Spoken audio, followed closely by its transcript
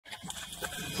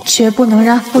绝不能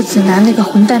让父子男那个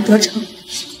混蛋得逞。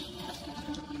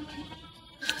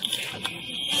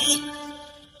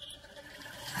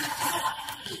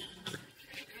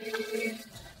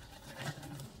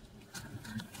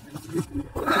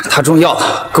他重要，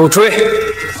给我追！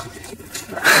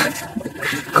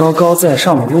高高在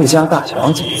上的陆家大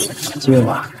小姐，今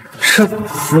晚这个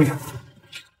夫人。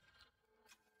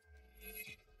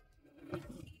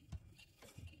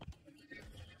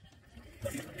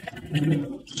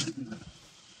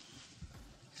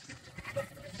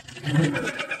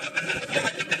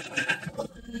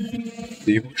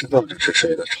 你不知道这是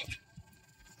谁的床？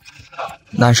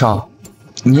南少，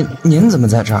您怎么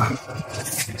在这儿？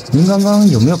您刚刚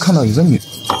有没有看到一个女？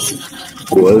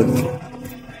滚！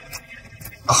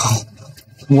好，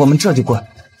我们这就滚。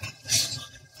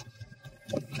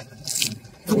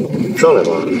上来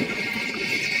吧。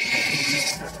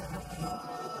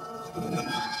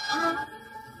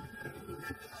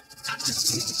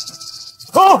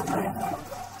走！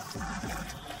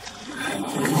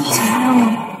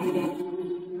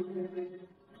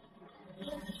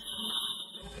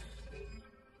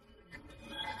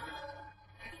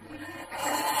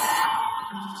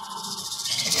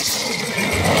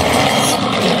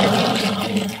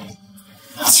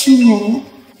亲人，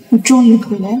我终于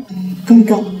回来了。等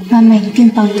等，妈妈一定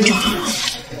帮你找。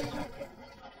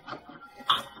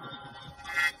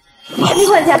李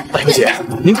管家，白姐，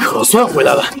您可算回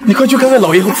来了，你快去看看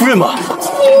老爷和夫人吧。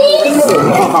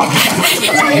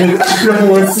是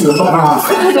我死吧！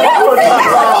一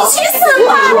起死吧！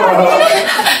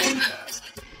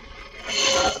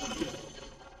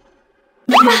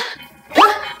爸，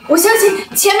我相信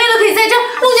前面的可以再战，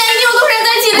陆家一定有跟人在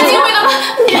一起的机会了吧？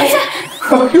你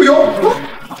看，有，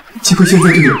机会现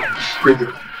在就有，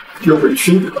要委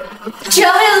屈你了。只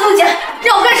要为了陆家，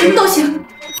让我干什么都行。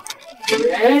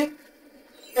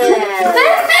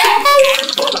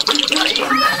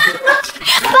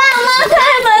爸妈开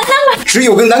门了！只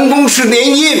有跟南宫氏联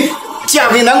姻，嫁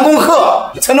给南宫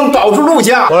鹤，才能保住陆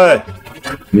家。喂，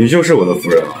你就是我的夫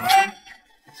人啊？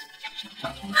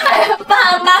哎呀，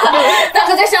爸妈，咱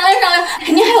们再商量商量，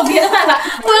肯定还有别的办法。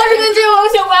我要是跟这王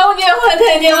小白无结婚，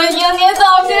太爹们听别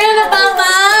早知的，爸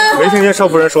妈。没听见少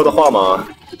夫人说的话吗？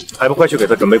还不快去给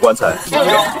她准备棺材？哎，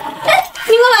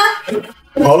你过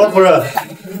来。好了，夫人，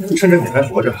趁着你还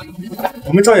活着，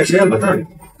我们抓紧时间把证领。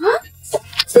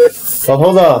老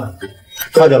头子，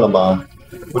看见了吗？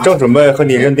我正准备和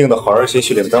你认定的好儿媳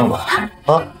去领证了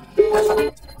啊！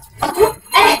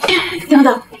哎，等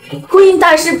等，婚姻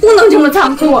大事不能这么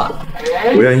仓促。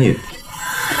不愿意，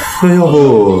那要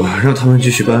不让他们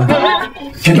继续搬？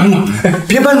别搬了，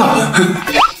别搬了！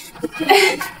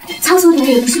哎，仓促点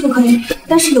也不是不可以，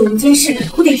但是有一件事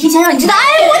我得提前让你知道。哎，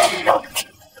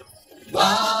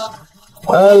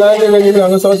我。来，那个你们两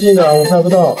个稍息点，我看不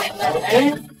到。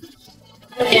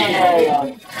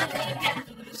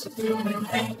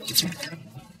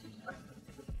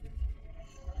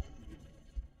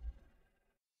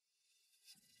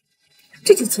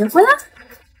这就结婚了？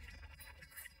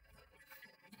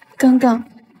刚刚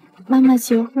妈妈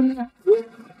结婚了。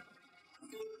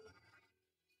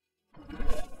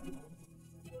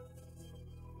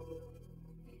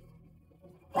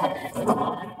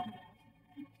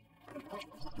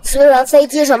夫人，飞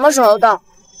机什么时候到？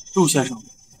陆先生，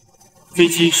飞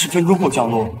机10分钟后降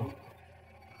落。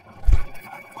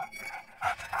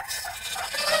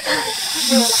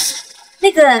那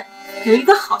个有一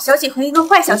个好消息和一个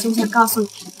坏消息，我想告诉你。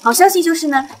好消息就是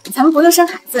呢，咱们不用生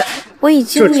孩子，我已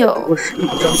经有。这只不过是一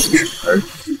张纸而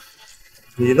已。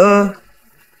你呢？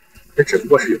这只不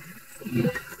过是有。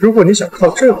如果你想靠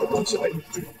这个东西来引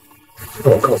住，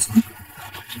那我告诉你，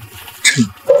趁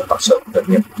早打消你的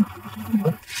念头。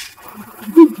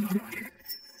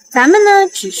咱们呢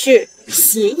只是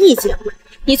协议结婚，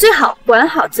你最好管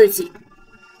好自己，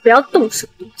不要动手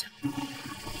动脚。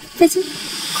再见。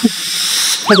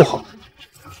那就好。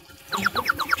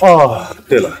哦，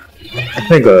对了，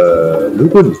那个，如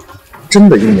果你真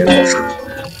的英年早逝，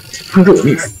通知我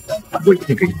秘书，我一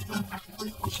定给你。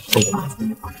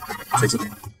再见。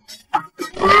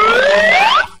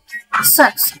算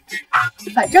了算了，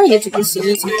反正也只是协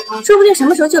议结婚，说不定什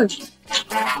么时候就离。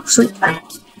说你爸。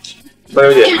大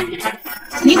小姐，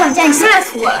李管家，你吓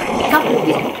死我了！他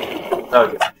大小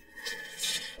姐，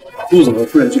陆总和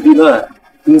夫人去避难，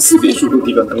公司别墅都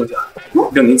递给南宫家，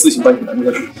让您自行搬去南宫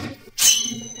家住。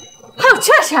还有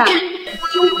这事儿？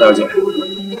大小姐，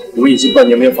我们已经半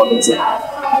年没有发工资了，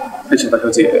还请大小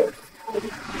姐。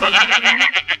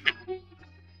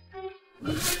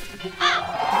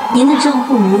您的账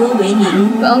户余额为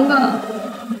0。刚刚，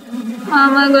妈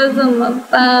妈可怎么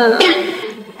办？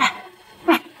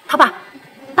他爸，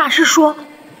大是说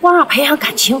光让培养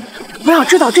感情，不让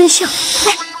知道真相。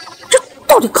哎，这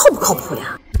到底靠不靠谱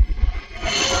呀？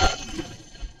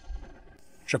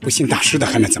这不信大师的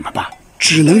还能怎么办？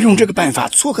只能用这个办法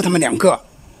撮合他们两个，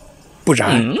不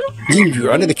然你女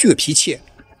儿那个倔脾气，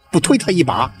不推她一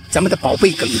把，咱们的宝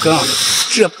贝耿耿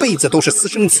这辈子都是私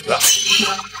生子。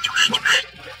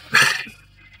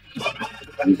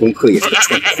南宫鹤也是个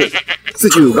蠢货，自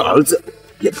己有个儿子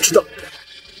也不知道。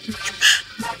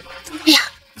哎呀，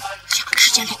这个时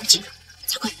间来不及了，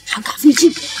才快还赶飞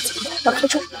机，要开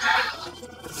车。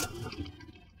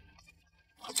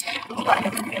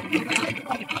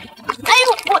哎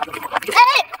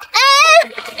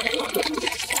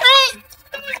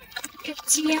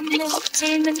我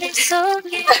这你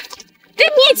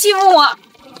也欺负我？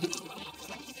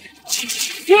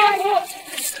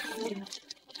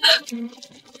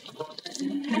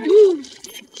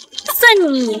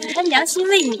算你还良心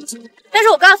未泯。但是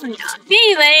我告诉你啊，别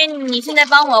以为你现在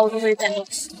帮我，我就会再动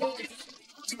手。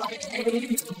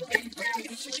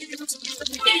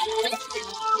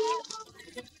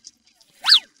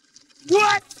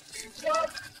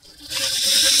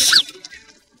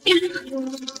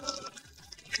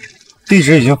地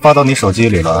址已经发到你手机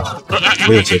里了，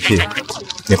我有洁癖，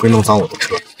你会弄脏我的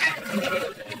车。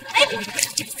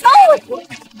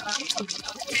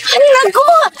南宫，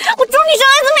我祝你这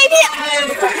儿子没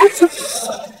病。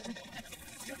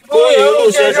欢迎陆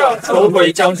先生重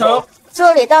回江城。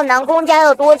这里到南宫家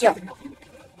要多久？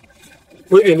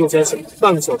回禀陆先生，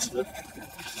半个小时。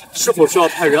是否需要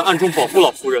派人暗中保护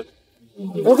老夫人？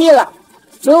不必了，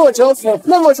有我城府，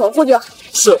默默守护就好。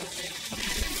是。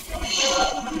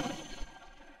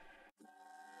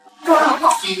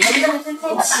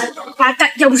八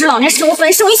蛋，要不是老娘生我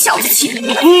本生一小子气。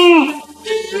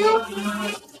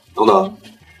等等，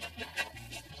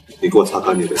你给我擦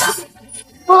干净点。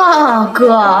哇，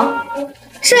哥，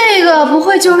这个不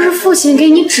会就是父亲给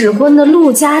你指婚的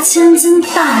陆家千金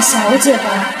大小姐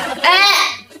吧？哎，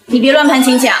你别乱攀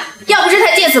亲戚啊！要不是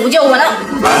他借此不救我呢。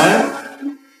来，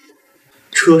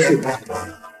车是我的，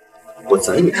我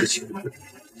宰你是情分，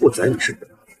不宰你是本。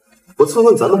我测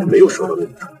问咱们还没有说到那一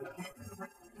程。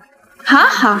好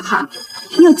好好，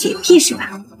你有洁癖是吧？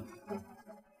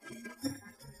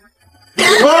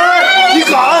哎，你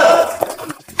敢！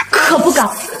可不敢！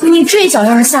你这脚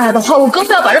要是下来的话，我哥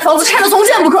非要把这房子拆了重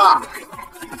建不可。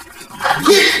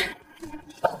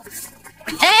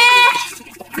哎，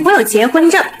我有结婚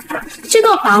证，这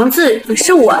栋房子也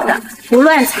是我的，不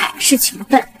乱踩是情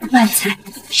分，乱踩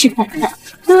是本分。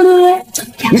对，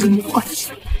两个人的关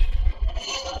系。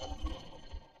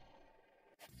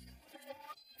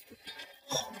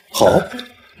好，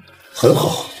很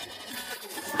好。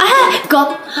哎，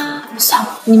哥，算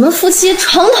了，你们夫妻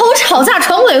床头吵架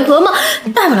床尾和嘛，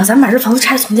大不了咱们把这房子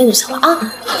拆了重建就行了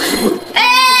啊。哎，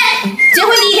结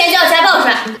婚第一天就要家暴是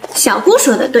吧？小姑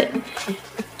说的对，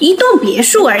一栋别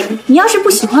墅而已，你要是不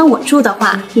喜欢我住的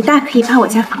话，你大可以把我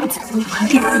家房子还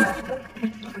给我。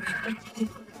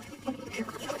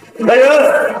来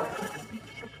人！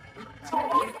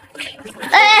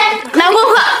哎，南宫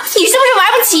鹤，你是不是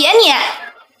玩不起呀你？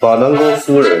把南宫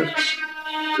夫人。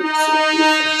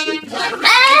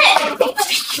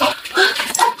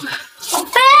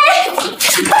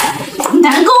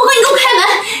南宫鹤，你给我开门！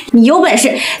你有本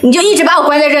事你就一直把我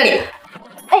关在这里。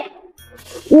哎，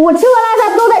我吃喝拉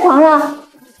撒都在床上。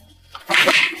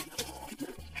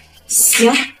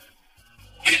行。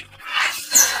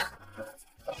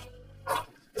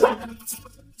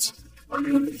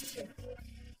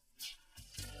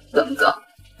哥哥，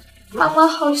妈妈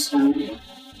好想你。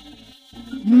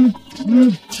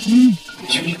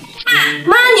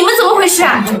妈，你们怎么回事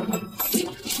啊？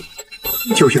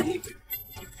救救你！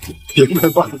别怪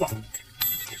爸爸。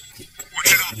我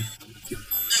知道你一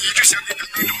直想给南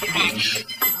宫找爸。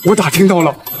我打听到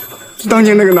了，当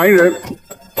年那个男人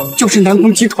就是南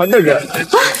宫集团的人。啊，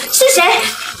是谁？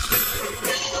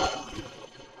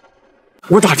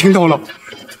我打听到了，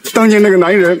当年那个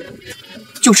男人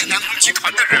就是南宫集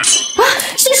团的人。啊，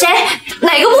是谁？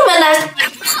哪个部门的？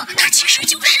他其实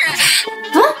就是……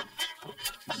啊？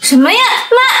什么呀，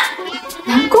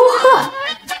妈？南宫鹤？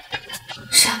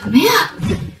什么呀？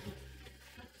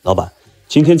老板，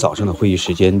今天早上的会议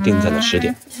时间定在了10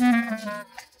点。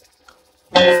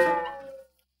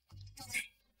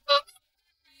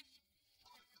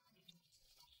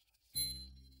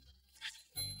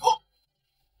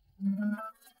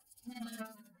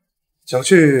想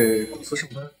去公司上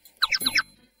班。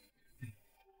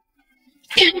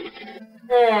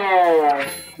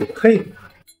你配吗？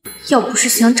要不是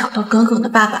想找到耿耿的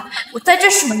爸爸，我在这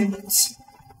什么人不起？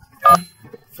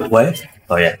喂，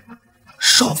导演，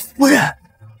少夫人，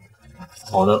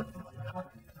好的，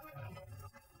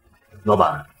老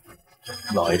板，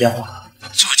老爷电话。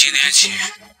从今天起，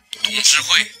董事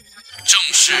会正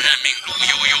式任命陆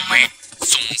悠悠为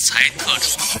总裁特助。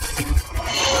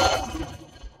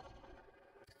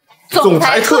总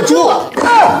裁特助？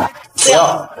不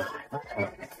要！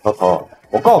老头，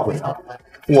我告诉你啊，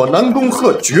我南宫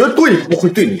鹤绝对不会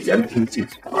对你言听计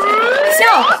从。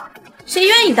笑话，谁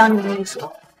愿意当你秘书？南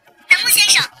宫先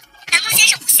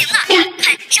生不行了，快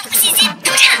上呼吸机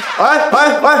助产！哎，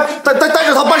带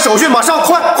着他办手续，马上，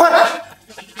快！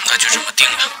那就这么定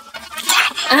了，挂了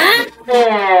吧。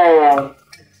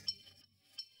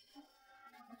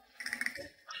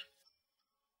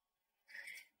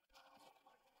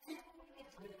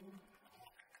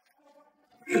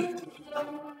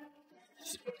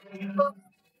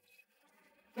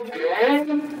主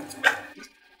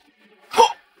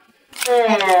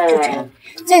持人，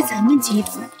在咱们集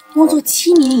团工作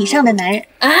7年以上的男人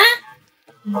啊，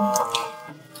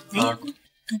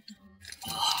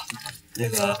那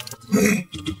个，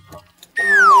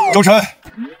周晨，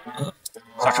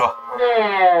下车。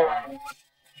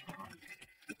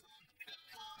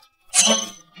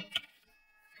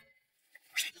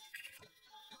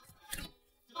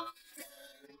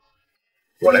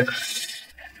我来。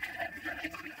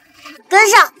跟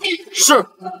上。是。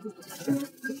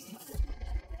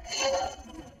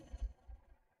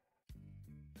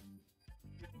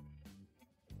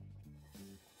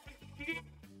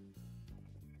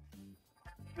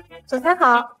总裁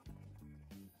好。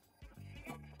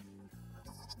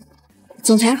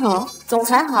总裁好。总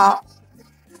裁好。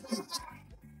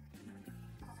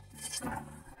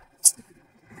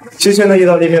新鲜的意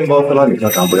大利面包，克拉米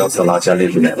香肠，不要色拉，加炼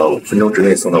乳奶酪，5分钟之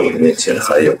内送到我的面前。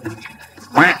还有，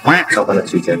上班的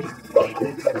期间，帮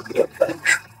公开给我带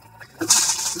上。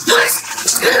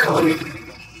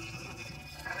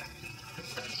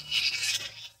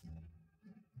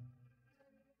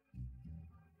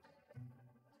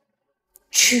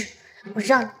吃，我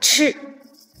让你吃。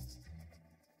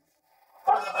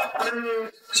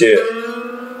姐。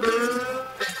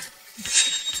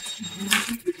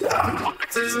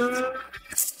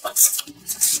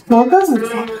报告总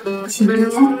裁，请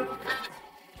入餐。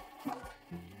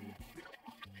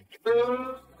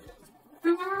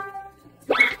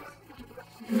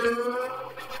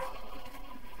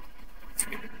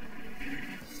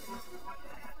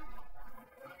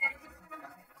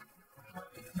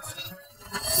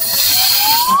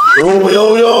陆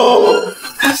悠悠，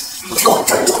给我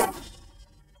站住！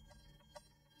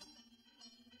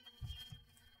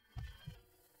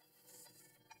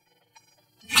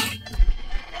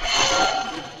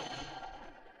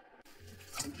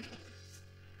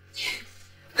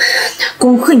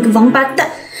恭贺你个王八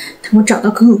蛋！等我找到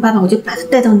可鲁爸爸，我就把他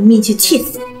带到你面前，气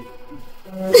死！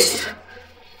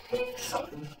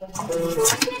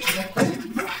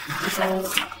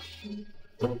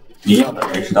你要的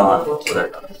人事档案我在这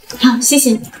儿。好，谢谢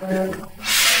你。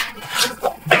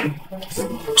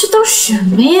这都什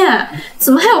么呀？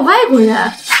怎么还有外国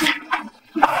人？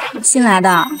新来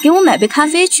的，给我买杯咖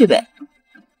啡去呗。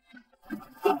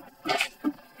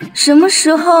什么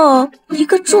时候一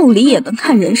个助理也能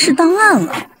看人事档案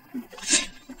了？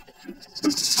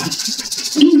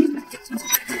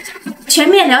全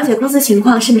面了解公司情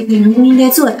况是每个员工应该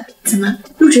做的。怎么，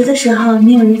入职的时候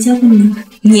没有人教过你吗？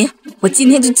我今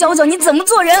天就教教你怎么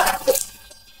做人。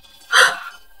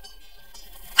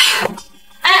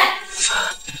哎，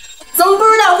怎么不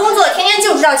知道工作，天天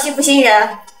就知道欺负新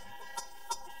人？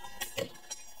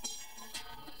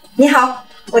你好，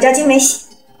我叫金梅喜。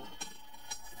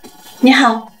你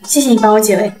好，谢谢你帮我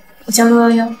解围，我叫陆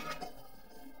悠悠。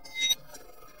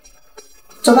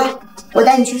走吧，我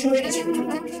带你去收拾钱。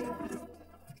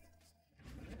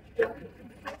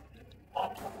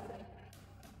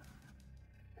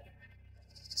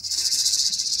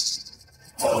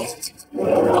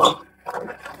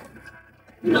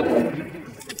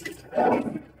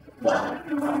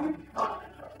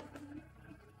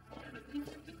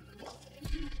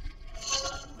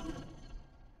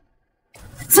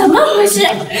怎么回事？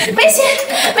没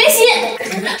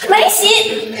洗！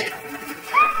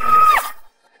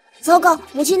糟糕，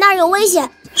母亲那儿有危险！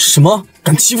什么？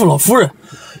敢欺负老夫人？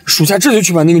属下这就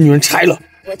去把那个女人拆了。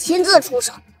我亲自出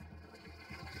手。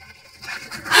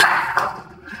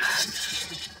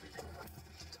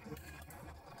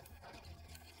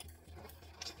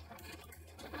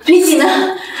没洗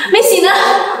呢！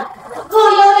陆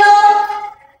悠悠，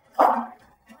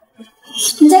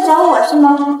你在找我是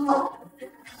吗？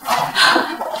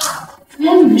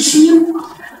原来你们是因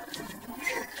我。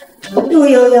陆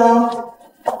悠悠，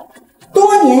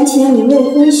多年前你未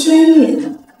婚先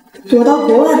孕，躲到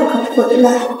国外不肯回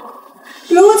来，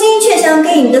如今却想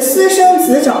给你的私生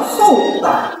子找后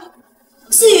爸，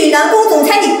觊觎南宫总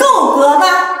裁，你够格吗？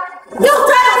给我抓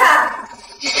住他！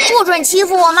不准欺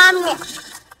负我妈咪！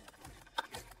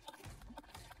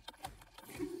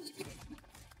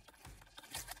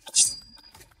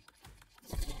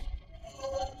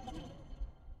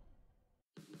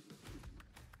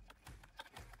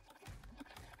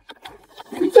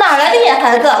哪来的野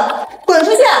孩子，滚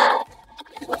出去！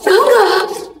耿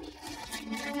耿。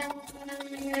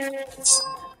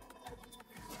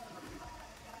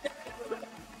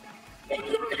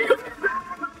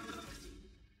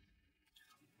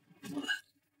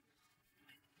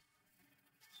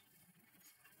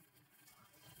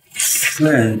 对，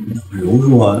柔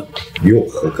柔与我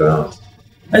何干啊？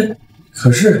哎，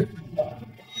可是，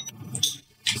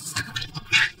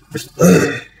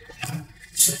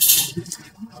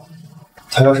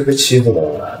他要是被欺负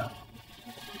了，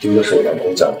丢的是我南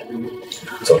宫家，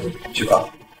走，去吧。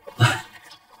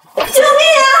救命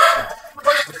啊！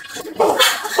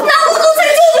南宫总裁，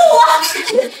救救我！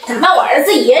他妈，我儿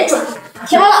子也准，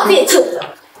天王老子也救不了。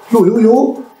陆悠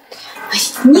悠，哎，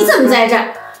你怎么在这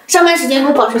儿？ 上班时间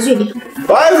快保持距离。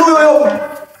哎，陆悠悠，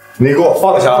你给我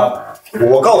放下！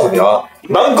我告诉你啊，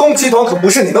南宫集团可不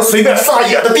是你能随便撒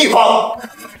野的地方。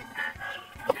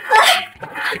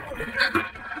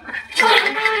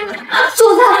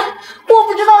总裁，我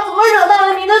不知道怎么惹到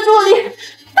了您的助理，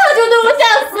他就对我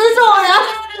下死手呀！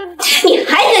你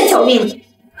还敢挑命？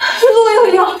陆悠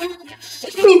悠，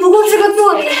你不过是个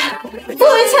助理，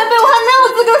作为前辈，我还哪有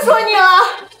资格说你了？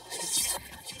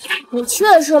你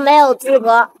确实没有资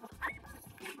格。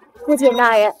 父亲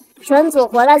大人，臣子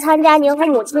回来参加您和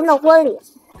母亲的婚礼。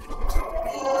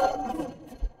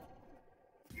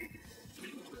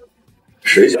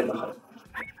谁讲的？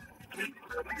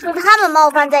是他们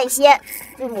冒犯在先，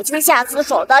对母亲下死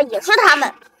手的也是他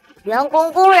们。员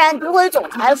工公然诋毁总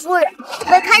裁夫人，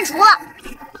被开除了。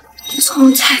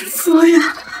总裁夫人，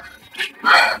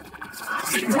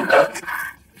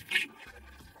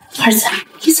儿子，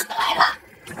你怎么来了？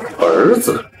儿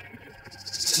子。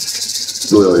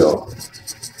 陆悠悠，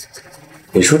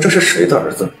你说这是谁的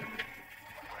儿子？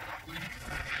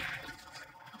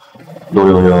陆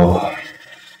悠悠，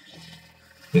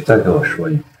你再跟我说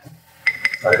一遍，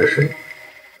他是谁？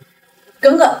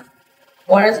耿耿，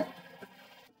我儿子。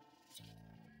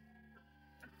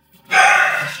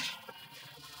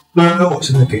陆悠悠，我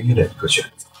现在给你两个选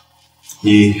择：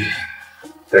一，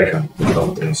带上你不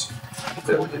当的东西，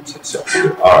在我眼前消失；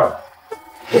二，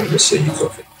我们的协议作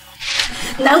废。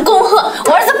 南宫鹤，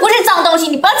我儿子不是脏东西，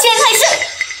你不要欺人太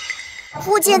甚。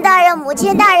父亲大人、母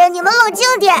亲大人，你们冷静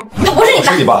点。他不是你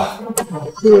爸。是你爸。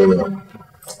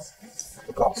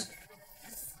我告诉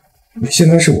你，你现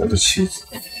在是我的妻子，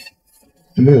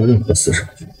你没有任何私生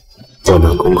子。我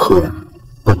南宫鹤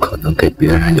不可能给别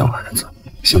人养儿子，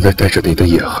现在带着你的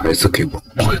野孩子给我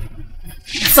滚！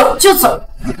走就走，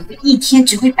一天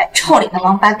只会摆臭脸的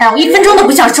王八蛋，我1分钟都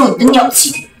不想受你的鸟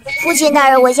气。父亲大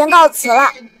人，我先告辞了。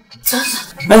 走走。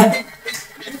哎，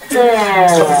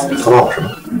他骂我什么？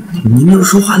你那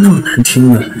说话那么难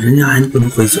听的，人家还不能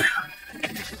回嘴啊！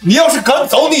你要是敢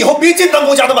走，你以后别进南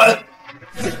宫家的门。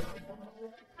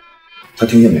他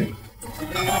听见没有？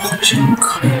好像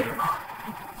可以吧。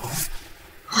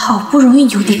好不容易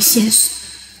有点线索，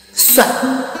算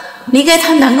了，离开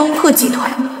他南宫鹤集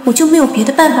团，我就没有别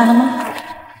的办法了吗？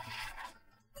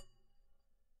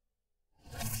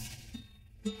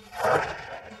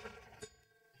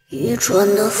 愚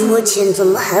蠢的父亲怎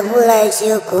么还不来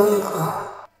接耿耿？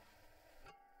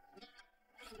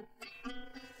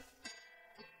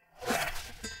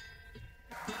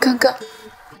耿耿，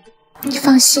你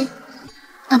放心，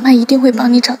妈妈一定会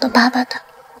帮你找到爸爸的。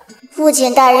父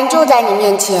亲大人就在你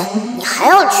面前，你还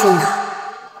要去哪？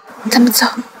咱们走。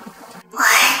唉，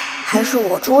还是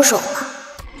我出手吧。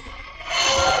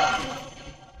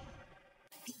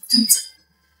咱们走。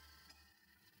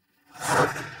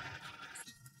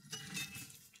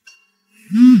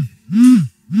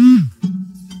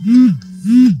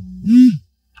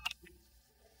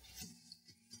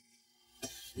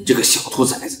 你这个小兔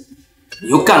崽子，你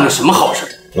又干了什么好事？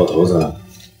老头子，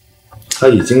他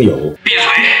已经有……闭嘴！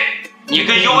你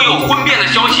跟悠悠婚变的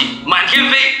消息满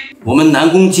天飞，我们南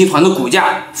宫集团的股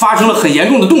价发生了很严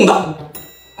重的动荡。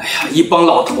哎呀，一帮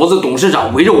老头子、董事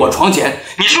长围着我床前，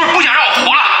你是不是不想让我活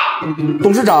了？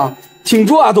董事长，挺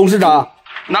住啊，董事长！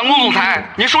南宫总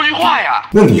裁，您说句话呀！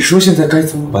那你说现在该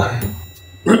怎么办？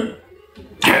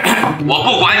我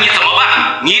不管你怎么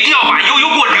办，你一定要把悠悠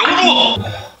给我留住。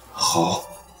好。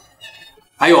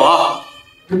还有啊，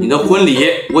你的婚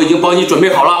礼我已经帮你准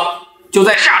备好了，就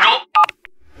在下周。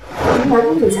南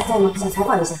宫总裁在吗？想采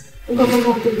访一下。公，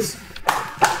对不起。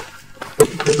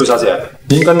陆小姐，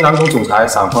您跟南宫总裁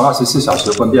闪婚24小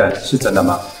时婚变是真的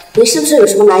吗？您是不是有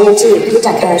什么难言之隐可以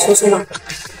展开来说说吗？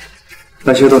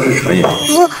那些都是传言。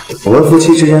我们夫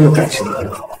妻之间的感情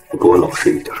很好，你给我老实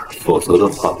一点，否则的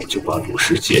话我就把鲁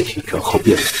氏解体，然后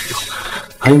变掉。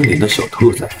还有你的小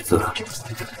兔崽子，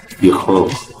以后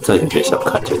再也别想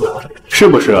看见他，是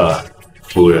不是啊，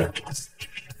夫人？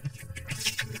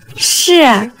是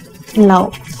啊，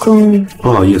老公。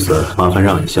不好意思，麻烦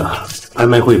让一下，拍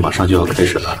卖会马上就要开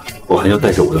始了，我还要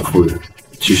带着我的夫人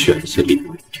去选一些礼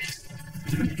物。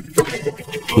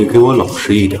你给我老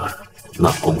实一点，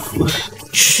南宫夫人。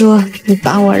说你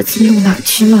把我儿子弄哪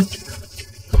去了？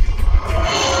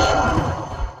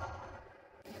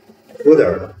有点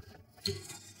了。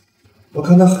我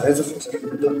看他孩子好像是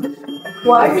不对。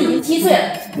我儿子已经7岁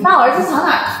了，你把我儿子藏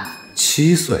哪儿了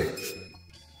7岁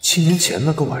，7年前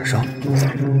那个晚上。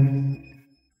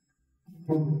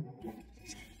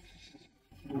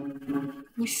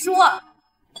你说，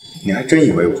你还真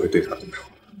以为我会对他动手？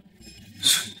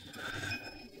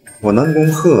我南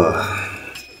宫鹤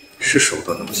是手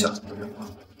到能下的人吗？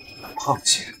况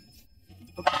且，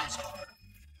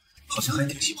好像还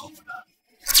挺喜欢我的。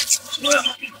什么呀？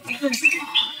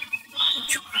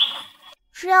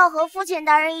是要和父亲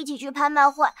大人一起去拍卖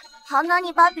会，好让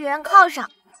你把鄙人铐上。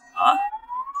啊？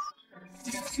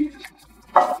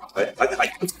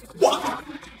哇！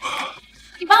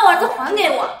你把我儿子还给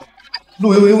我！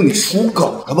陆悠悠，你属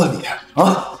狗了吧你？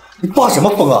啊？你发什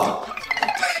么疯啊？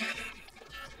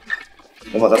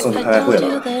我把他送去拍卖会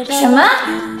了。什么？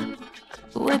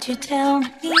哦，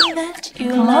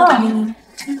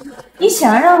你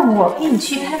想让我跟你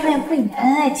去拍卖会演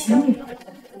恩爱情侣？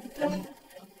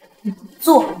你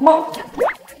做梦！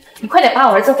你快点把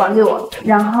我儿子还给我，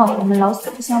然后我们老死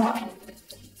不相往来。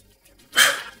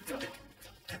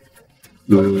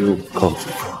陆悠悠，我告诉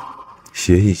你，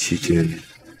协议期间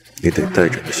你得带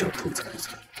着那小兔崽子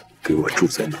给我住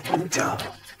在南宫家。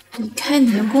你看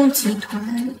南宫集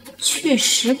团确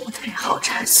实不太好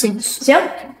查线索。行，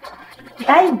我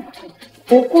答应你。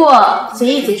不过协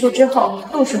议结束之后，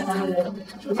陆氏还给我，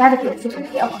我家的别墅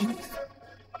也要还给我。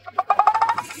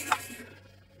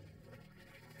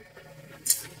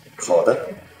好的，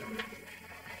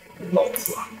老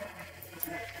婆。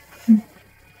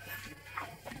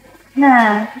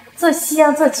那做戏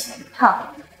要做全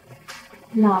套，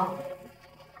老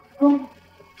公。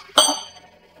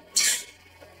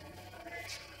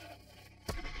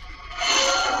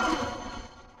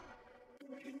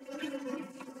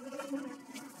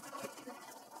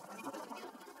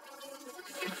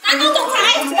南宫总裁，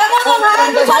南宫总裁，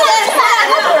快点！南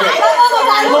宫总裁，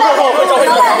南宫总裁，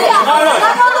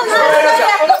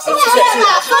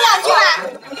说两句吧。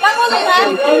南宫总裁，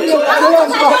南宫总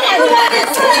裁，说两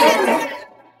句。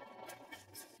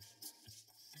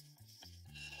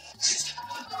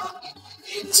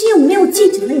这又没有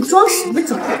记者了，你装什么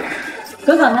装？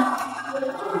耿耿呢？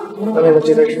外面的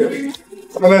接待室，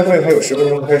拍卖会还有10分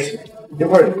钟开始，一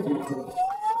会儿。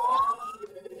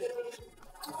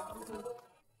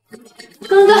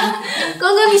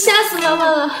刚刚你吓死妈妈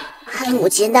了。害母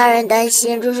亲大人担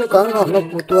心，这是耿耿的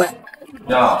不对。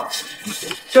呀，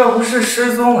这不是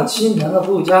失踪了7年的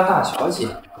陆家大小姐？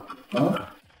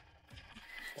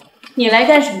你来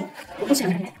干什么？我不想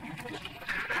看。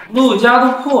陆家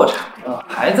都破产了，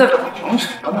还在这忙什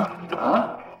么呢？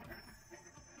啊？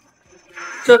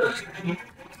这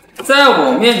在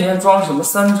我面前装什么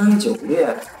3贞9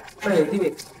烈，背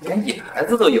地连野孩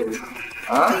子都有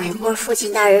啊！一会儿父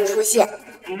亲大人出现，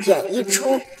演一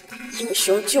出英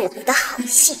雄救美的好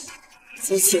戏，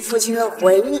激起父亲的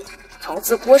回忆，从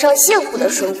此过上幸福的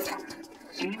生活。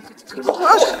别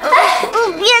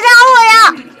打我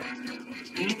呀！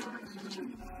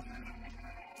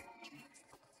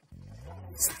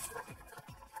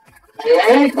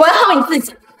管好你自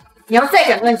己！你要再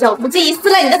敢乱叫，我不介意撕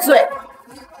烂你的嘴！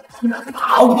你敢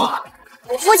打我？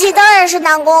我父亲当然是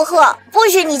南宫鹤，不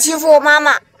许你欺负我妈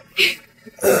妈。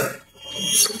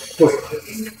不说，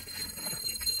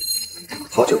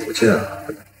好久不见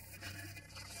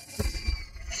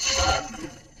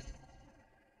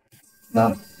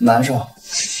啊！难受。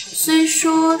虽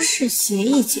说是协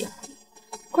议结婚，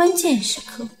关键时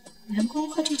刻南宫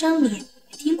鹤这张脸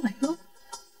也挺管用。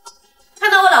看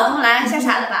到我老公来，吓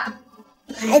傻了吧？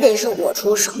还得是我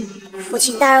出手，父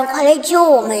亲大人，快来救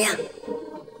我们呀！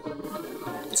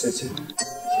再见。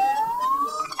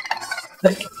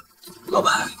哎，老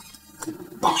板，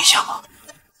帮一下吧。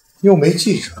又没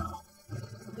记者，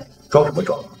装什么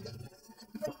装？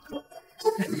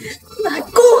南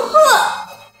宫鹤，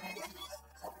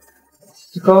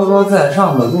这高高在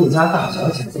上的陆家大小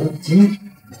姐的经理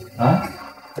啊，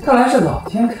看来是老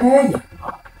天开眼了。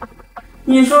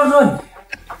你说说你，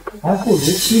还不如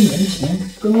7年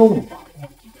前跟了我。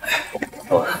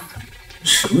我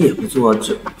什么也不做，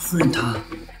这夫人她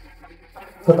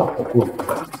打不过。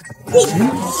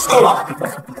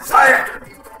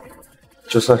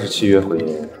就算是契约婚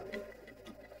姻，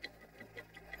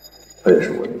她也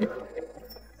是我的女儿，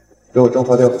给我蒸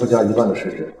发掉附加1半的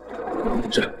市值。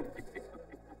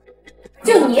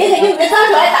就你也敢用你的脏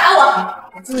手来打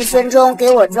我！1分钟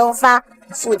给我蒸发，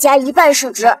附加1半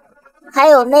市值。还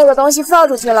有那个东西放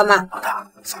出去了吗？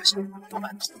放心，多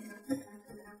半。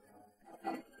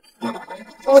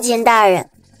父亲大人，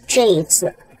这一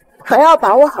次可要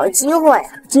把握好机会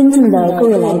啊！尊敬的各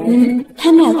位来宾，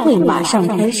拍卖会马上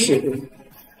开始。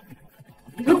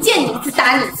不见你一次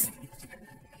打你一次。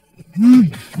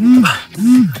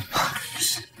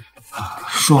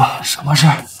说什么事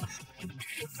儿？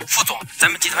副总，咱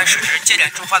们集团市值接连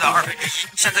蒸发到1/2，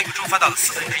现在又蒸发到了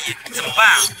1/4，怎么办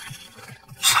啊？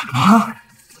什么？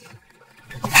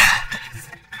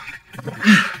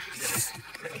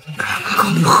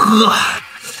更喝！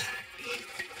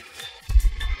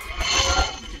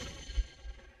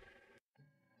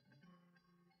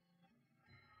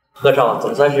何少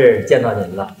总算是见到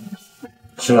您了。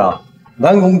是啊，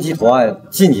南宫集团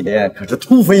近几年可是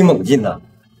突飞猛进呐，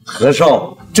何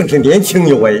少正是年轻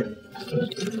有为。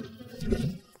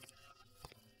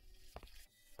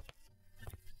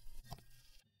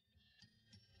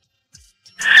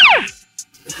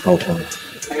老婆，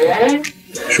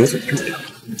手怎么这么凉？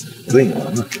为你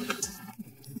忙呢。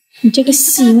你这个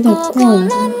戏有点过了。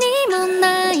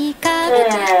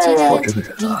我这个人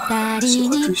啊，喜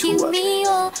欢追求完美，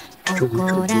这会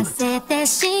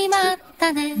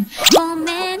折磨。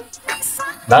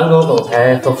南宫总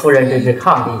裁和夫人真是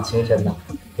伉俪情深呐！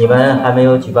你们还没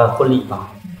有举办婚礼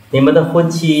吧？你们的婚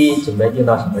期准备定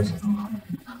到什么时候？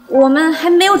我们还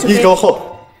没有准备。1周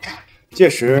后，届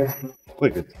时会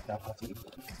给大家发惊喜。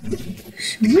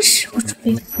什么时候准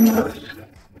备婚礼？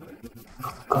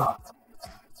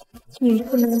女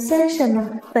士们、先生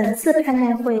们，本次拍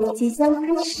卖会即将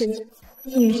开始。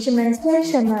女士们、先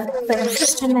生们，本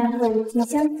次拍卖会即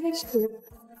将开始。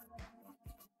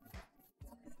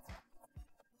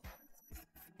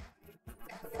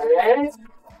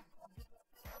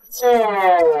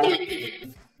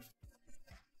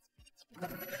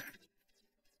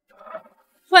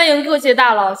欢迎各界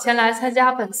大佬前来参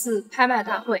加本次拍卖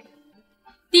大会。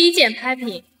第一件拍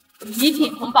品：极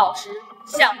品红宝石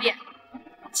项链，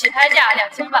起拍价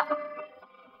2000万。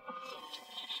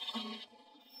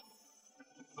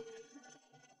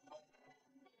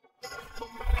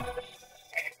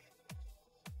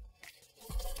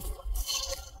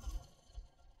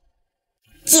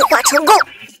计划成功。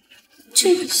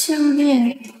这个项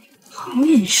链好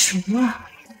眼熟啊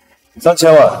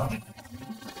！3000万。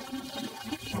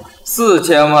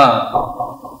4000万。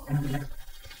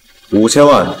5000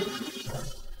万。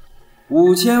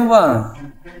5000万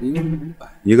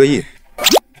，1个亿。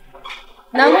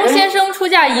南宫先生出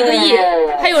价1个亿，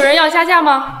还有人要加价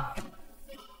吗？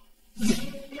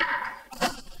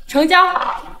成交。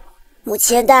母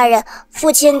亲大人，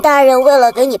父亲大人为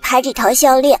了给你拍这条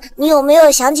项链，你有没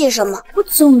有想起什么？我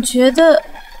总觉得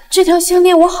这条项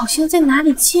链我好像在哪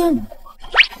里见过。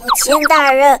母亲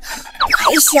大人，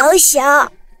快想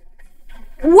想。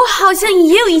我好像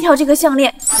也有一条这个项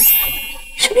链，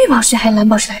是绿宝石还是蓝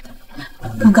宝石来的？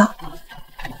刚刚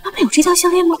妈妈有这条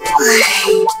项链吗？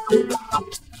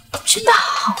真的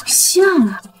好像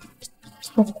啊，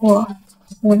不过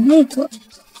我那个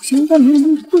好像应该没有那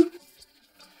么贵。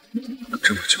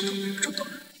这么久都没有找到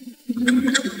人，终于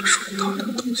找到了属于他的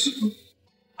东西。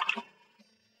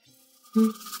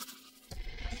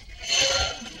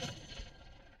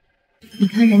你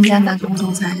看人家南宫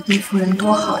总裁对夫人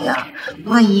多好呀，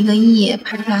花1个亿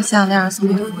拍出来项链送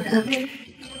给夫人。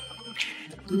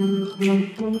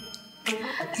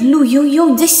陆悠悠，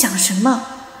你在想什么？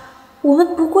我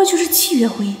们不过就是契约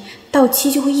婚姻，到期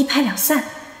就会一拍两散。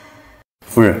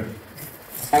夫人，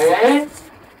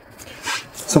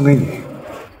送给你，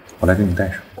我来给你戴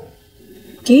上。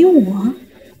给我？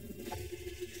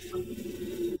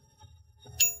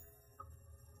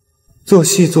做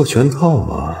戏做全套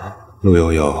嘛，陆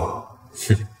悠悠，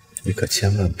哼，你可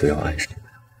千万不要爱上我。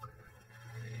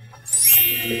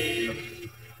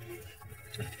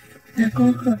南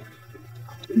宫鹤，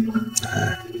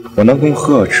我南宫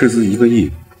鹤斥资1个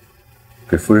亿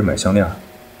给夫人买项链，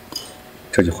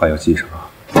这句话要记上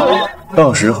啊。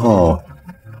到时候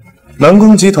南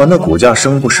宫集团的股价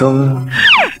升不升，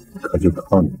可就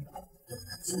靠你了，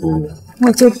夫人。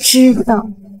我就知道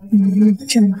你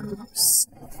这么好死，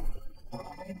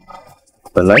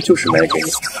本来就是买给你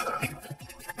的。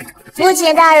父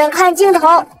亲大人，看镜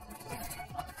头。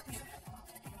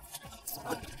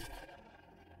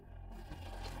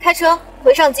开车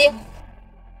回上京。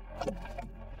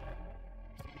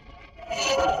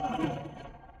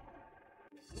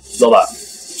老板，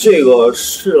这个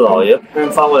是老爷夫人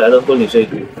发过来的婚礼这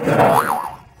局，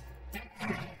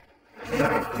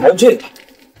还有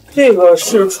这个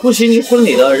是出席您婚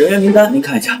礼的人员名单，您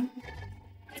看一下。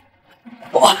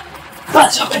哇，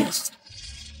半小时。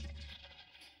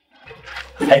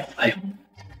还有。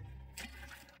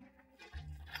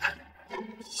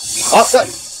好，在。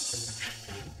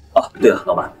啊，对了，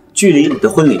老板，距离你的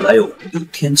婚礼还有6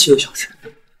天7个小时，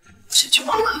先去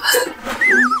忙了。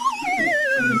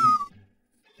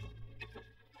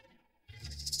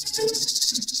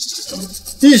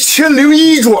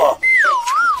1001桌。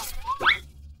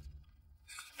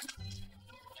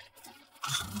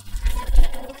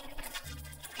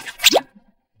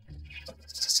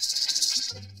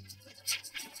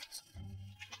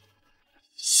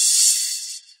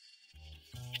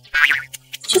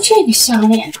就这个项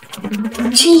链，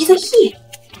值1个亿。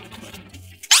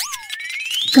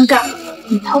哥哥，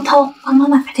你偷偷帮妈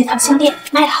妈把这条项链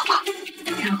卖了好不好？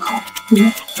然后你们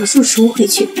把投诉赎回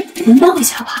去，我们搬回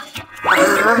去好不好？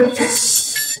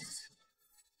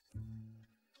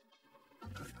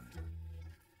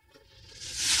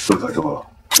都快着了，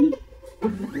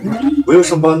不用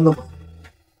上班呢吗？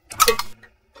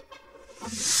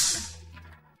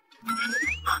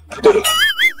对了，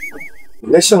你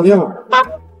那项链，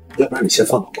要不然你先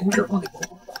放老公这儿，放给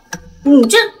我。你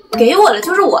这给我了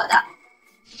就是我的，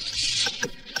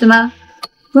怎么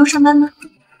不用上班吗？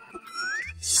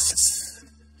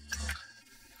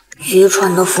愚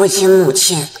蠢的父亲母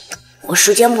亲，我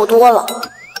时间不多了，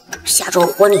下周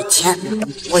婚礼前，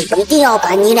我一定要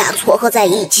把你俩撮合在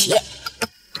一起，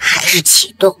还是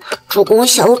启动助攻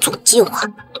小组计划。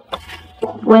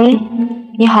喂，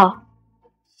你好。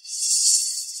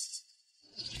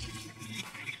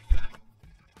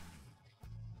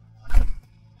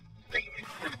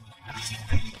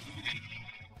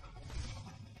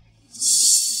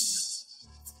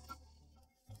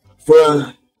夫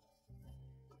人，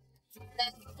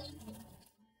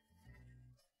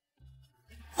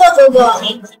贺哥哥，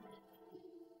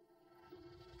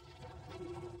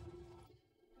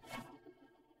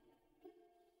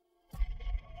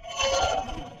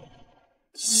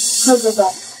贺哥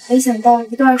哥，没想到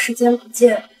一段时间不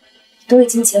见，都已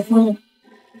经结婚了。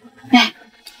哎，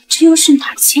这又是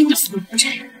哪牵的风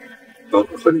筝？等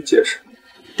会和你解释。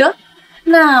得，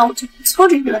那我就不凑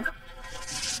这热闹。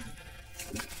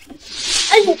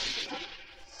哎呦！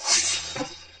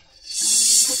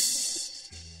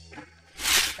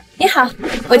你好，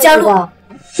我叫陆。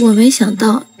我没想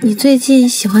到你最近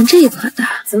喜欢这一款的，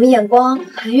怎么眼光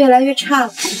还越来越差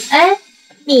了？哎，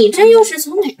你这又是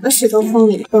从哪个石头缝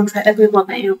里蹦出来的瑰宝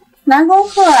白玉？南宫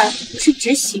鹤不是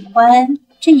只喜欢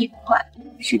这一款，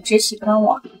是只喜欢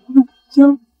我陆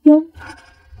悠悠。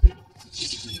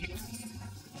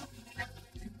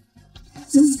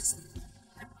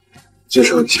介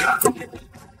绍一下，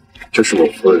这是我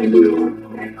夫人陆悠。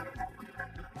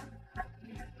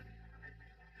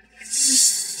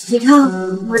你看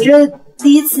我这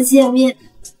第一次见面，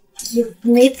也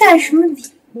没带什么礼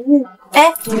物。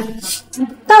哎，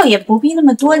倒也不必那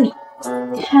么多礼，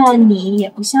看你也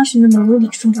不像是那么有礼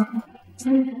数的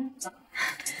人。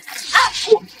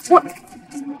我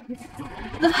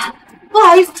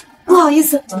不好意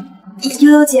思，悠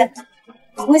悠姐，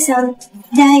我想你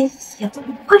应该也不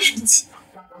会生气。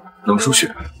冷书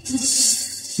雪，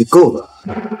你够了！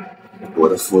我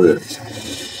的夫人，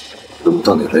轮不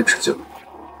到你来指教。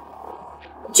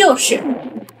就是，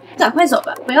赶快走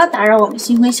吧，不要打扰我们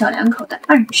新婚小两口的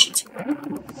2人世界。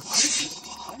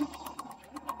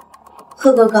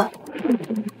贺哥哥，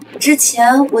之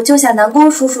前我救下南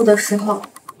宫叔叔的时候，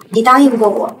你答应过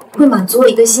我会满足我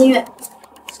一个心愿。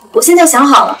我现在想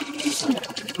好了，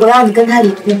我要你跟他离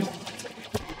婚。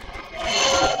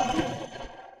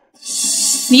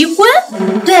离婚？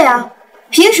对啊，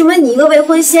凭什么你一个未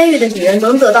婚先孕的女人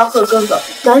能得到贺哥哥？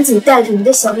赶紧带着你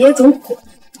的小野种滚！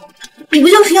你不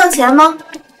就是要钱吗？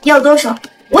要多少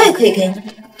我也可以给你。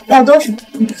要多少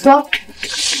你说。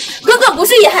哥哥不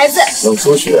是野孩子。冷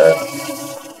书雪，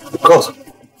我告诉你，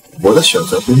我的选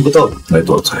择轮不到你来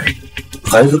多嘴。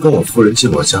孩子跟我夫人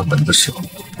进我家门的时候，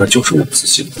那就是我自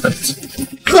己的孩子。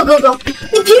贺哥哥，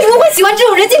你凭什么会喜欢这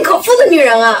种人尽可夫的女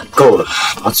人啊？够了，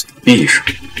把嘴闭上，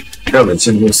让你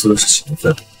进公司是情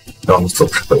分，让你走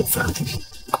是本分。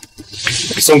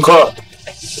送客。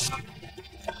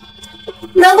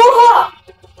南宫鹤。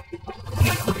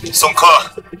送客。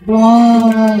哇，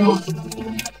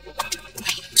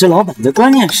这老板在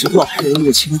关键时刻还得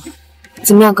入侵。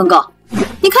怎么样，耿耿？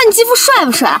你看你继父帅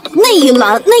不帅？那一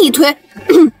揽，那一推，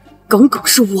耿耿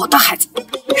是我的孩子，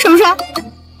是不是？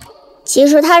其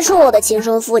实他是我的亲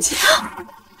生父亲。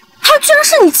他居然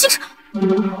是你亲生？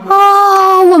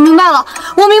啊，我明白了，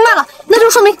那就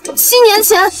说明7年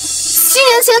前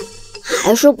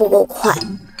还是不够快，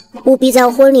务必在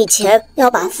婚礼前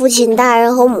要把父亲大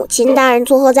人和母亲大人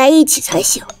撮合在一起才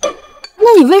行。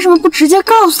那你为什么不直接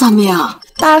告诉他们呀？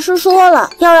大师说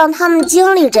了，要让他们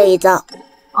经历这一遭。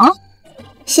啊？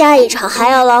下一场还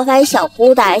要劳烦小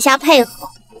姑打一下配合。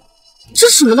这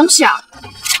是什么东西啊？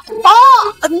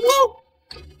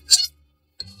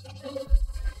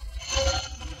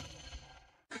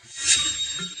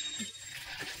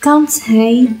刚才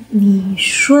你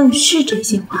说的是真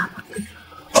心话吗？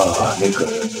那个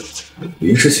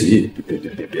临时起意，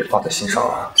别放在心上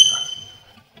啊。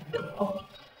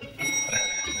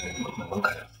慢慢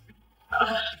开。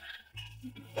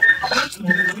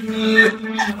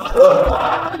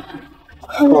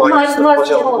不好意思，抱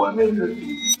歉，我那是。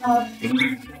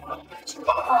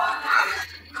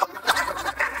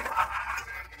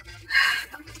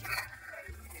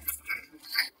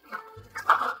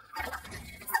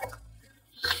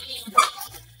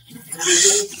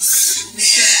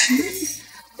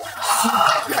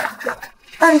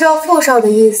按照傅少的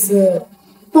意思，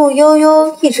陆悠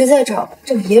悠一直在找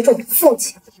这个野种的父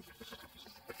亲，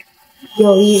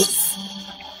有意思。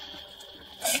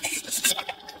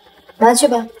拿去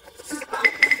吧。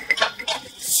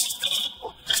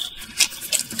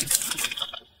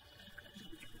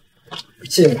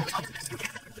谢谢你。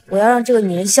我要让这个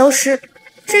女人消失，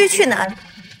至于去哪里，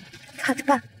看着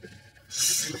办。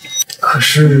可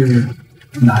是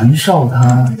南少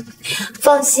他……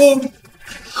放心，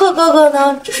贺哥哥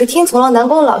呢，只是听从了南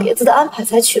宫老爷子的安排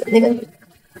才娶了那个女人，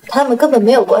他们根本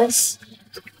没有关系。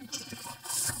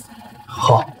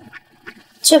好，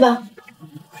去吧。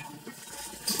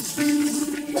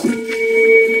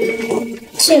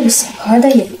这个小孩的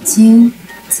眼睛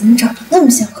怎么长得那么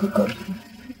像贺哥哥？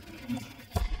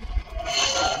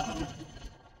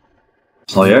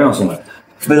老爷让送来的，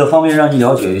为了方便让你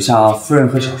了解一下夫人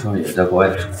和小少爷在国外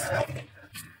的生活，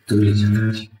都一起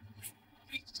听听。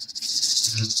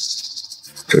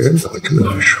这人怎么这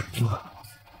么眼熟啊？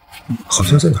好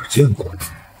像在哪儿见过。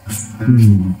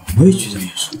我也觉得眼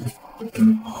熟。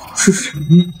是谁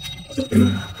呢？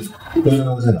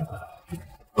在哪？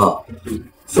啊，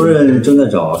夫人正在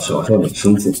找小少爷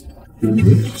生父。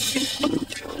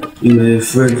因为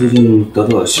夫人最近得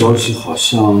到的消息，好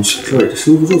像小少爷的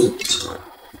生父就在那家，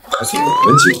还是我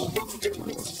们计划。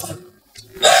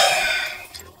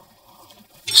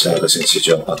下个星期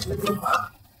就要办婚礼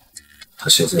了，他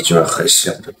现在居然还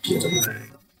想着别的男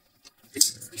人。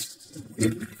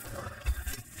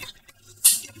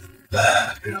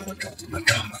让我找他们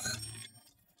掌门，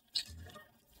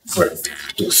夫人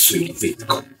多随我胃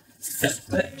口。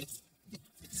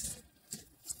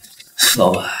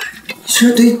老板，你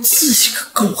这对自己可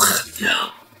够狠的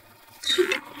呀！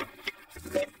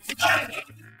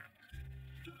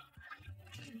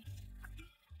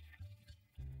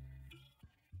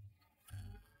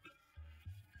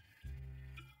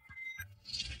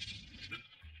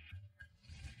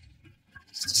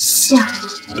像，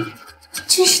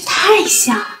真是太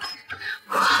像了！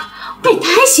我也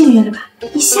太幸运了吧，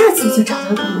一下子就找到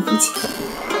我们父亲。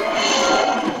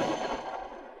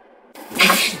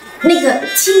那个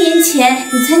7年前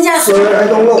你参加所有人 I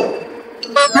don't know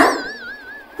啊，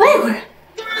外国人。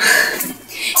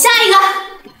下一个。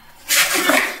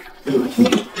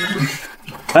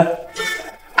哎，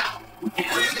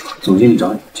总经理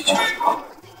找你，进去。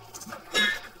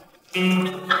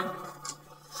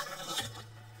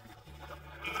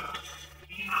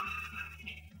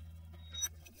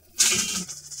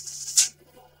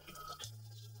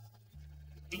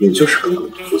也就是耿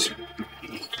耿的父亲。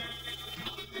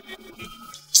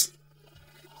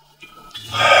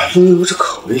陆悠悠这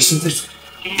口味现在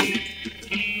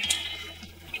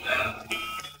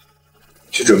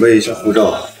去准备一下护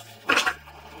照，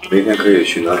明天可以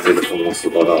去南非的分公司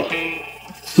报道了。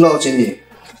陆经理，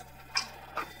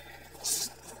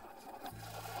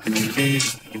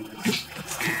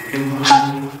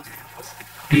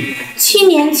 7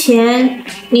年前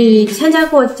你参加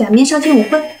过假面上镜舞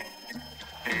会，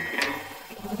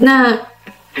那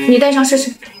你戴上试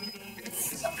试。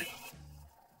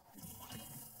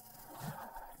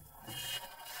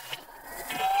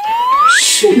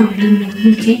是有那么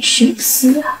一点神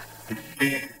思啊！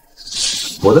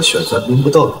我的选择轮不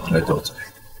到你来吊嘴。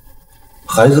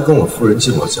孩子跟我夫人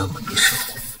进我家门的时候，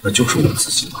那就是我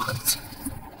自己的孩子。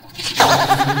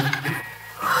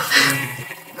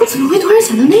我怎么会突然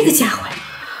想到那个家伙呀？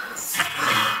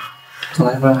总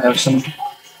裁夫人还有事吗？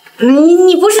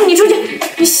你不是，你出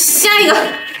去，下一个。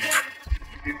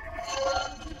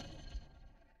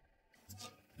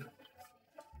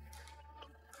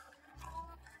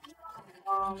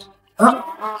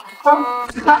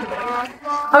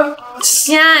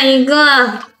下一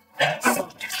个。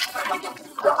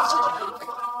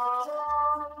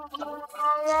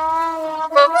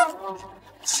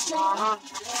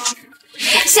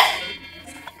下。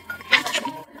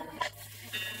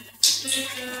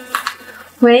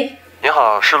喂，你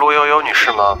好，是陆悠悠女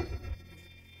士吗？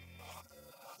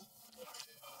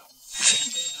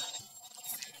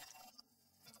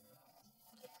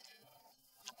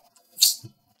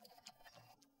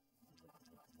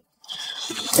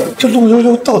这陆悠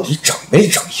悠到底长没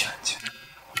长眼睛？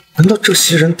难道这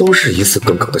些人都是一字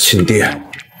耿耿的亲爹？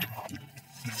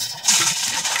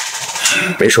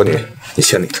没说你，你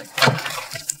欠你的。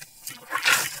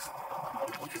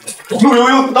陆悠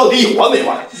悠到底有完没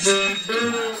完？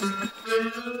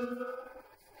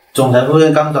总裁夫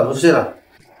人刚早就睡了。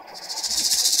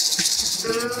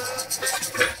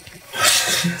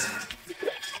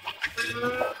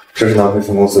这是拿回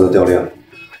分公司的调练，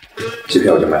机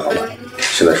票已经买好了，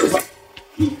现在出发。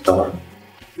等会儿，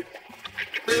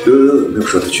刘悠悠有没有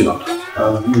说他去哪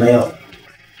了？没有。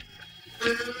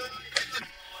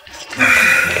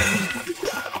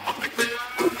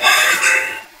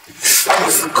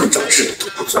个长制度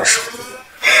都不遵守。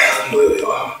陆悠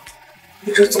悠，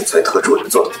你这总裁特助你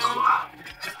做的不妥啊！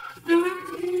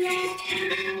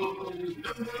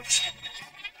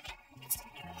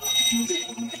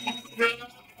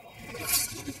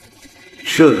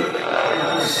这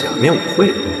假面舞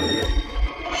会，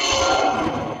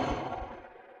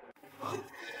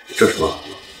这是什么？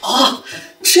啊，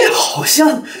这好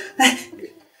像，哎，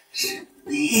是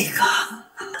那个。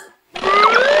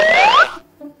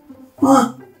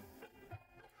啊！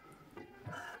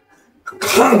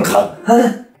看看，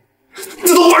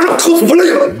这都玩上偷福利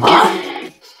了啊！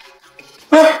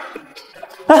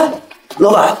哎，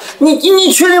老板，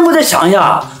你确定不再想一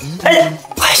下？哎呀，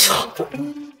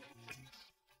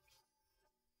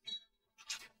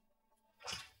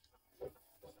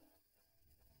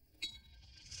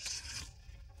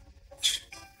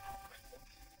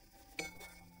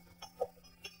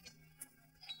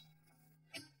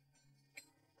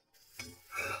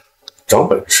长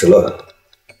本事了，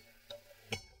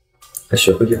还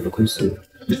学会演了公司。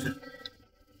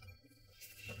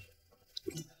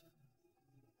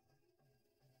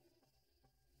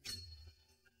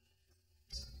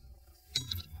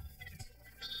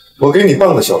我给你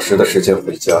半个小时的时间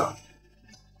回家。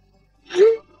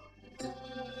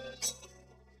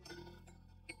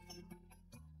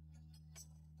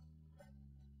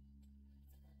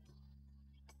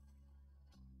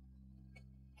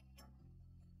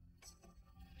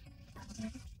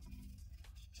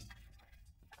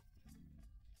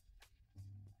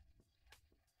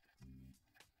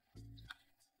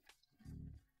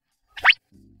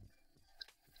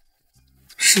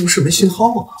是不是没信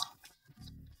号啊？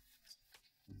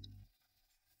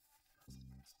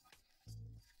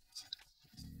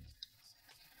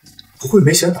不会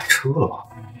没钱打车了吧？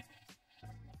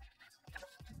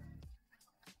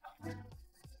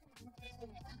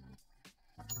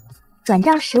转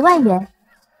账10万元。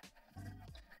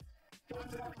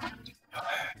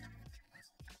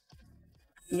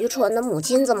愚蠢的母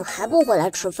亲怎么还不回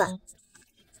来吃饭？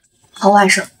好外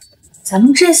甥，咱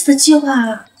们这次的计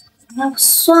划要不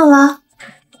算了？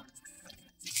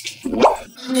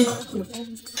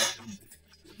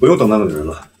不用等那个女人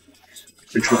了，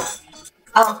先吃。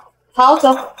啊，好，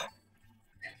走。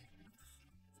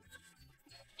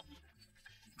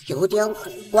有点古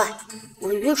怪，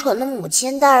我愚蠢的母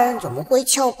亲大人怎么会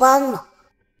翘班呢？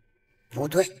不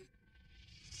对，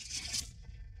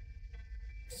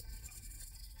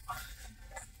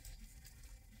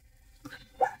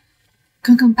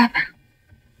刚刚爸爸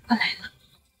过来了。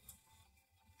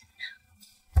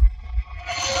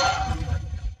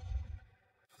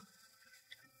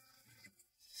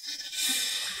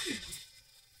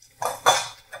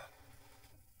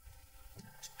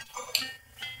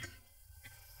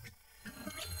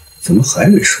怎么还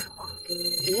没说？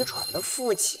愚蠢的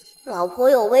父亲，老婆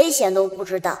有危险都不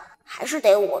知道，还是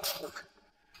得我出马。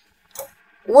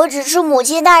我只吃母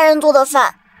亲大人做的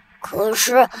饭，可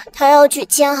是他要去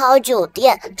千豪酒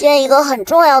店见一个很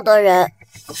重要的人。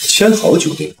千豪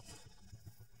酒店？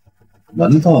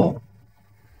难道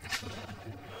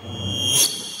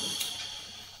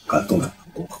敢动了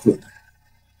南宫鹤的人？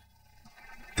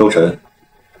周晨，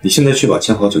你现在去把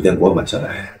千豪酒店给我买下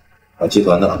来，把集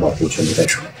团的安保部全部带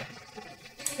上。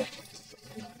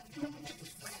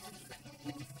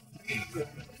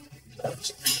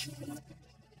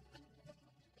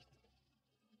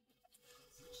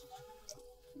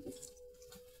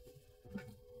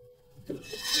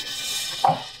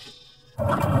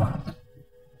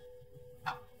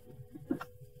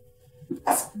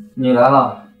你来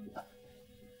了。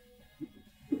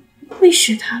会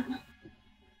是他吗？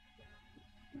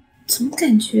总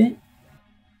感觉有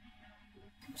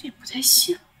点不太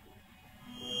像。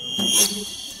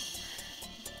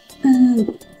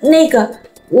那个，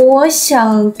我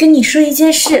想跟你说一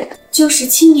件事，就是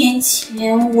7年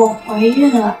前我怀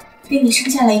孕了，给你生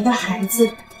下了一个孩子，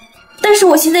但是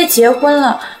我现在结婚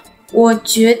了，我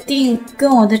决定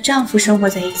跟我的丈夫生活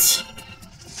在一起。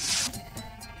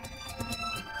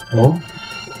哦，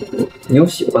你有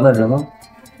喜欢的人吗？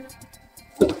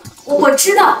我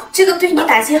知道这个对你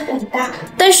打击很大，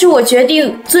但是我决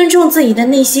定尊重自己的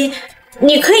内心。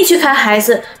你可以去看孩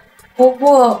子，不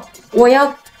过我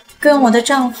要跟我的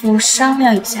丈夫商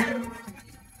量一下。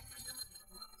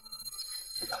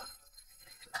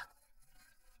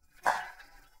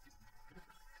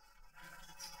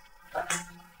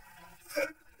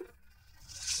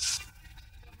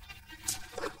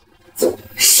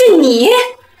是你？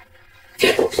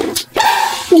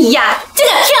你呀，真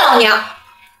敢骗老娘！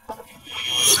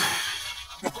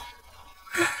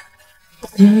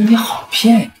因为你好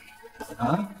骗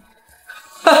啊！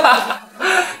哈哈，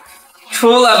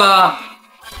出来吧，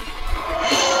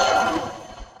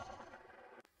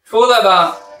出来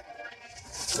吧！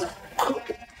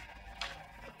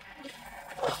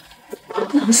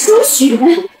老输血，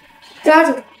抓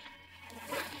住！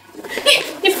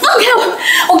你放开我！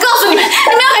我告诉你们，你们要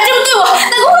敢这么对我，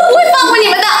南宫会不会放过你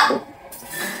们的？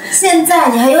现在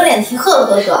你还有脸提贺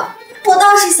哥哥？我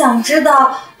倒是想知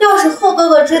道，要是贺哥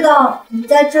哥知道你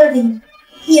在这里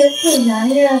夜会男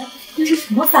人，会是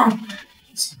什么反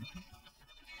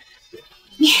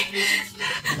应？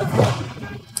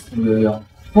悠悠，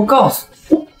我告诉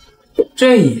你，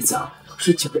这一脏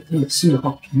是酒店信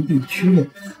号屏蔽区的，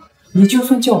你就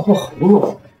算叫破喉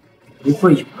咙，不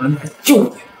会有人来救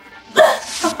你。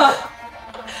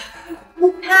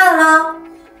不怕了。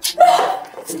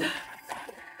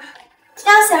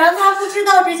要想让他不知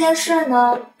道这件事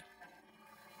呢，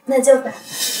那就把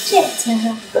这签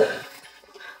上。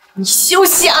你休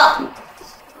想！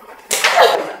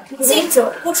敬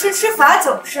酒不吃吃罚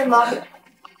酒是吗？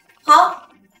好，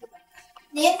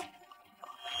你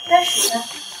开始。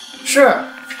是。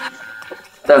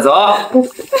带走。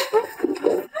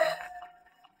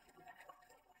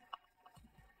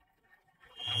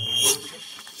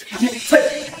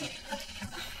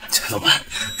蔡老板，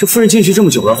这夫人进去这么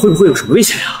久了，会不会有什么危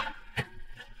险呀？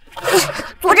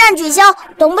作战取消，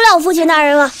等不了父亲大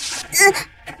人了。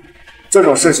这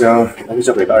种事情还是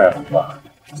交给大人好吧。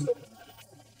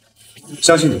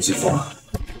相信你继父。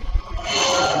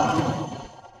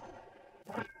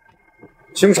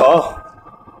清朝，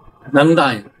南宫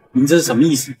大爷，您这是什么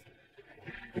意思？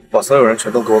把所有人全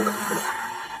都给我赶出来，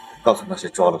告诉那些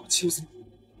抓了的妻子，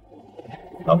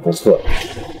南宫错了。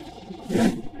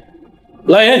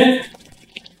来人！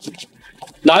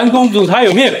南宫总裁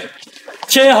有命，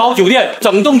签好酒店，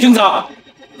整栋清查，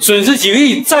损失几个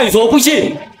亿，在所不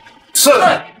惜。是。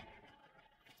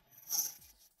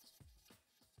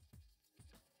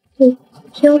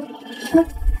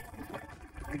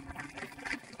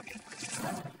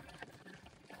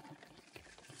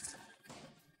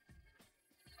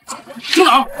住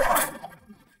哪？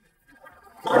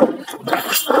贺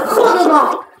哥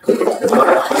哥，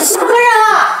什么人啊？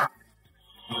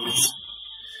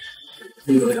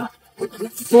悠悠，我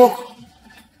说过，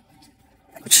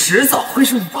迟早会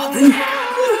是我的女儿。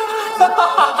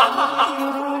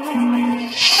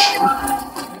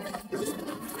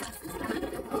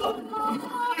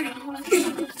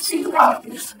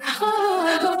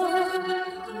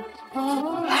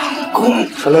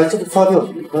看来这个发掉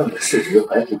女伴的事实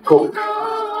还不够。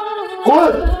滚！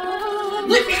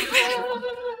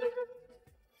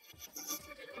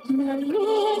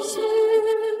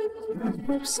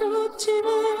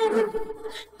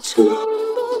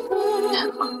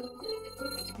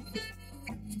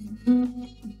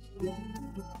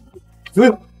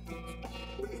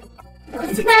父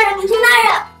亲大人，父亲大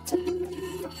人！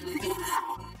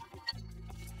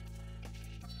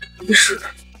你是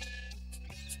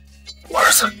我儿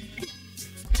子，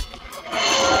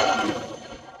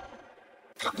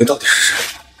你到底是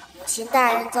谁？母亲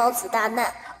大人遭此大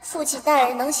难，父亲大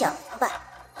人能想明白，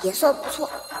也算不错。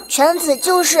犬子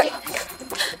就是。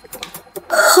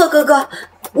贺哥哥，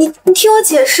你听我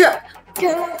解释。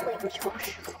真会挑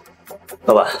事。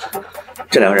老板，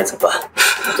这两个人怎么办？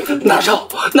南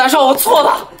少，我错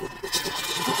了，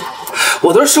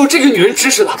我都是受这个女人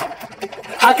指使的，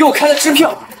她还给我开了支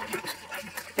票。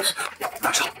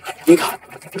南少，您看，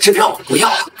支票我不要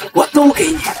了，我都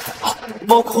给你，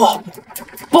包括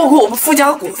我们夫家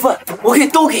的股份，我可以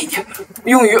都给你，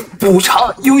用于补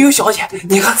偿悠悠小姐，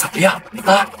您看怎么样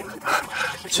啊？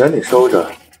钱你收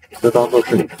着，就当做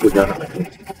是你夫家的买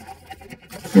卖。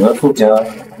你们夫家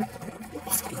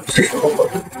是什么合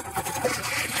同？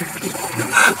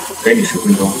给你10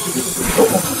分钟，收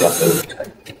控夫家所有的产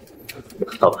业。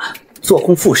老板，做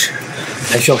空复市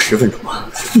还需要10分钟吗？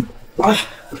哎，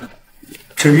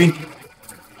至于你，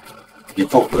以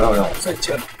后不要让我再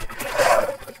见了。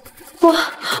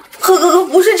何哥哥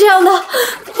不是这样的，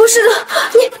不是的，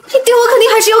你对我肯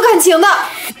定还是有感情的。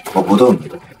我不动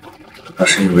你，那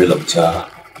是因为冷家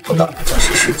和大家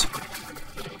是世交，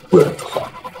不然的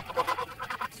话，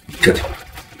这条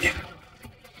命。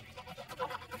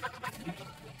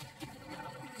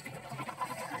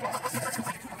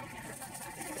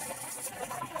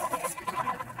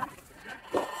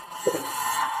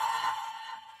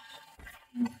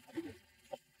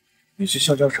你去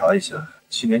校调查一下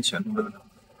，7年前的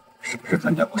是不是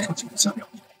参加过受惊的项目？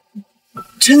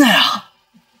真的呀？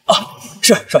啊，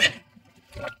是少爷。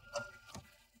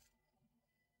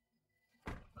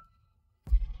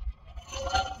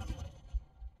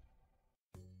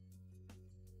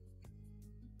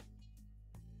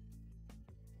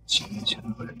7年前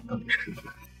那个人到底是谁？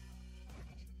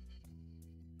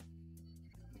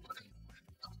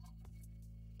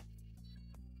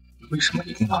你为什么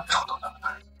一定要找到那个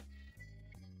男人？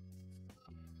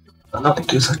难道你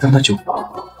对此真的就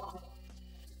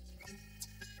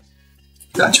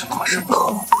完全不深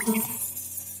刻吗？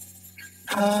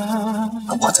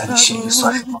那我在你心里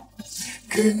算什么？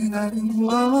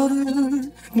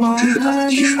我只是他的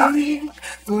替身而已。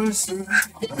你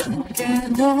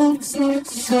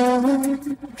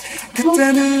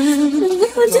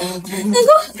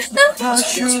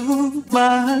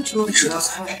知道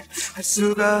才美。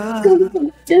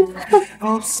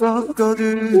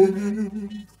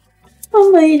妈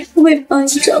妈一定会帮你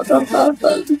找到爸爸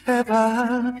的。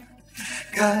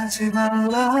怎么是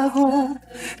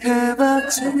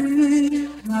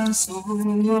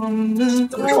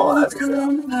我孩子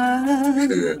是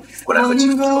过来和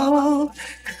亲是吧？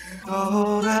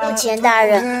母亲大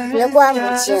人，别怪母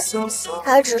亲，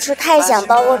她只是太想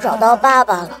帮我找到爸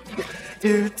爸了。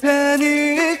你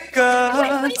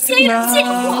先有见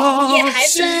过野孩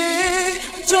子。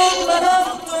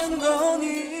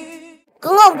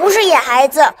耿耿不是野孩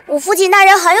子，我父亲大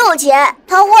人很有钱，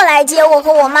他会来接我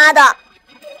和我妈的。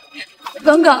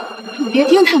耿耿，你别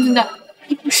听他们的，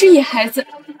你不是野孩子，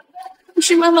你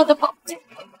是妈妈的宝贝。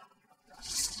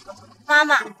妈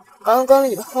妈，耿耿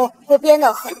以后会变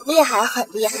得很厉害，很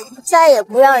厉害，再也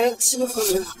不让人欺负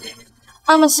你了。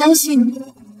妈妈相信你，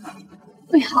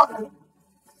会好的，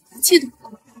记得。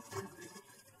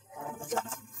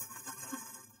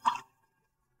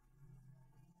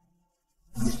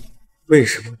为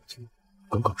什么听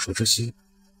耿耿说这些，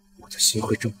我的心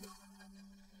会这么疼？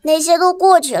那些都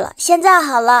过去了，现在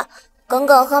好了，耿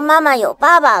耿和妈妈有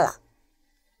爸爸了。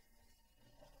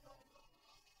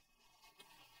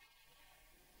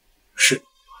是，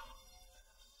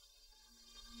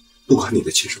不管你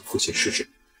的亲生父亲是谁，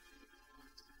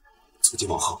从今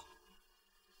往后，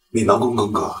你南宫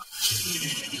耿耿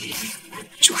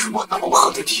就是我南宫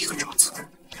河的第一个长子。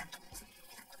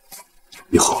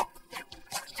以后，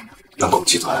南宫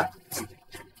集团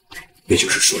也就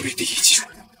是首位第一继承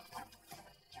人。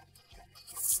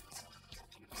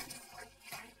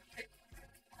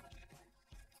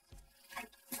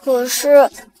可是，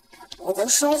我的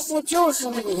生父就是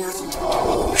你啊！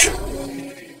是，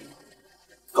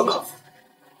耿耿，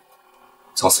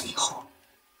从此以后，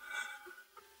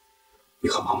你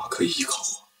和妈妈可以依靠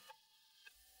我，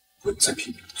不用再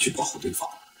拼命的去保护对方。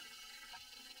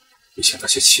以前那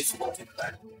些欺负过你的男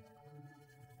人，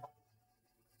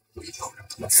我一定会让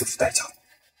他们付出代价的。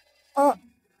嗯。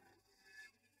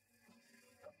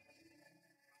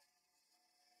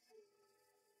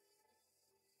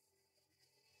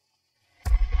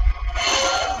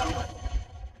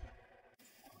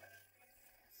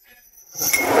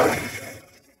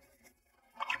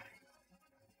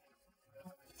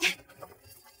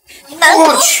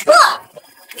我去！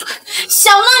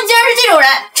想不到你竟然是这种人，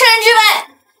趁人之危。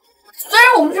虽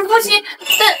然我们是夫妻，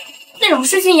但那种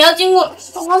事情也要经过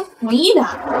双方同意的。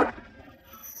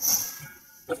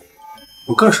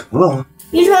我干什么了？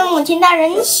愚蠢母亲大人，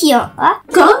你醒了！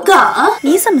耿耿，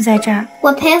你怎么在这儿？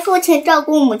我陪父亲照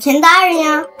顾母亲大人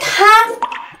呀。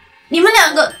你们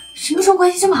两个什么时候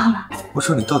关系这么好了？我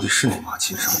说你到底是哪妈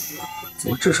亲生的？怎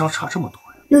么智商差这么多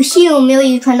呀？有幸有没有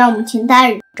遗传到母亲大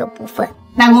人这部分？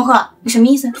南宫鹤，你什么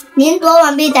意思？您昨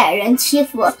晚被歹人欺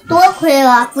负，多亏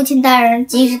了父亲大人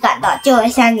及时赶到救了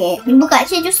下您，你不感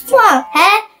谢就算了，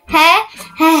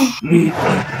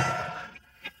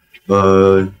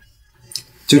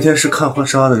今天是看婚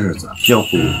纱的日子，要不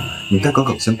你带耿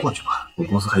耿先过去吧，我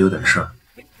公司还有点事儿，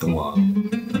等我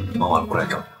忙完了过来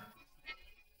找你。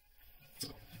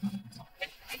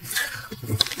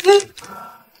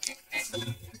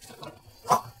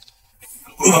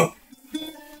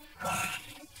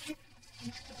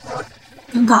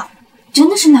耿耿，真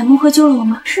的是南宫鹤救了我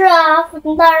吗？是啊，父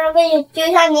亲大人为了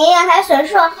救下您还损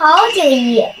失了好几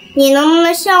亿，你能不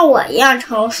能像我一样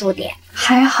成熟点？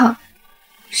还好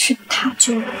是他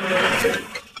救了我。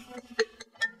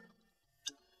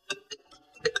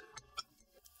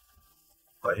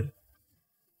喂，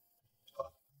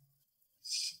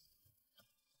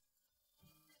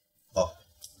好。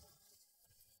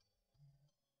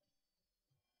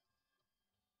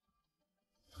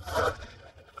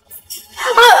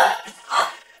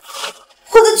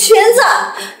我的裙子，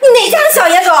你哪家的小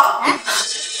野种？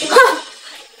哼，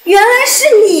原来是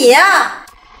你呀！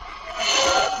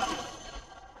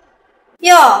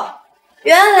哟，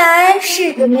原来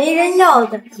是个没人要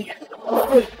的野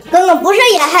根本不是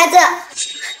野孩子，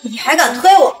你还敢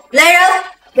推我？来人，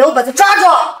给我把他抓住！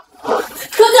哥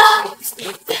哥，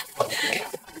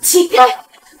请开！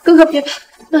哥哥别怕，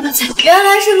慢慢踩。原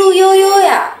来是陆悠悠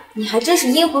呀，你还真是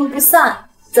阴魂不散。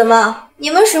怎么，你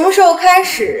们什么时候开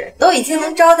始都已经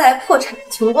能招待破产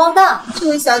穷光蛋？这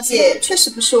位小姐确实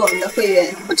不是我们的会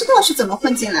员，不知道是怎么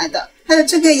混进来的。还有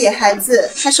这个野孩子，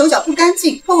还手脚不干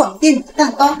净，偷我们店里的蛋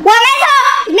糕。我没偷，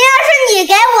明明是你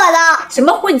给我的。什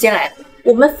么混进来的？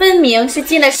我们分明是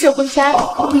进来试婚纱。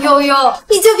悠悠，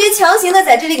你就别强行的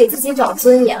在这里给自己找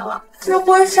尊严了。试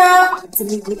婚纱怎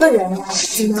么一个人呀？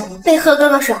怎么被贺哥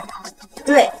哥甩了？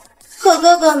对。贺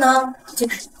哥哥呢，就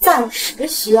是暂时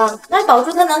需要来保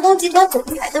住他南宫集团总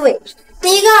裁的位置。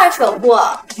你一个二手货，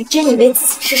还真以为自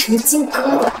己是什么金哥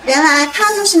哥？原来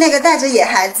她就是那个带着野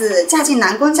孩子嫁进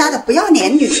南宫家的不要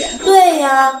脸女人。对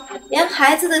呀，连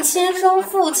孩子的亲生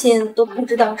父亲都不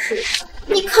知道是谁。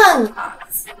你看你儿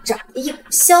子长得一股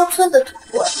乡村的土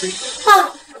味，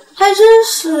还真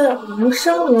是无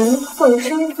生人会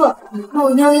生份。陆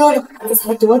悠悠的孩子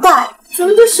才多大呀？怎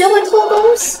么就学会偷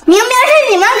东西？明明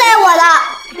是你们给我的！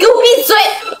给我闭嘴！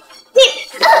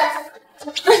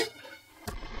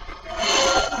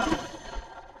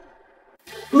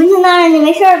母亲大人，你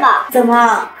没事吧？怎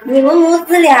么，你们母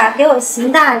子俩给我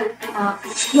行大礼啊？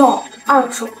哟，二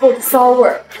手货的骚味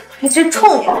儿，还真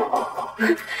冲着我！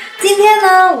今天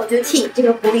呢，我就替你这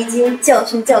个狐狸精教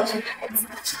训教训孩子，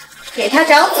给他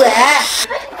长嘴。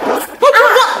哥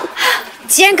哥，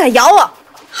竟然敢咬我！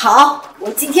好，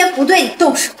我今天不对你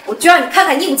动手，我就让你看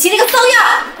看你母亲那个骚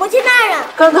样！母亲大人，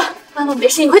哥哥，妈妈没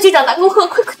事，你快去找南宫鹤，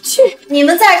快去！你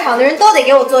们在场的人都得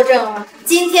给我作证啊！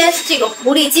今天是这个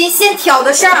狐狸精先挑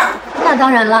的事儿。那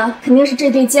当然了，肯定是这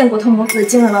对贱骨头母子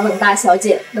惊扰了冷大小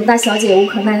姐，冷大小姐无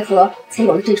可奈何，才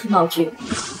有了这出闹剧。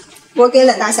我给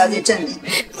冷大小姐证明。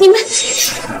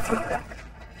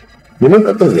你们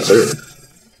敢动我的人？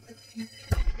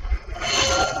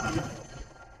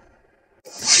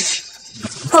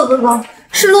贺哥哥，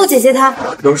是陆姐姐她。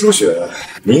冷书雪，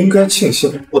你应该庆幸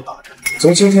我不打人。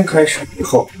从今天开始以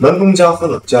后，南宫家和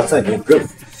冷家再没有任何联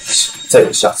系。再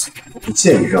有下次，我不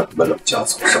建议让你们冷家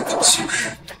走上这个形式。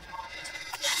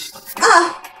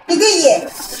啊，你个野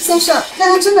先生，原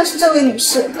来真的是这位女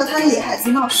士和她的野孩子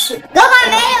闹事。根本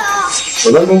没有。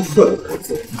我南宫鹤的儿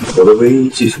子，我的唯一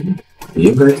继承人，你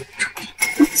应该懂这个。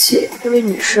对不起，这位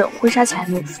女士，婚纱钱还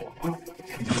没有付。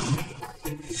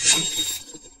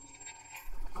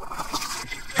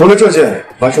除了这件，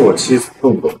凡是我妻子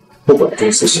动过，不管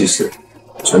中四西事，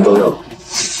全都要。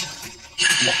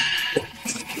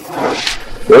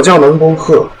我叫南宫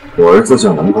鹤，我儿子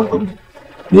叫南宫耿，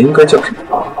你应该叫什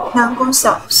么？南宫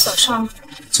小少女。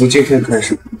从今天开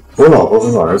始，我老婆和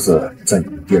我儿子在你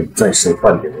们店里再受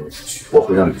半点的委屈，我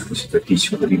会让你出现在地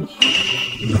球的另一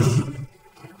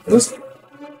端。儿子。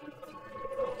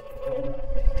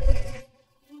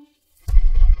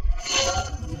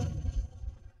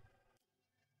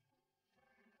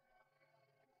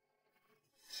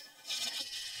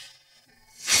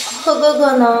贺哥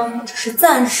哥呢，只是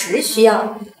暂时需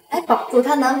要你来保住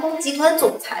他南宫集团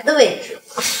总裁的位置。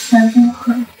南宫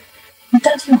鹤，你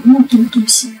到底有那么多东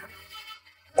西啊？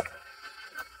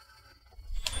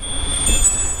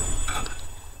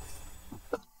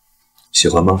喜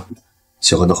欢吗？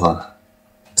喜欢的话，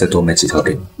再多买几条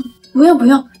给你。不用不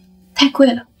用，太贵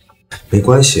了。没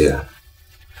关系，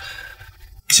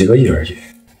几个亿而已，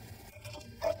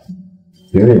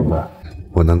别人有的，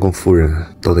我南宫夫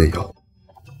人都得有；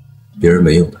别人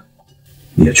没有的，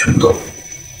你也全都。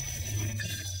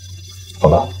好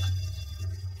吧，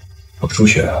我朱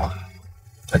雪啊，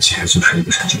她其实就是一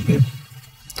个神经病。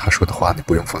她说的话你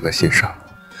不用放在心上。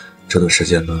这段时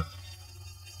间呢，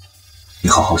你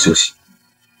好好休息。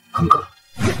恒哥，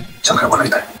交给我来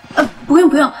带。不用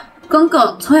不用，耿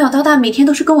耿从小到大每天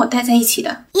都是跟我待在一起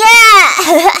的。耶！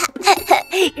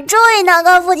终于能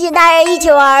跟父亲大人一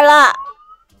起玩了。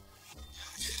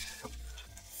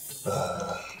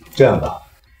这样吧，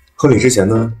婚礼之前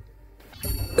呢，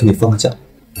给你放个假。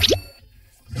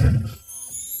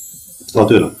哦，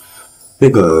对了，那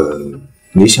个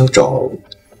你想找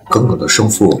耿耿的生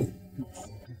父，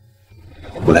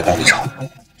我来帮你找。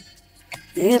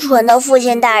愚蠢的父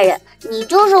亲大人，你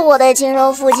就是我的亲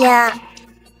生父亲啊！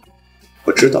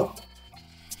我知道，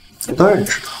我当然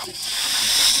知道。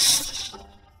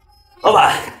老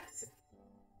板，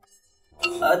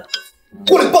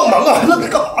过来帮忙啊！那你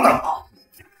干嘛呢？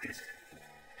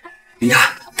你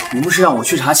看，你不是让我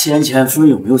去查7年前夫人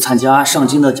有没有参加上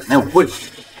京的奖擂舞会吗？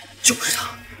就是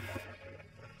他，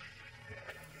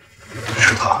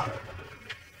是他，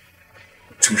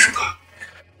真是他。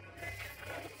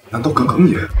难道耿耿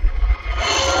也？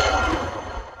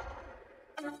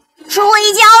是我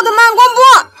一记奥特曼光波。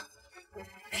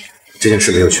这件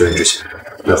事没有确认之前，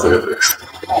不要和任何人说。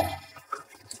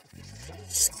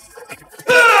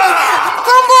光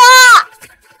波！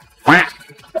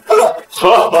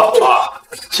哈哈哈！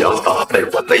江大被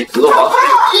我雷德王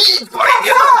100年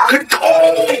的仇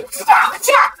家，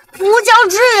不叫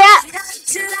支援，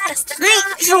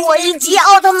是我一击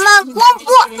奥特曼光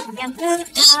波。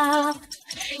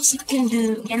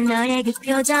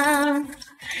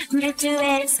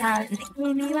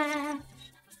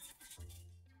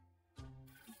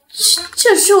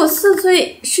这是我4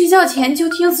岁睡觉前就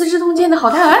听《资治通鉴》的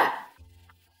好胎儿。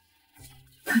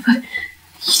不，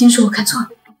一定是我看错了。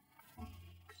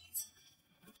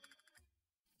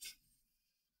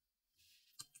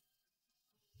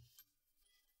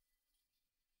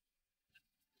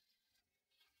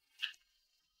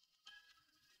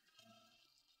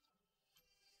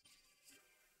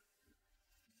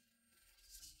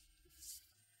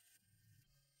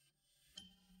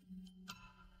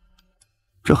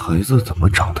这孩子怎么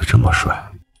长得这么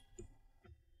帅？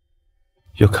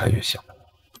越看越像。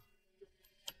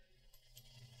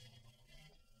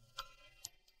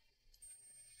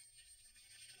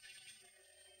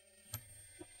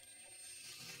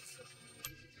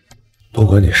不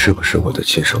管你是不是我的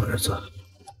亲生儿子，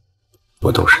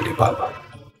我都是你爸爸。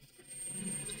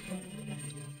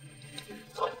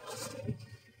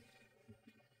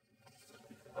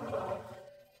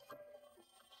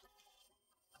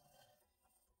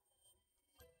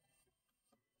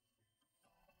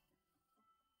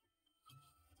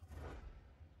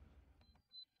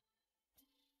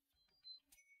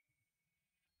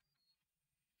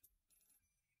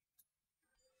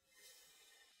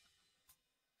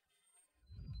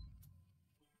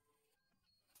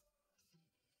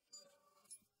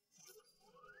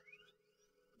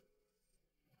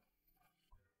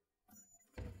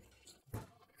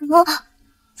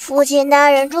父亲大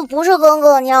人，这不是耿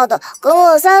耿尿的，耿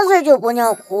耿3岁就不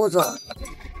尿裤子。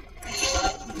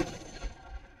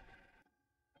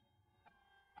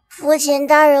父亲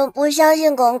大人不相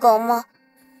信耿耿吗？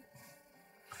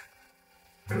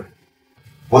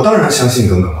我当然相信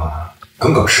耿耿了，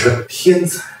耿耿是个天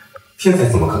才，天才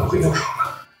怎么可能会尿床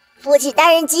呢？父亲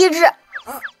大人机智。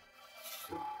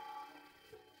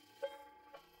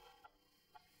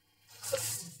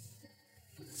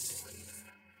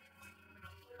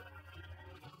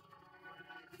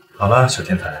好了，小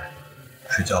天才，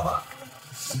睡觉吧。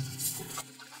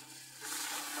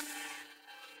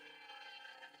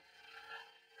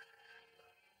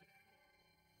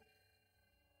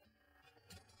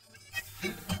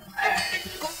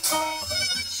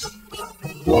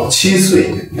我7岁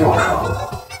也尿床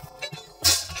了，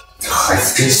这孩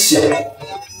子真羡慕。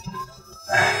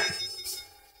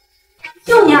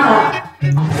又尿了。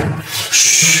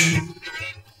嘘，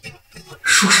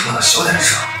说什么呢？小点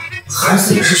声。孩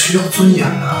子也是需要尊严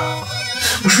的。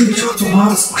我说你这个做妈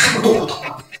的怎么什么都不懂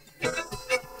啊？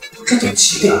这都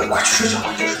几点了？快去睡觉，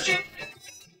快去睡觉。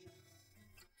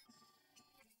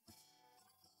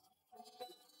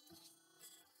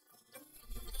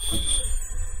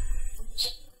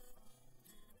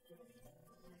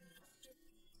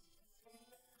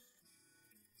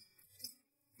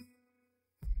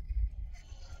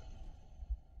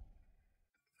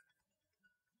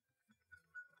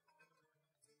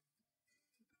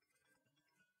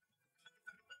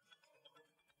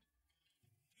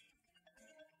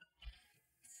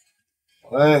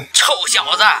哎，臭小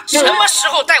子，什么时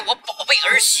候带我宝贝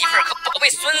儿媳妇和宝贝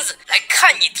孙子来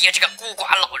看你爹这个孤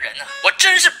寡老人啊？我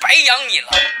真是白养你了！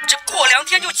这过2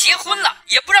天就结婚了，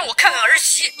也不让我看看儿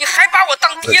媳，你还把我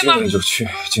当爹吗？今天就去，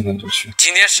今天就去。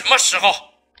今天什么时候？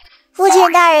父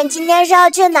亲大人，今天是要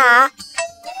去哪儿？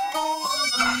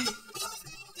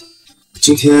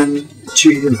今天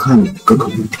去医院看哥哥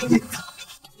的病。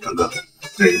哥哥，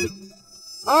对。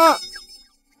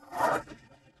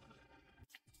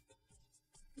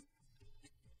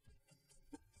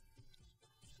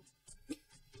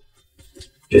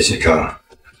别紧张，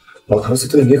老头子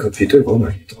对你可比对我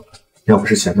满意多了。要不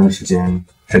是前段时间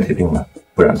身体病了，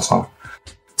不然的话，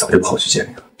早就跑去见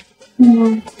你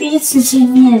了。第一次见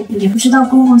面也不知道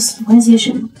公公喜欢些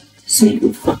什么，所以就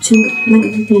买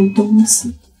了点东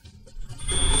西。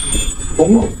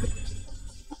公公，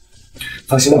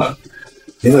放心吧，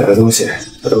你买的东西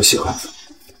他都喜欢。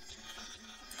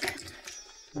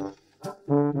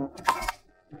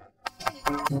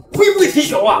会不会踢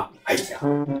球啊？哎呀，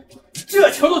这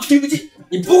球都踢不进，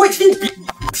你不会踢你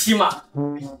踢吗？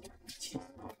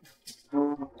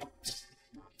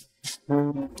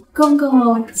公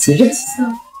公气色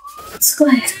不错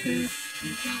呀。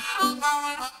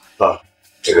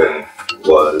这个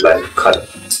我来看的。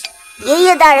爷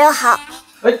爷大人好。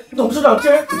哎，董事长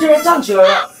竟然站起来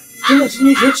了，真的是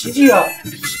医学奇迹啊！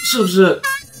是不是？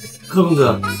柯公子，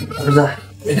儿子，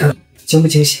你看惊不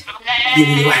惊喜？意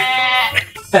不意外？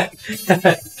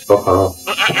老庞，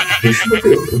你是不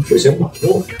是有人之前瞒着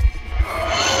我？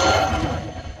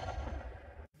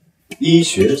医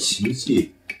学奇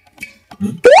迹。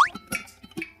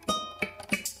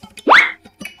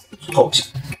臭小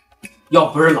子，要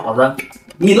不是老子，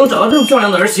你能找到这么漂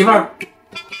亮的儿媳妇儿？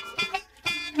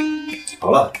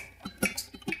好了，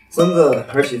孙子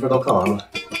儿媳妇都看完了，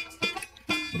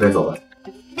我该走了。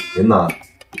您呐，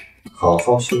好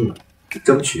好修养，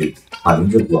争取把您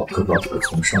这老哥老婆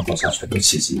从上到下全都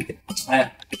气急一点。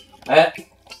哎，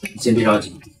你先别着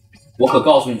急，我可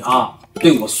告诉你啊，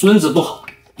对我孙子不好，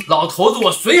老头子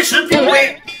我随时必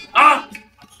归啊！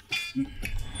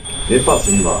您放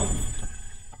心吧，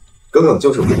耿耿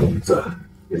就是我的儿子，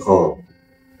以后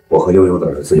我和悠悠的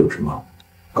儿子有什么，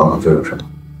耿耿就有什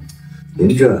么。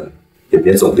您这也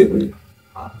别总领着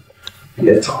啊，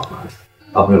别吵了，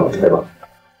当回老柴吧。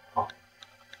好，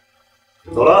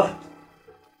走了。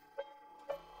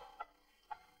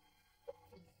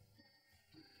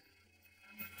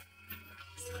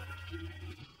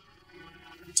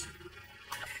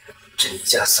这一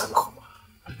家三口啊，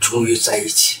终于在一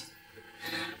起。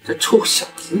这臭小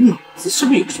子脑子是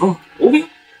不是有什么毛病？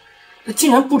他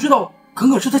竟然不知道耿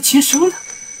耿是他亲生的。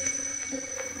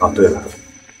啊，对了，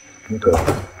那个，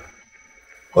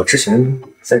我之前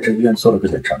在这医院做了个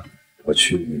检查，我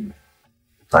去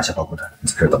拿下报告单，你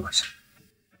在这等我一下。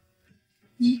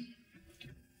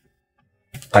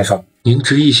潘少，您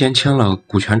执意先签了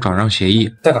股权转让协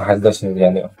议，再看孩子的心理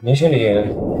鉴定，您心里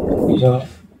已经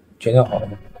决定好了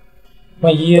吗？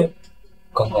万一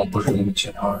耿耿不是您的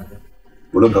亲生儿子，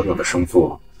无论耿耿的生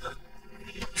父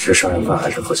是杀人犯还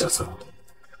是何小子，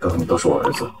耿耿都是我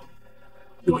儿子，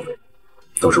悠悠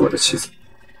都是我的妻子，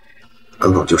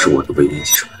耿耿就是我的唯一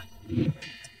继承人。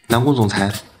南宫总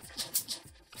裁，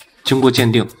经过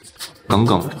鉴定，耿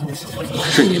耿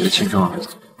是您的亲生儿子。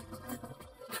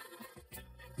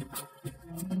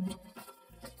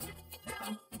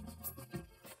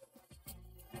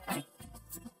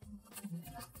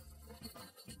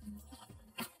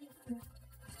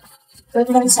耿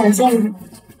耿想见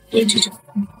你，一直找不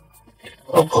到。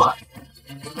老婆，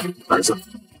儿子。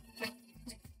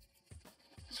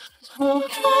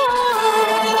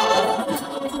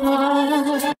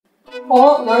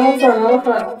好，拿个粉，拿个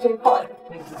粉，真快。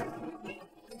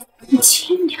你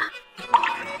轻点。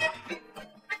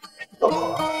老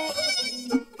婆，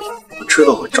我知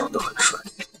道我长得很帅，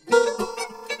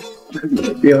但是你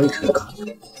没必要一直看着。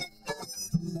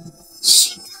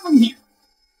欺负你。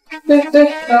对，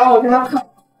然后我这边看。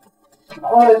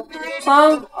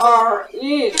3、2、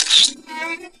1。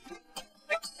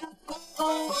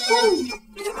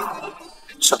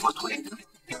这么多年，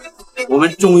我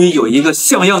们终于有一个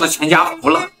像样的全家福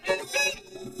了。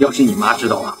要是你妈知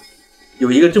道啊，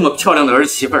有一个这么漂亮的儿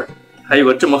媳妇儿，还有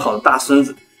个这么好的大孙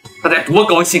子，她得多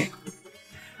高兴！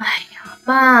哎呀，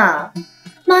爸，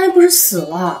妈又不是死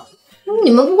了，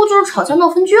你们不过就是吵架闹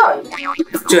分居而已。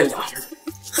这娘们儿，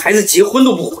孩子结婚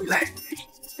都不回来。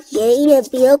爷爷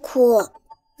别哭。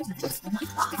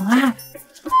好啦，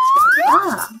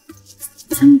啊，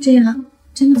咱们这样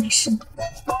真的没事吗？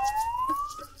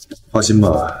放心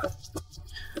吧，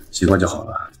习惯就好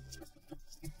了。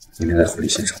明天在婚礼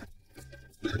现场，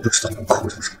我不知道能哭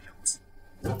成什么样子。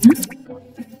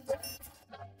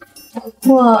不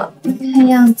过看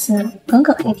样子耿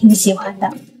耿还挺喜欢的。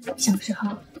小时候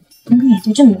耿耿也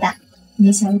就这么大，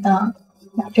没想到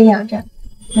养着养着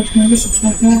就成了个小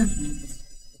帅哥了。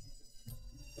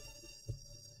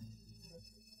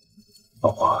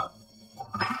老婆，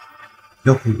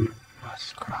要不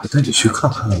我带你去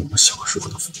看看我小时候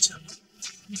的房间吧？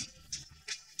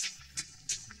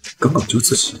耿耿就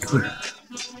自己一个人。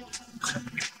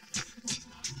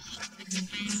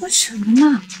说什么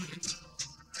呢？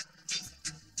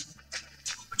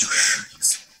我就试一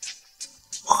次，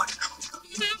我和你说，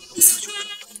一次就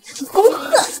恭贺！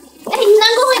哎，南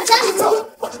宫回家里走。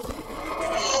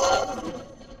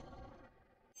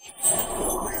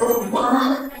啊，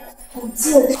我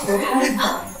记得是他什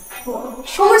么？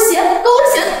高跟鞋，高跟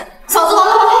鞋！嫂子，完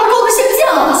了，高跟鞋不见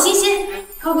了！欣，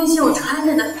高跟鞋我穿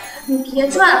着呢，你别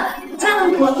转了，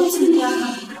转了我都今天了。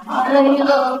哎呀，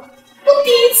我第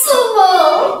一次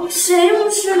了，谁不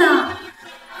是呢？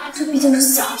这毕竟是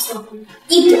小小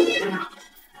一点点嘛。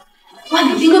外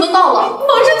面宾客都到了，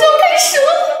马上就要开始了。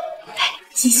哎，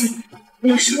欣，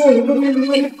有时候我会不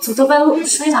会走到半路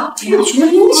摔倒，这样全都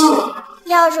拎起来？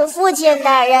要是父亲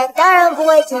大人，当然不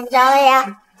会紧张了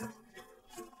呀。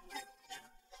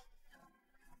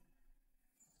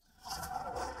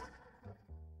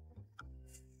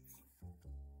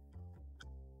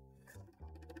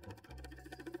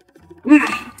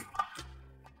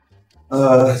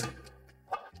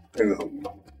这个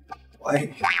我爱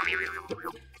你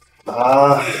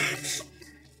啊！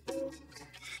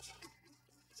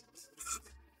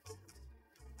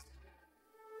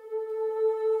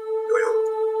悠悠，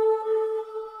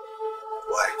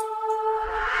我爱你，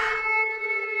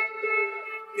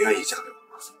你愿意嫁给我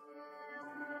吗？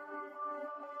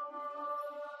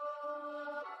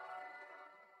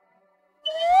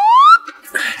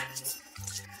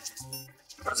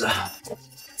儿子，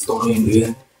走入女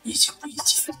约，一情一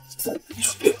结，你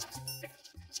说对吧？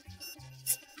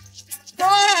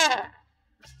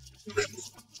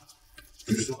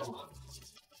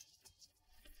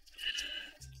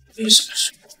没什么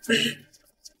事。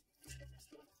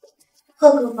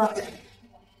贺哥哥，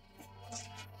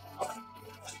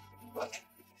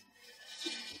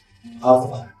阿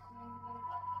福，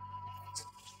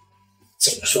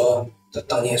怎么说，他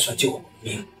当年算救我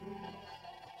命，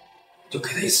就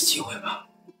给他一次机会吧。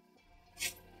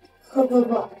贺哥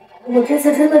哥，我这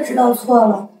次真的知道错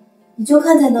了，你就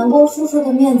看在南宫叔叔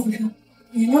的面子上，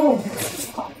原谅我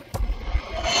吧。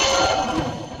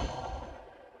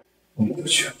我没有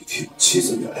权利替我妻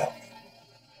子原谅你。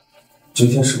今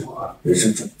天是我人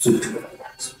生中最重要的日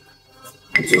子，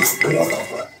你最好不要捣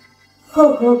乱。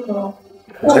贺哥哥，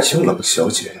我还请冷小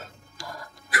姐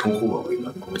称呼我为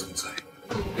南宫总裁。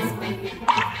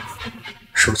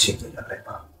收起你的眼泪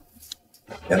吧，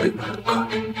演给别人看，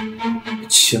你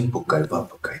千不该万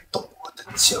不该动我的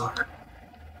家人。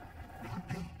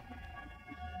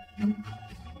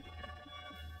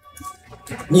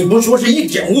你不是说是一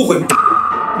点误会吗？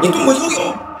你动过悠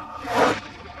悠，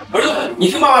儿子，你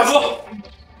听爸爸说。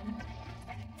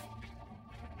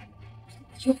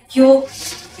悠，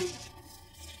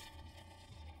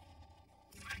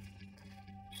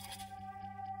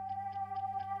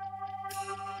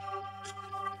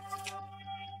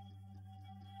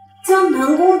将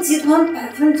南宫集团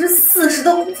40%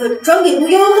的股份转给陆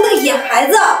悠悠和那个野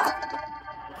孩子。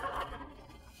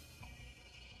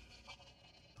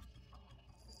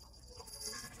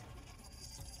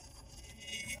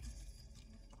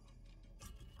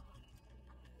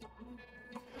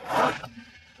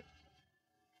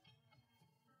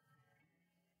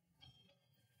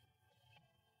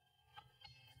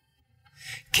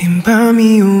긴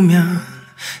밤이 오면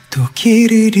또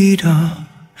길을 잃어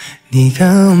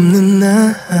네가 없는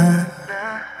날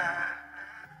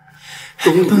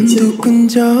한 번도 꾼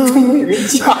적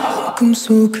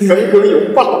꿈속을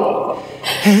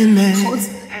헤매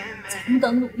咱们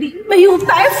的努力没有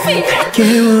白费。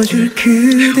 깨워줄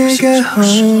그대가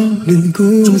없는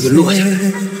곳에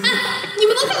你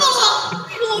们都看到了，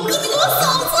我哥哥我嫂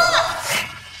子。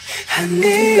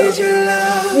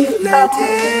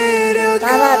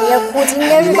 妈妈别哭，今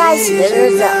天是大喜的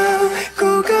日子。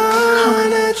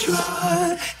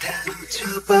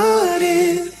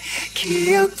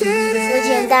父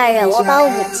亲大人，我把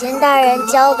母亲大人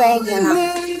交给你了，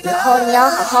以后你要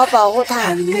好好保护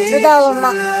她，知道了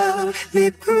吗？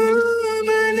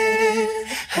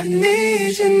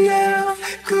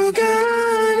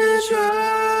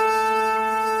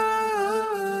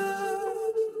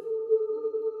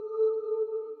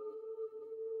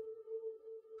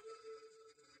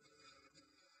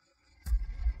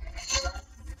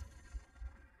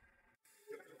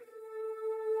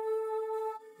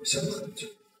 我想了很久，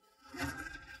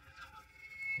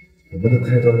我们的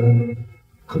开端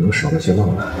可能少了些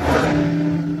浪漫，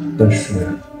但是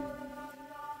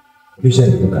遇见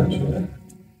你的感觉，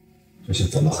就像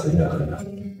走了很远很远，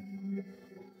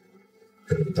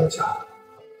终于到家了。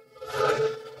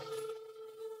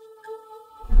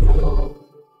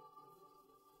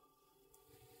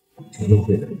终究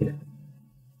会改变，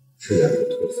是人有特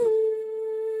色。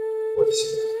我的心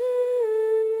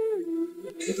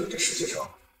里知道这世界上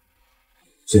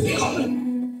最美好的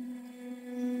人。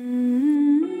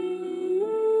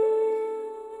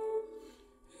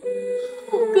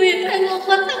哥也太浪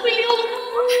漫，太会撩了。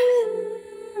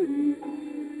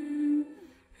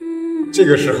这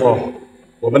个时候，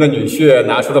我们的女婿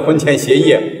拿出了婚前协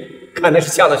议，看来是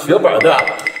下了血本的。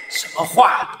什么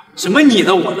话？什么你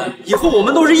的我的？以后我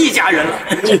们都是一家人了。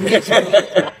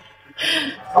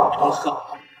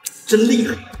好，真厉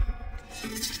害。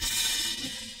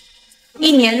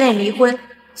1年内离婚，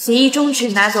协议终止，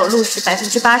拿走陆氏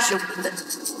80%股份，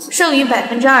剩余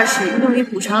20%用于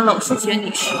补偿冷数学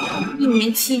女士1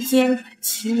年期间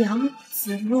其养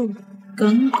子路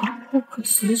耿耿不可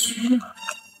所取。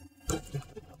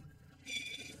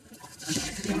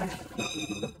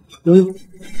悠悠，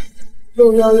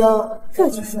陆悠悠，这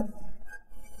就是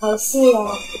好戏呀，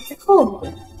在后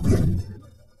面。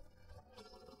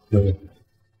悠悠，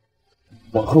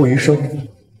往后余生，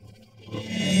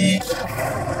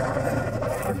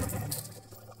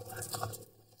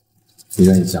你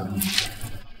愿意嫁？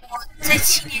我在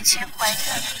7年前怀孕，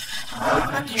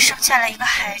和你生下了一个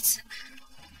孩子。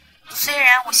虽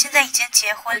然我现在已经结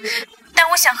婚，但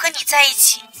我想和你在一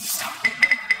起。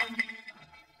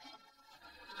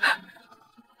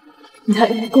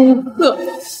南宫鹤，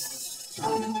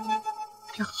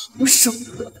这好手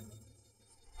段！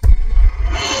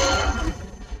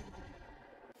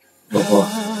老婆，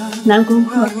南宫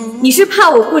鹤，你是怕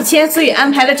我不签，所以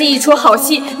安排了这一出好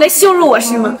戏来羞辱我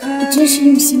是吗？你真是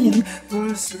用心良苦。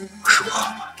是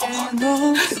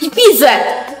我，你闭嘴！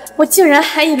我竟然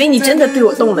还以为你真的对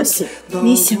我动了心，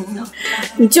没想到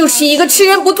你就是一个吃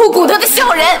人不吐骨头的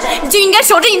小人，你就应该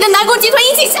守着你的南宫集团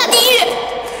一起下地狱！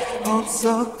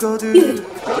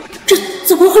这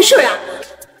怎么回事啊？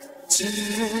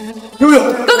悠悠，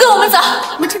哥哥，我们走。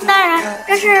不是大人，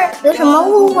这是有什么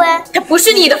误会？他不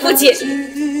是你的父亲。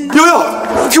悠悠，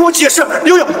听我解释，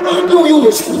悠悠，悠悠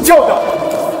也是你叫的。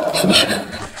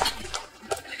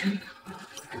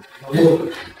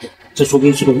这说不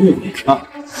定是个误会啊！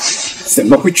怎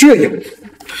么会这样？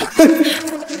哼，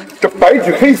这白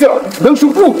纸黑字能是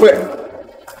误会？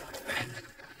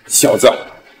小子，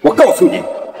我告诉你，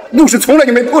陆氏从来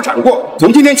就没破产过。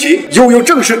从今天起，悠悠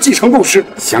正式继承陆氏，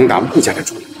想拿陆家的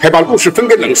主意，还把陆氏分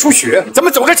给冷书雪，咱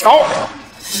们走着瞧。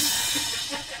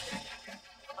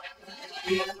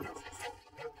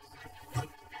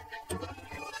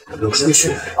冷书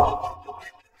雪。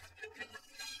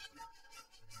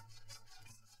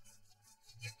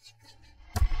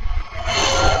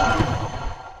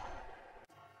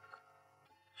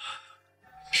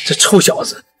这臭小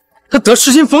子，他得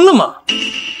失心疯了吗？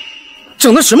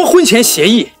整的什么婚前协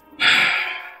议？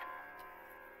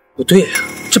不对呀，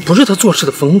这不是他做事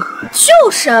的风格。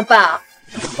就是啊，爸，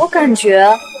我感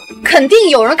觉肯定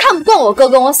有人看不惯我哥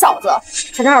跟我嫂子，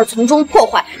在那儿从中破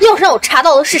坏。要是让我查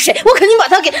到的是谁，我肯定把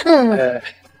他给……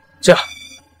这样，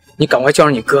你赶快叫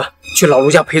上你哥去老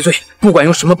卢家赔罪，不管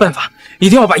用什么办法，一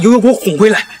定要把悠悠给我哄回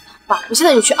来。爸，我现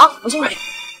在就去啊！我现在去。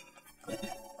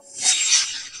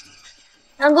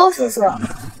南宫叔叔，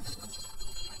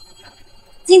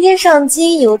今天上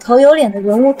京有头有脸的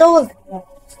人物都来了，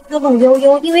他陆悠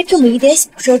悠因为这么一点小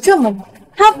事这么忙，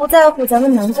他不在乎咱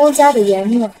们南宫家的颜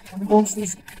面，南宫叔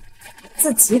叔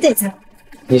自己得在乎。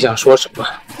你想说什么？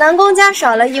南宫家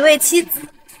少了一位妻子，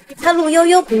他陆悠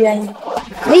悠不愿意，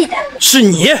可以的。是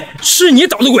你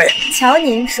捣的鬼！瞧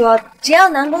您说，只要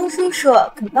南宫叔叔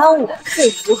肯帮我说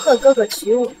服贺哥哥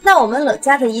娶我，那我们冷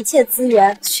家的一切资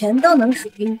源全都能属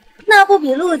于你。那不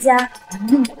比陆家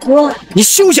更多？你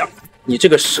休想！你这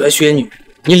个蛇蝎女，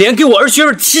你连给我儿媳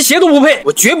妇提鞋都不配！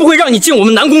我绝不会让你进我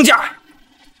们南宫家。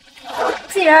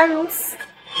既然如此，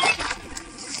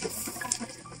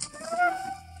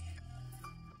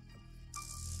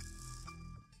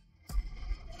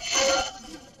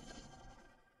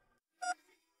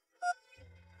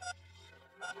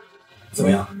怎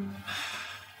么样？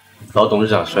老董事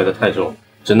长摔得太重，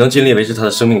只能尽力维持他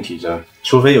的生命体征，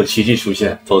除非有奇迹出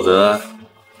现，否则……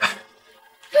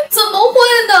怎么会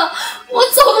呢？我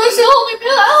走的时候明明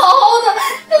还好好的，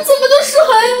他怎么能摔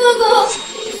了呢？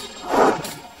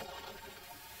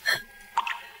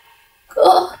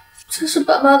哥，这是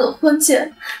爸妈的婚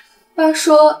戒，爸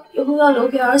说以后要留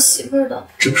给儿媳妇的。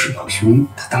这是老兄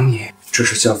他当年，这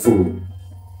是家父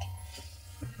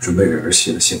准备给儿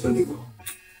媳的新婚礼物，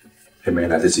还没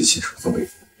来得及亲手送给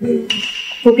你。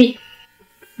不必，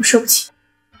我受不起。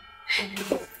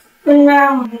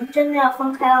那我们真的要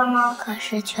分开了吗？可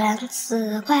是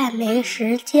Chensi快没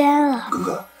时间了。哥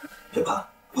哥，别怕，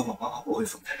爸爸妈妈不会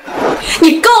分开。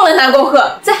你够了，南宫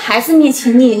鹤，在孩子面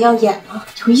前你也要演吗？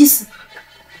有意思吗？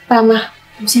爸妈，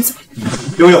我们先走。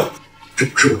悠悠，这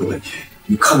不是我的问题，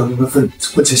你看到那份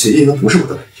婚前协议，那不是我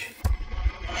的问题。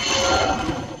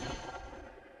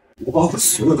我把我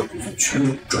所有的股份全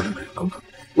都转让给了哥哥。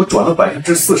我转了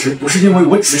40%，不是因为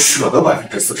我只舍得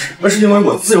40%，而是因为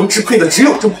我自由支配的只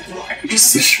有这么多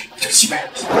40%，就700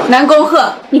了。南宫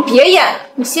鹤，你别演了！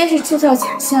你先是制造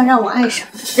假象让我爱上，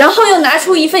然后又拿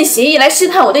出一份协议来试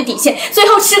探我的底线，最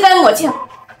后吃干抹净。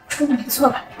说的没错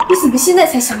吧？你怎么现在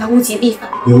才想到物极必反？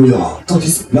悠悠，到底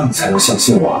怎么样你才能相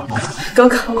信我啊？哥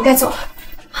哥，我们该走了。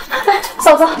来，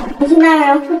嫂子，父亲大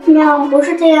人，父亲大人不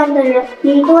是这样的人，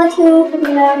你多听父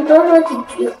亲大人多说几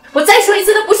句。我再说一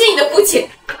次，他不是你的父亲。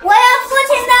我要父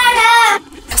亲大人。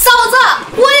嫂子，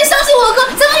我也相信我哥，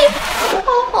咱们也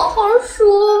好好说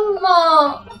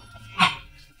嘛。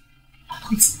老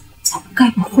头子才不该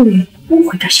把后人误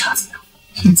会这小子呢。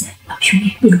现在老兄弟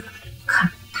病了，看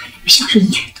他也不像是一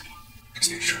群的。这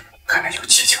件事看来有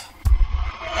蹊跷。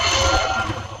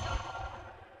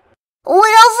我要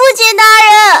父亲大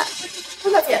人。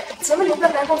陆小姐，前面您在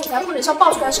南宫集团婚礼上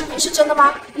爆出来的视频是真的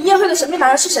吗？你宴会的神秘男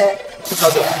人是谁？陆小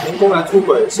姐，您公然出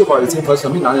轨，是否已经和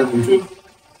神秘男人同居？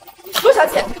陆小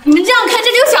姐，你们让开，这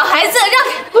里有小孩子，让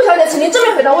开！陆小姐，请您正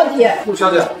面回答问题。陆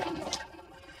小姐，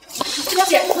陆小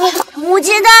姐，母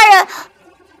亲大人。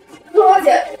陆小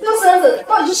姐，这个私生子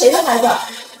到底是谁的孩子？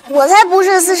我才不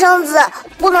是私生子，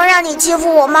不能让你欺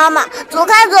负我妈妈！走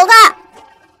开，走开！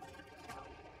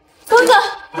哥哥，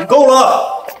你够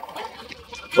了！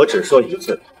我只说一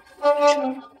句，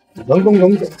能公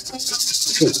能懂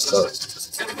是我的儿子。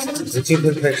从今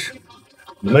天开始，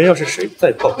你们要是谁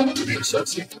再报不实消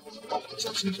息，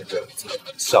小心这样子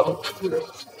吓到我夫人。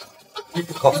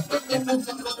好，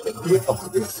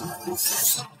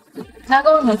南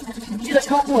宫人，这个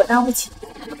称呼我当不起。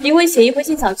离婚协议会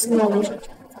尽早进入我手中，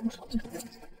咱们好就好。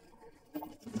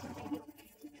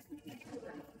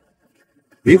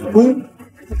离婚？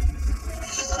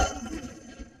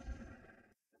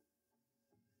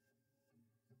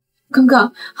刚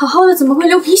刚好好的怎么会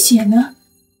流鼻血呢？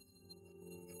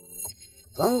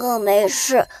刚刚没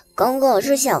事，刚刚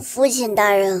是想父亲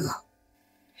大人了。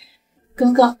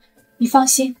刚刚，你放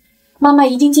心，妈妈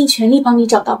一定尽全力帮你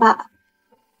找到爸爸。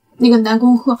那个南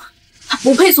宫鹤，他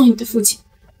不配做你的父亲。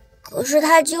可是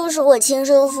他就是我亲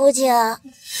生父亲啊！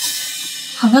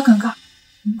好了，刚刚，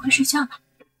我们快睡觉吧。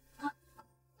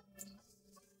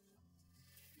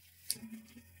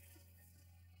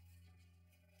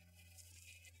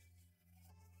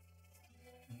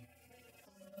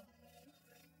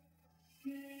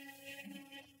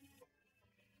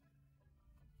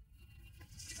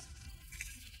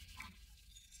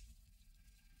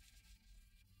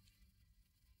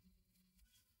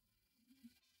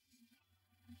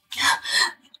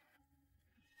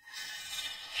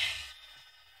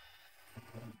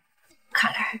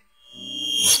看来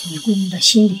你姑娘的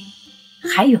心里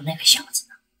还有那个小子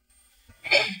呢。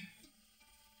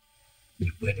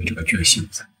你为了这个倔性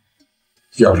子，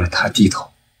要让他低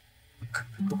头，根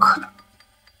本不可能，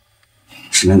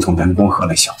只能从南宫和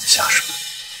那小子下手。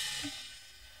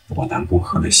不过南宫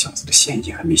和那小子的嫌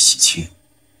疑还没洗清，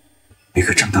没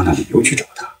个正当的理由去找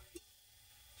他，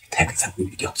也太给咱闺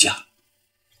女掉价了。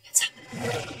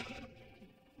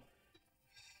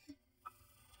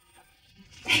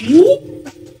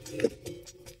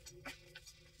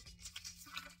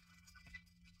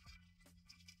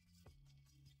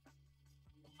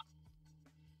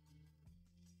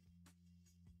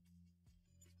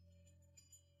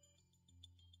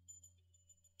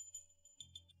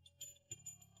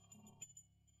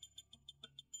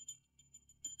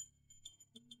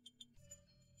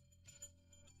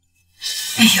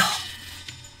哎呦，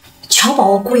瞧把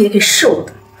我姑爷给瘦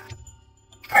的！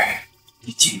哎，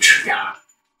你矜持点儿。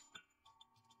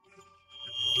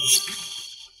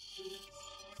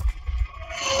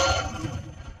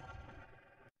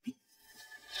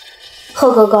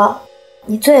贺哥哥，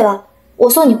你醉了，我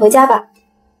送你回家吧。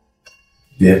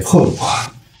别碰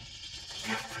我！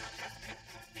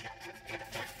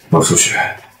老数学，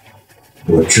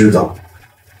我知道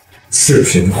视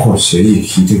频或协议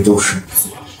一定都是你做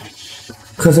的。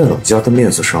看在老家的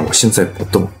面子上，我现在不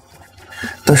动。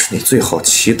但是你最好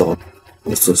祈祷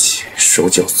我自己手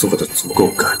脚做的足够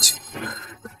干净。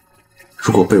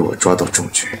如果被我抓到证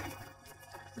据，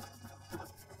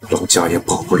老家也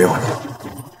保不了你。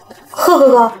贺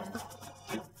哥哥，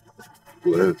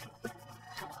滚！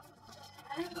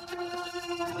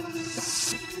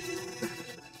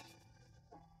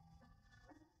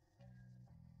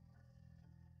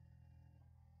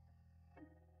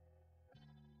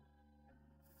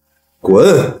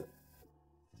滚！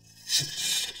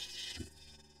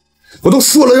我都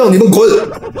说了让你们滚！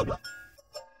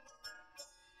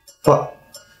爸，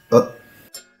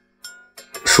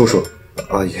叔叔，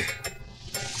阿姨，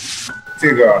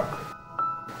这个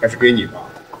还是给你吧。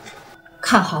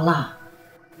看好了，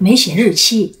没写日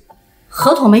期，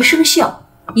合同没生效，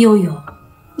悠悠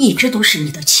一直都是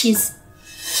你的妻子。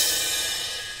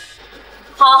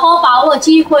好好把握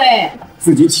机会，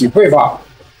自己体会吧。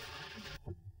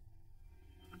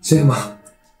谢谢妈。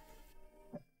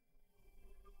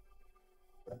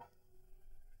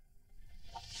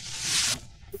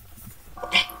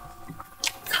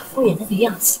看夫人那个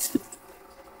样子，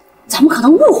咱们可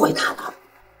能误会她了。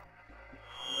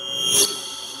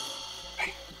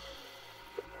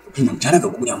是你们家那个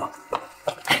姑娘吗？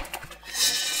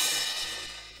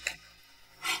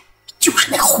就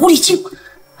是那个狐狸精。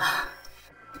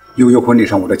悠悠婚礼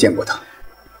上我都见过她，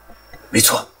没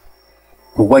错，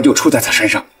古怪就出在她身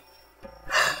上。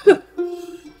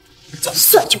这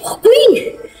算计我闺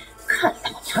女，看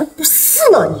老娘不撕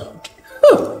了你！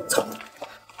哼！操！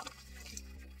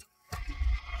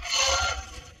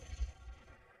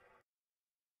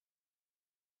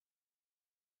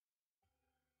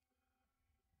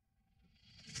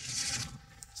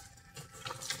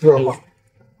热吗？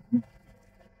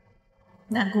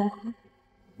南宫和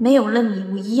没有了你，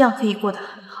我一样可以过得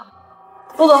很好。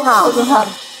不多好，不多好。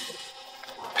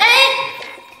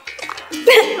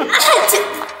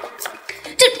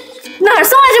这哪儿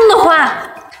送来这么多花？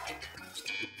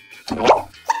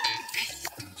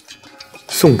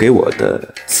送给我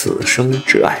的此生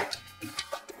挚爱。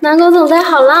南宫总裁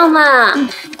好浪漫。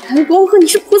南宫和你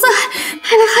是菩萨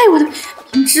还来害我的，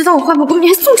明知道我花不够，你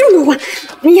还送这么多花，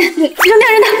哎呀，非常丢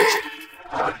人的。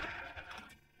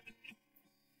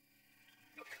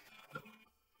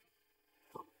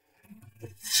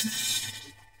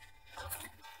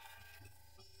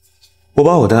我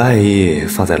把我的爱意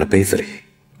放在了杯子里，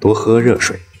多喝热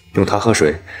水，用它喝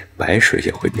水，白水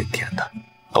也会变甜的。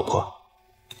老婆，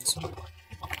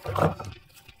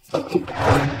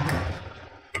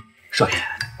少爷，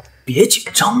别紧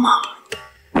张嘛，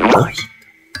乐意。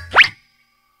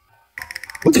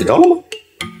我紧张了吗？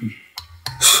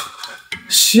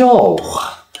笑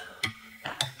话，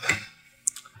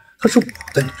她是我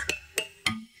的女人，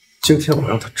今天我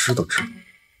让她知道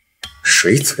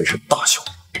谁才是大小。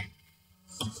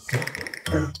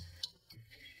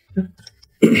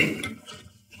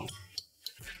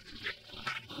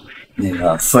那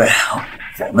个夫人，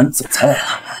我们总裁来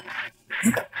了。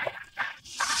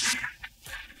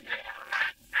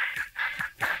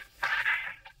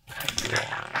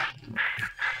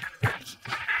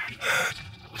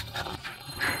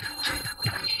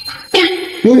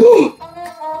悠悠，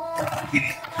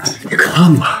你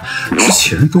看嘛，之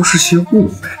前都是些误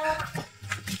会，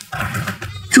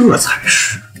这才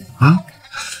是啊！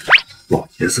老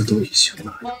爷子都已经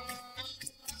那样，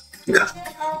你看，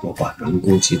我把南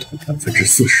宫集团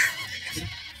40%。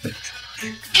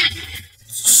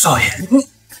少爷，你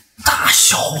大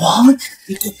小王，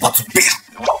你给我把嘴闭上！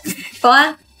保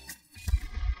安，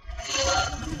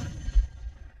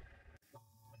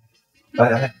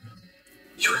哎，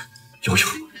悠悠，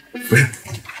不是，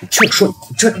你听我说，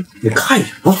你看一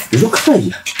眼啊，你就看一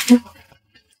眼。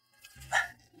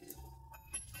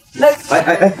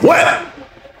哎，喂，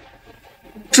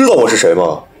知道我是谁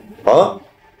吗？啊，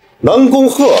南宫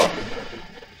鹤，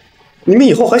你们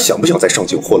以后还想不想再上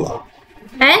京混了？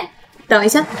哎，等一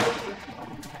下，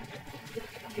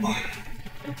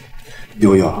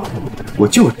悠悠，我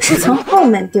就知道从后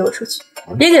门丢出去，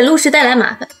别给陆氏带来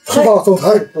麻烦。知道总裁。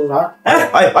哎，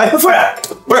夫人，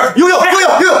不是悠悠，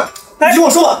你听我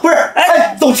说，不是，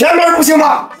哎，走前门不行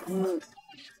吗？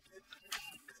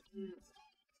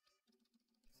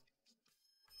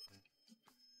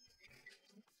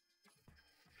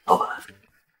老板，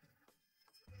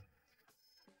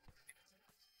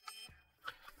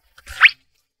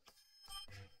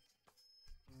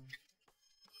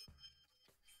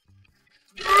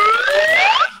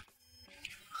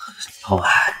老板，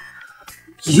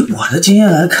以我的经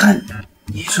验来看，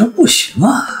你这不行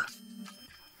啊。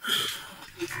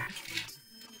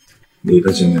你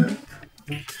的经验，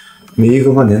你一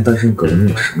个万年单身狗能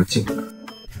有什么经验？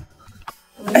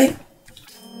哎，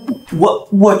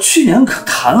我去年可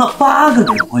谈了8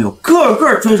个女朋友，个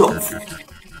个遵守服务。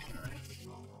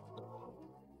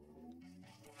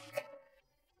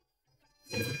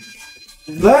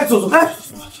来，坐。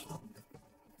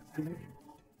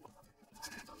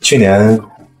去年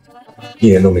1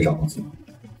年都没涨工资，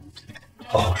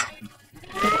好好说。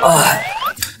哎，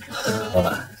老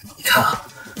板，你看啊，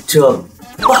这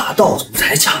霸道总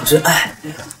裁强制爱，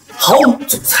豪猛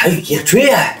总裁雨夜追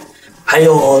爱，还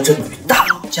有这女大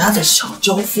佬家的小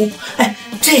娇夫，哎，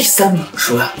这3本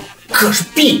书呀，可是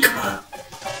必看。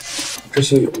这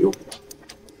些有用。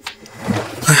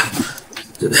哎呀，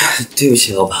对不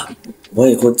起老板，我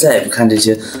以后再也不看这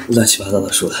些乱七八糟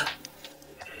的书了。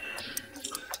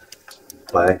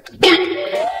买，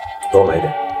多买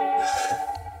点。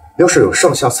要是有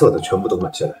上下册的，全部都买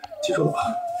下来，记住了吧？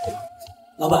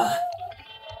老板，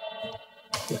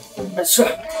是。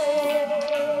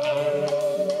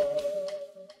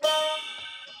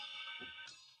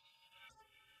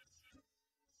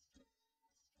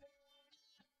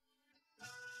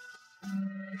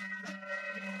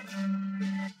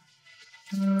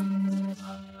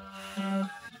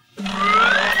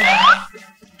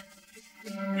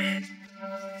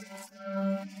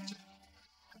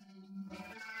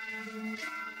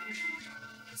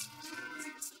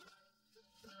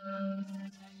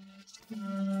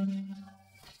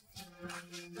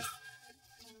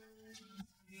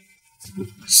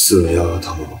死丫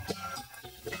头，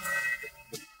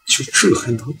就这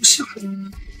还拿不下？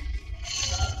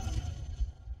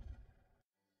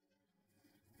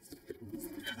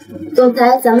总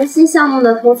裁，咱们新项目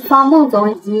的投资方孟总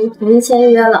已经同意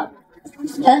签约了。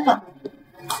很好，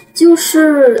就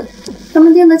是他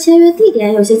们定的签约地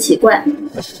点有些奇怪。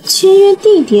签约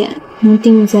地点能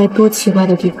定在多奇怪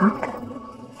的地方？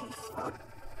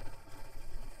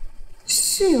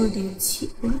是有点奇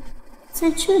怪，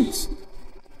在这里。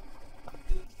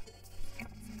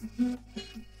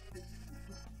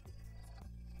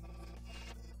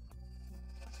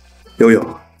悠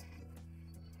悠，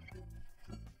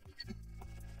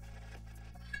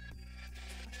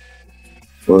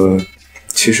我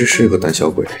其实是个胆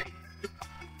小鬼，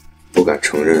不敢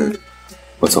承认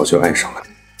我早就爱上了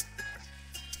你。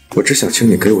我只想请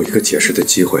你给我一个解释的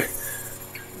机会，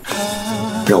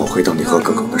让我回到你和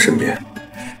耿耿的身边。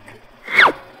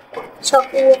小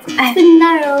姑，哎，对你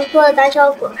大人说的胆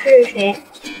小鬼是谁？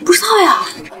不知道呀。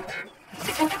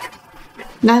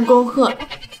南宫鹤，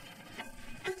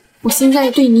我现在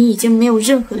对你已经没有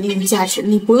任何利用价值了，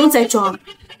你不用再装了。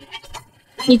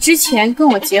你之前跟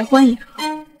我结婚也好，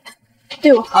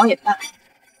对我好也罢，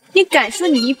你敢说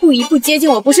你一步一步接近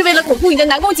我，不是为了巩固你的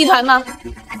南宫集团吗？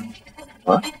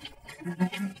啊？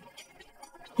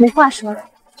没话说了，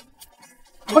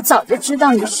我早就知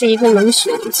道你是一个冷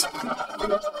血无情。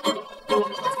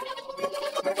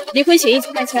离婚协议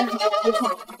就快签好，以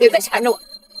后别再缠着我。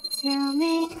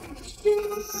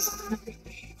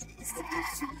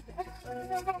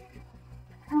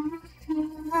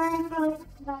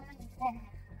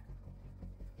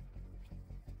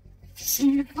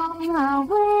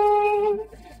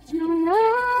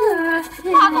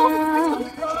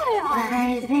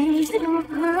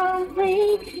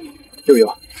悠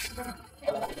悠，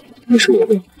你是我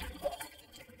的，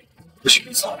不许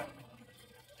你走。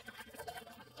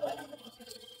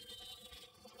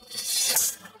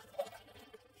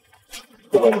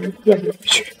不管你们愿不愿意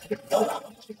去，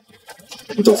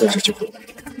你都在这就够了。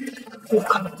我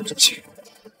看到你的真心。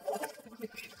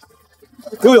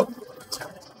悠悠，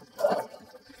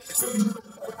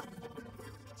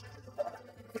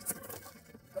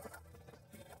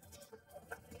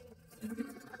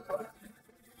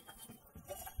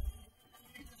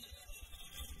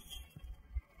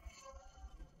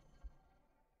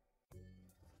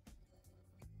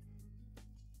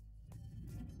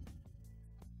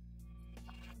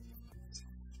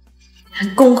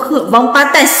南宫鹤，王八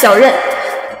蛋小人！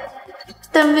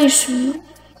但为什么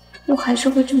我还是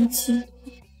会这么气？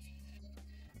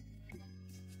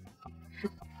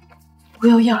不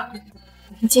要要，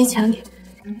你坚强点，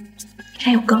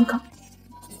还有刚刚。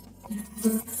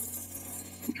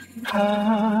哈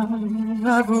哈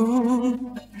哈！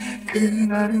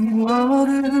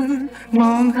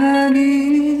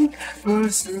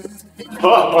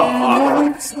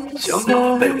想打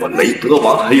败我雷德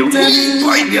王还有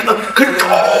100年呢，快找！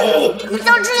不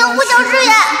想支援，不想支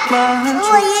援！我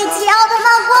一起奥特曼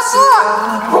国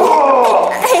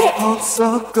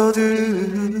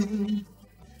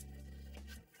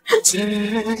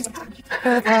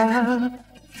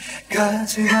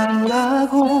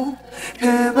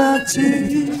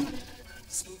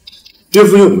岳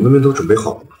父岳母那边都准备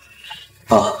好了吗？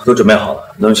啊，都准备好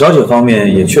了。冷小姐方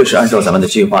面也确实按照咱们的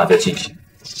计划在进行。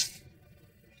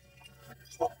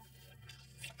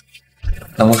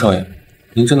南宫少爷，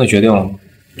您真的决定了吗？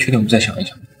确定我们再想一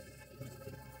想？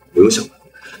不用想了，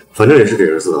反正也是给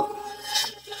儿子的。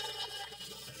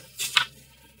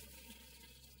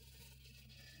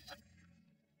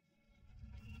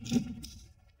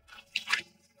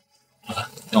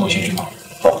那我先去忙。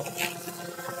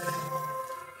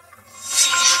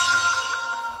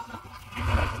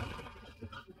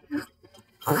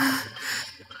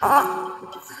好。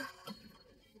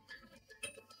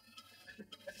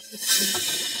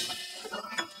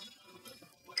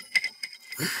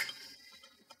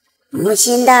母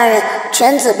亲大人，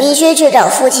犬子必须去找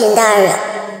父亲大人。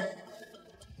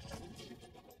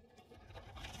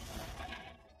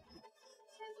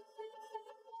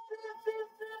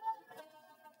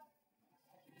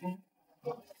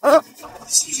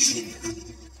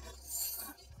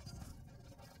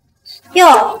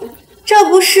哟，这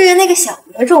不是那个小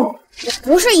野种吗？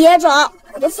我不是野种，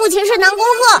我的父亲是南宫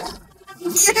鹤。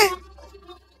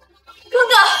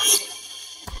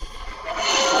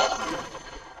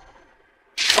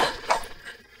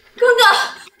哥哥，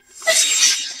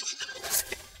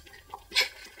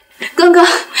哥哥，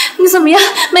你怎么样？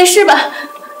没事吧？啊，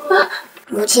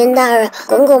母亲大人，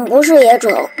耿耿不是野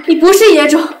种。你不是野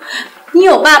种，你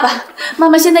有爸爸。妈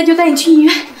妈现在就带你去医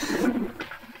院。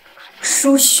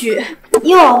输血。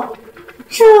哟，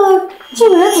这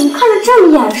个人怎么看着这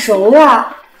么眼熟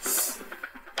呀？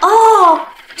哦，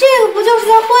这个不就是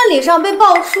在婚礼上被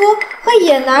爆出和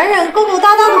野男人勾勾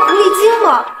搭搭的狐狸精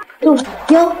吗？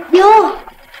有。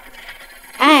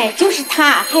哎，就是他，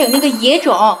还有那个野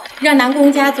种，让南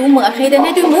宫家族抹黑的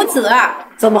那对母子。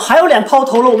怎么还有脸抛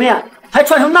头露面，还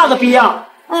穿成那个逼样？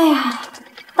哎呀，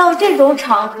到这种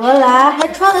场合来还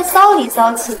穿得骚里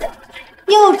骚气的，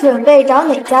又准备找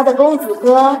哪家的公子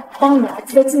哥当你儿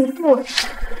子的继父？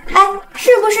哎，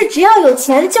是不是只要有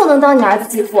钱就能当你儿子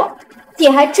继父？你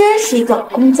还真是一个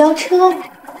公交车呀！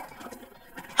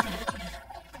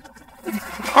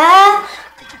哎，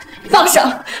放手！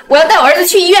我要带我儿子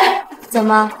去医院。怎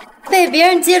么被别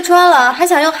人揭穿了，还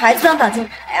想用孩子当挡箭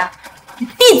牌啊？你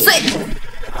闭嘴！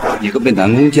你个被南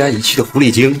宫家遗弃的狐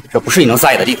狸精，这不是你能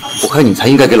撒野的地方。我看你才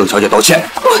应该给冷小姐道歉。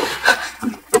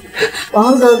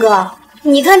王哥哥，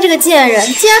你看这个贱人，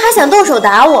竟然还想动手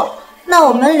打我，那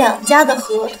我们两家的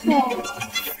合同……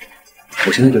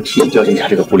我现在就替你教训一下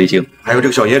这个狐狸精，还有这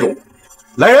个小野种。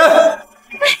来人！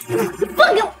你放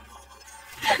开我！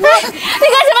哎，你干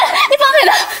什么？你放开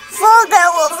他！放开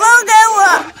我！放开我！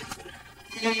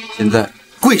现在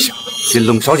跪下，给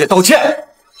冷小姐道歉。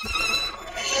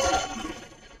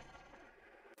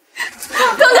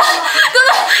哥哥，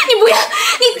你不要，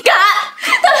你敢！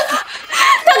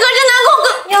他可是南宫哥。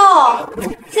哟，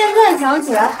现在想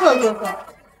起来贺哥哥，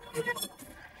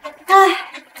哎，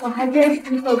我还真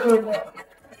是贺哥哥。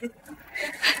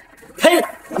呸！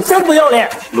真不要脸！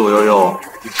陆悠悠，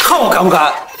你看我敢不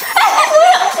敢？哎，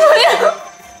不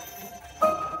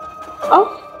要！啊，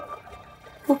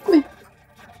我会。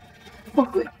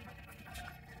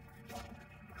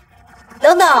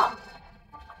等等，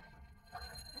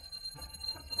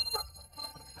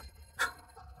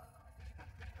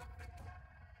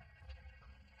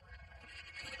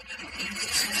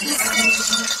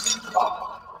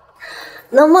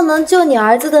能不能救你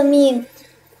儿子的命，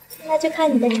那就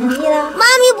看你的诚意了。妈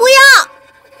咪不要！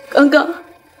刚刚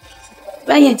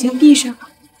把眼睛闭上，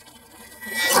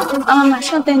妈妈马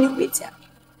上带你回家。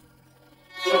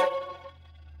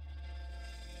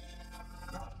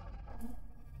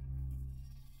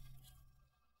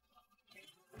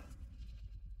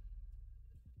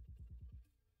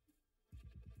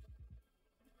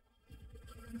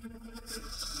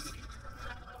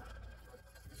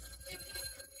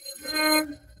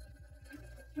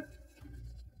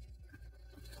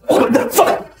混蛋，放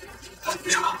开！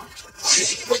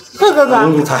贺哥哥，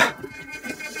南宫奴才，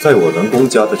在我南宫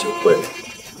家的酒会，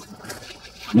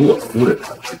你我夫人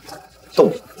动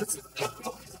我儿子，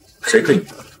谁可以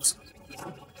负责？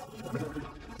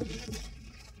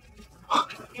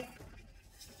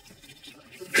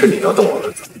是你要动我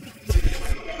儿子。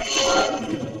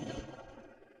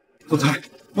奴才，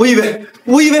我以为，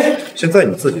现在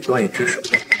你自己端一只手，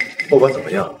不管怎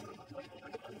么样，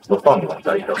我放你往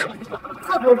家一条生路。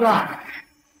贺哥哥，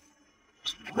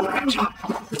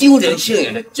丢人现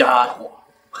眼的家伙，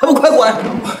还不快滚！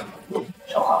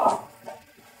小华，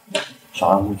稍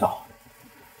安勿躁。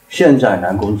现在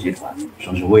南宫集团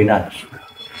正是危难的时刻，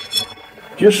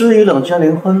局势与冷家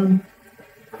联婚，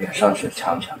也算是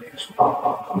强强联手，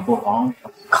你不妨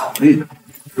考虑。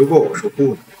如果我说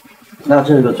不呢？那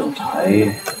这个总裁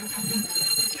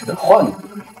就得换一个。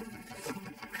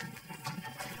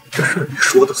这事你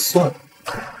说的算。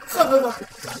贺哥哥，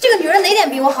这个女人哪点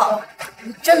比我好？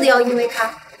你真的要因为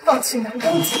她放弃南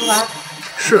宫集团？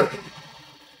是，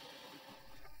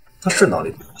她是哪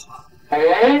里比我好？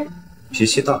脾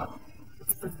气大，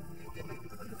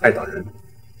爱打人。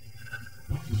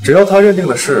只要她认定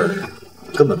的事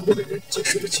根本不给人解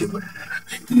释的机会。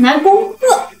南宫鹤，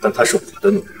但她是我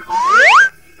的女人，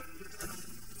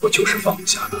我就是放不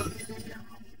下她。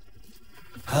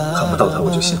看不到她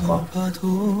我就心慌，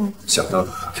想到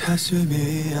她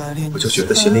我就觉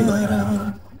得心里暖洋洋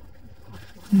的。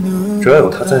只要有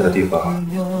她在的地方，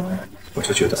我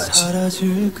就觉得安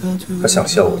心。她想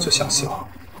笑我就想笑，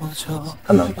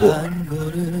她难过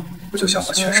我就想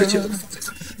把全世界都放在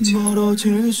她面前，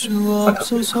换她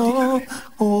回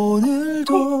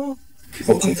头。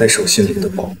我捧在手心里的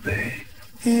宝贝，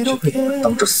就被你们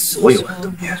当着所有人的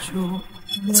面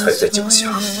踩在脚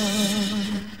下。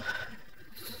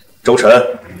周晨，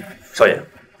少爷，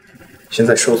现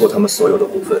在收购他们所有的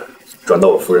股份，转到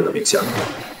我夫人的名下。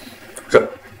是。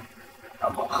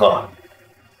南宫鹤，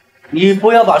你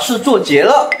不要把事做结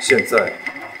了。现在，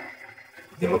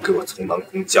你们给我从南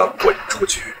宫家滚出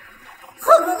去！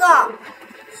鹤哥哥，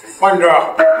慢着，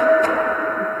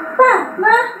爸妈，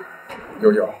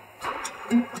悠悠，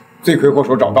罪魁祸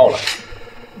首找到了，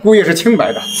姑爷是清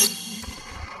白的。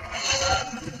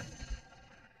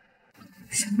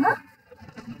什么？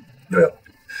悠悠，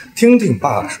听听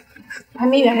爸说。我还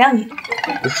没原谅你。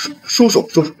叔叔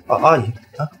啊，阿姨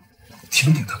啊，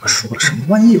听听他们说了什么，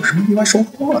万一有什么意外收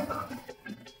获呢？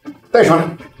带上来。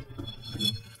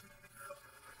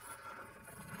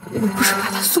我不是把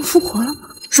他送复活了吗？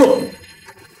说，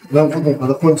南副总和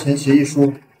的婚前协议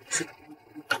书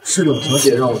是董小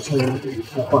姐让我劝人给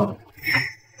替换的。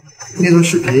那段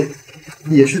视频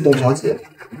也是董小姐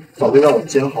早就让我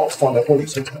剪好放在婚礼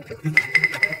现场的。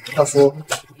她说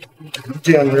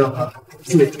这样能让她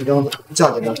顺理成章的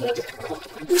嫁给南副总。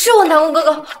不是我，南宫哥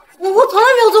哥，我从来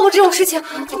没有做过这种事情，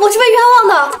我是被冤枉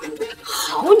的。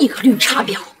好你个绿茶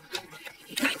婊，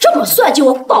你敢这么算计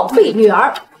我宝贝女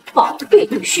儿、宝贝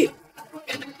女婿，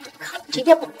看我今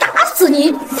天不打死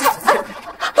你！我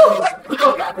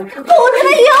跟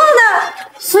他一样的，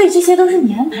所以这些都是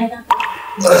你安排的？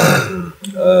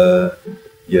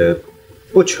也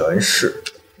不全是。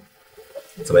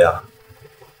怎么样，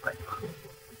阿姨妈，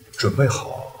准备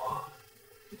好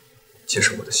接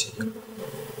受我的心意了？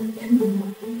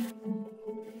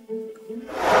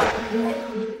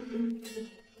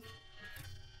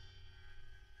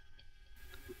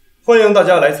欢迎大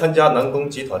家来参加南宫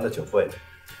集团的酒会。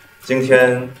今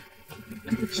天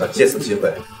想借此机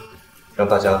会，让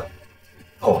大家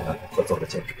帮我南宫鹤做个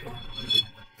见证。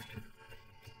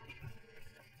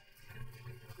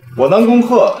我南宫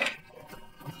鹤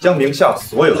将名下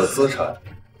所有的资产、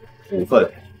股份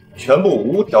全部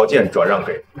无条件转让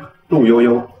给陆悠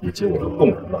悠以及我的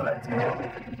共同的孩子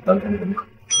南宫荣可。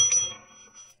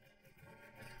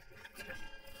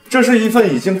这是一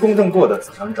份已经公证过的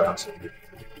资产转让协议。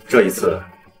这一次，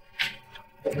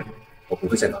我不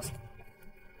会再告诉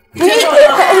你。接受他！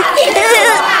接受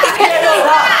他！接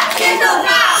受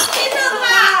他！接受他！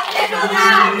接受他！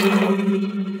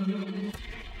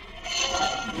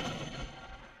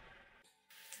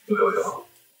陆悠悠，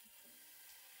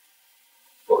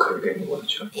我可以给你我的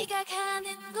全部，我的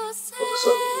所有东西，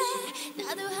你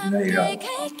愿意让我和你的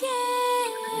孩子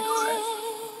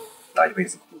大一辈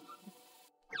子吗？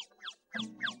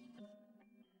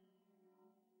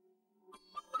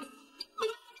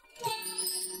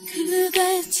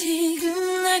 그대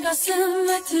지금 내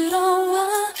가슴에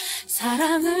들어와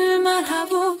사랑을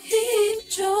말하고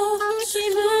있죠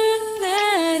힘을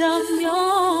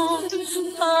내라면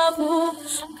바보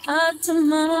같은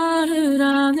말을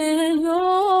안 해요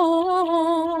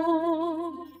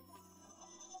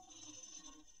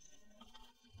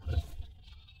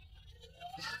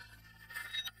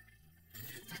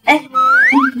哎，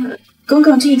耿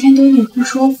耿这几天都有点不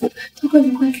舒服，他会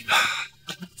不会？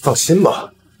放心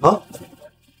吧。 啊！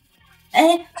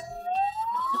哎，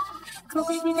陆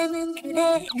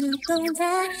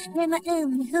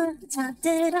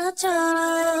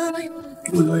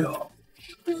悠悠，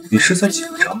你是在紧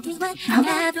张？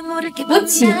我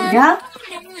紧张？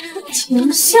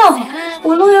情笑，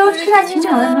我陆悠悠叱咤情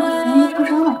场的时候很容易受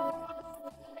伤了。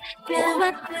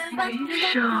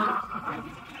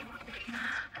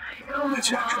那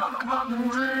既然这样的话，夫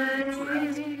人，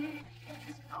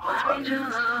麻烦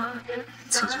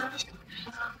刺激一下。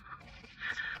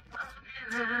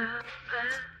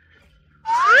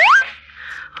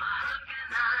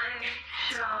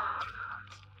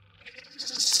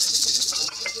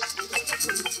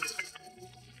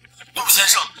 陆先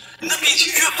生，您的病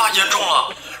情越发严重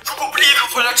了，如果不立刻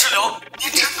回来治疗，您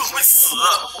真的会死。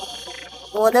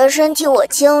我的身体我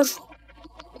清楚，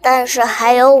但是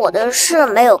还有我的事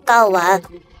没有干完。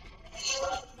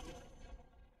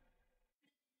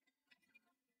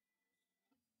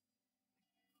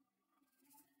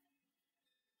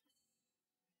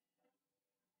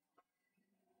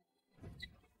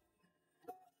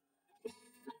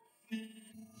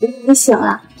你醒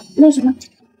了？为什么？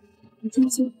你静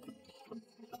静。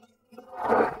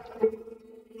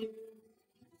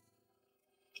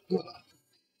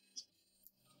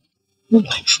又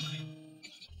来水。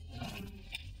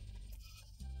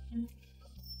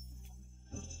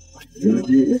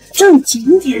正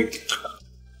经点。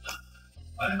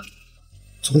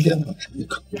昨天晚上你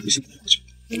可不是不要求。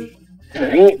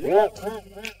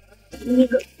那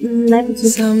个，来不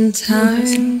及了。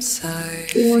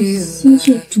我先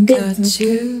去准备早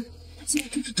餐。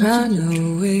Run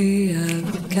away,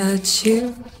 I've got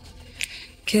you.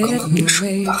 Get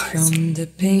away from the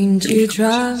pain you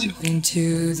drive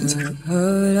into the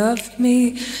heart of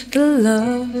me. The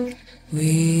love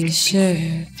we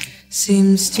share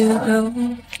seems to go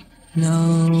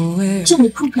nowhere. 这里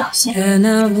不表现，跟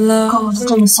我是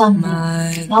这么像的，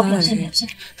你要表现表现。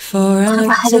可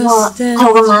把孩子忘了，还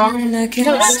有个妈呀！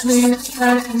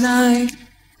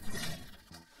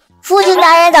父亲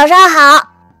大人，早上好。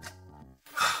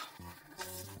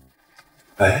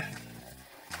哎，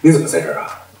你怎么在这儿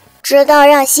啊？知道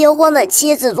让新婚的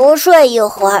妻子多睡一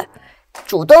会儿，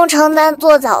主动承担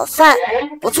做早饭，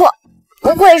不错，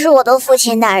不愧是我的父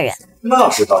亲大人。那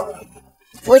是当然。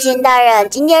父亲大人，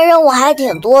今天任务还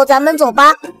挺多，咱们走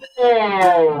吧。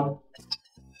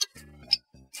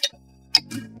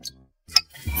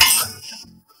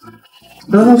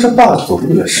难道这爸走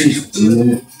路也是一种基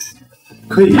因，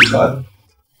可以遗传？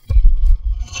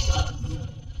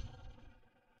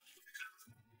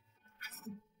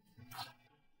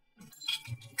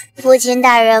父亲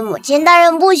大人、母亲大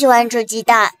人不喜欢吃鸡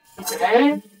蛋。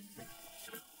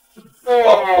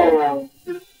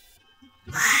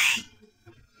唉，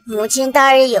母亲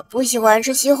大人也不喜欢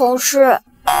吃西红柿。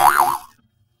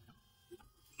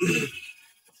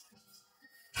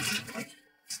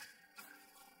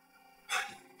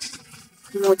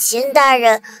母亲大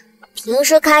人平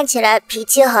时看起来脾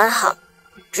气很好，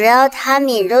只要他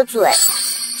抿着嘴，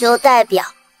就代表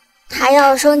他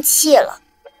要生气了。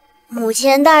母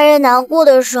亲大人难过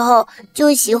的时候，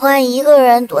就喜欢一个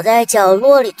人躲在角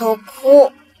落里头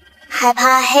哭，害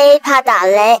怕黑，怕打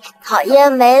雷，讨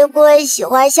厌玫瑰，喜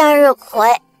欢向日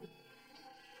葵。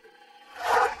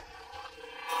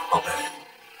宝贝，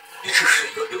你只是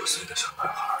一个6岁的小男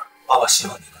孩，爸爸希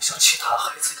望你能像其他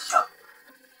孩子一样，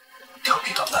调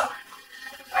皮捣蛋，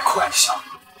爱哭爱笑，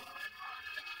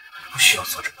不需要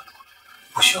做这么多，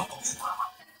不需要保护妈妈。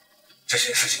这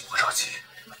些事情不着急，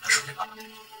慢慢说给爸爸听。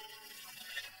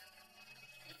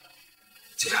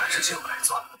接下来这些我来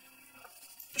做，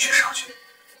你去上去，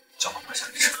叫妈妈下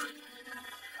来吃饭。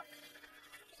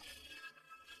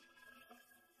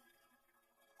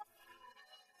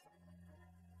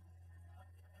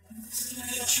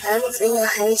犬子也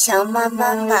很想慢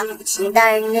慢把母亲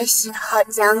大人的喜好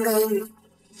讲给你，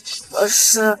可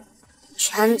是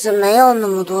犬子没有那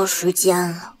么多时间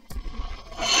了。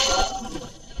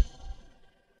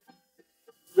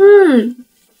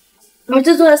儿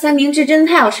子做的三明治真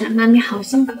的太好吃了，妈咪好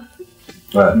幸福。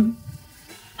喂，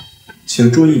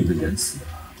请注意你的言辞。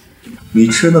你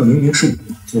吃的明明是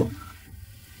我做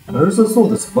的，儿子做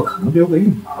的怎么可能留给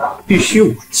你？必须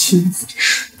我亲自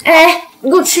吃。哎，你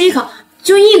给我吃一口，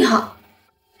就一口。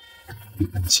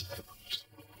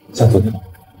像昨天吗？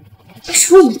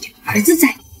说一点，儿子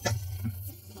在。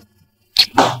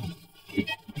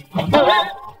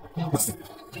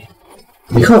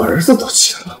你看儿子都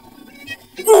起来了。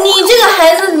你这个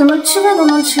孩子怎么吃饭都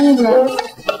能吃那个？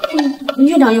你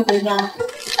越长越回家了。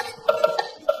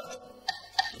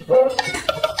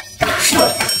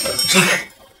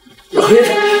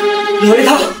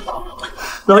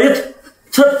老爷，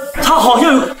他好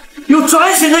像有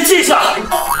转醒的迹象。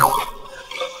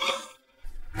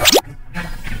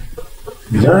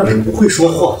你要是不会说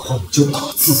话的话，你就打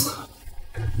字，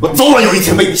我早晚有一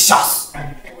天被你吓死。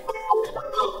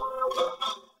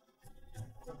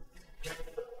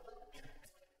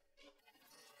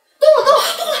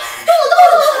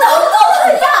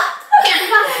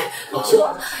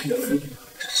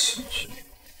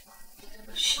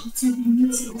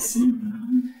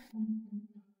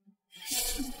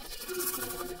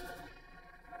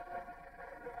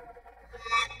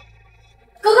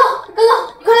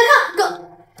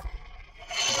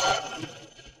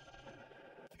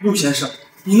陆先生，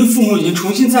您的父母已经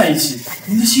重新在一起，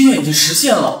您的心愿已经实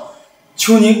现了，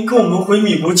求您跟我们回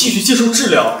米国继续接受治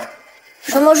疗。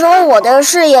什么时候我的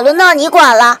事也轮到你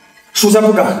管了？属下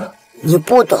不敢。你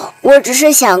不懂，我只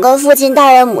是想跟父亲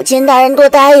大人、母亲大人多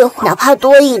待一会儿，哪怕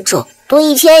多1周、多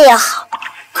1天也好。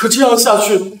可这样下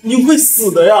去，您会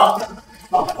死的呀！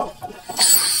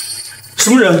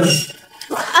什么人？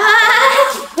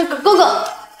哥哥，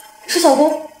是小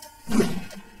姑。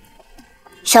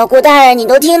小顾大人，你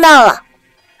都听到了。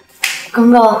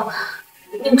刚刚，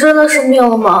你真的生病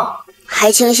了吗？还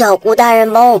请小顾大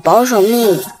人帮我保守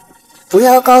秘密，不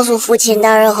要告诉父亲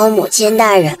大人和母亲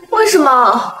大人。为什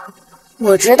么？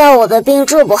我知道我的病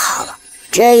治不好了。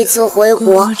这一次回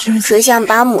国是想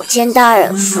把母亲大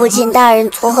人、父亲大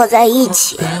人撮合在一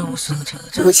起。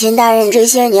母亲大人这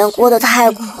些年过得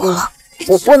太苦了，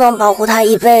我不能保护他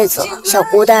一辈子了。小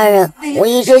顾大人，我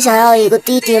一直想要一个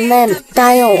弟弟妹妹，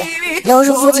答应我，要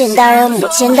是父亲大人、母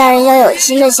亲大人要有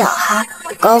新的小孩，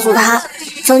告诉他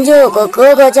曾经有个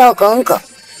哥哥叫耿耿，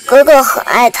哥哥很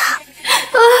爱他。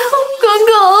耿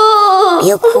耿，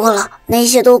别哭了，那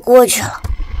些都过去了。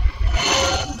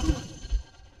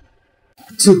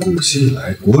自古昔以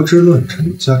来，国之乱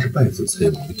臣，家之败子，才有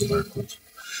于独而国足，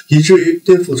以至于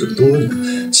颠覆着多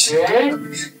年其他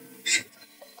的事。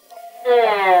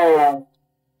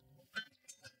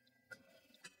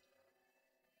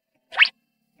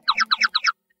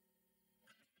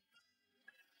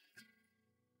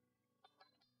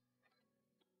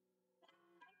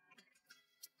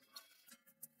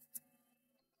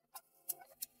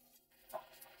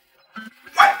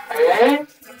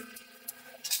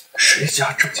谁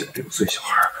家正经6岁小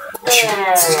孩去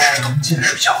自制通奸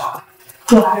睡觉啊？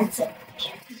我儿子。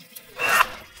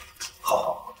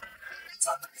好，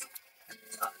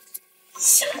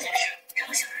小点声，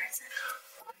吵小儿子。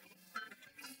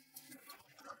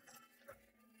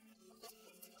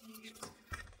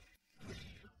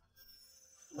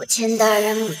母亲大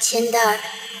人，母亲大人，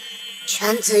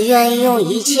犬子愿意用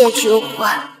一切去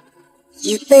换，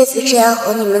一辈子这样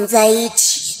和你们在一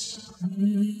起。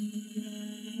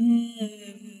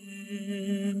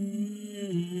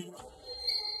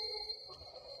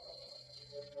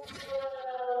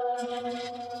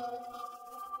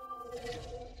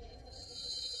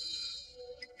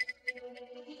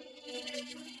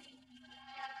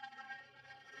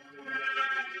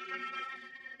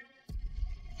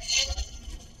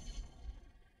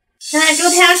拿住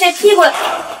太阳晒屁股了。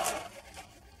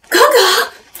哥哥，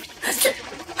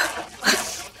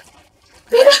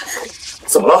哥哥，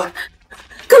怎么了？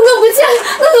哥哥不见了，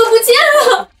哥哥不见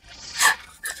了！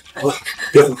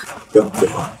别慌，别慌，别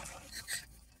慌。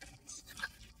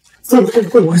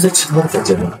会不会在其他的房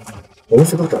间呢？我们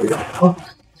随便找一找啊。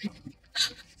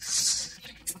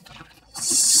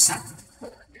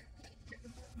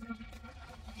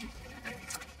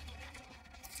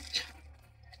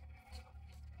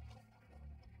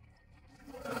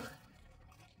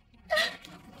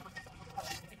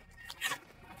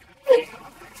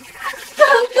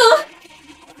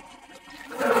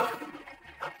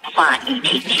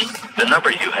The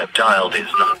number you have dialed is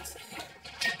not.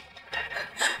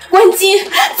 关机？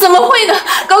怎么会的？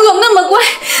耿耿那么乖，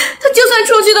他就算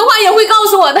出去的话也会告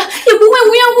诉我的，也不会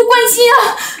无缘无故关机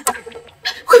啊！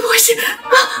会不会是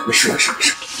啊？没事没事没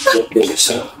事，别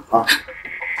想了啊！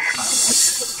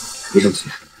别生气，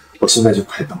我现在就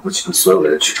派党国集团所有的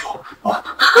人去找啊！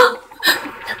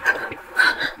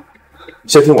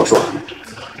先听我说，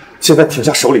现在停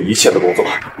下手里一切的工作，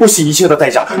不惜一切的代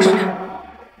价。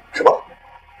什么？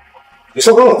你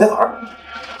说耿耿在哪儿？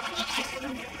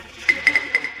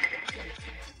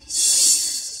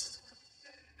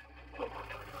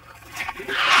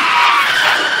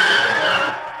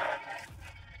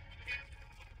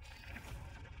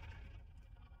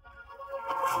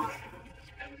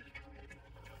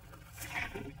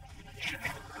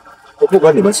我不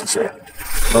管你们是谁，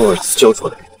把我儿子交出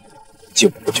来，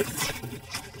进屋去。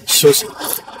休息。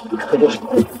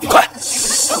快！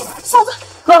嫂子，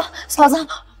哥，嫂子，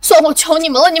算我求你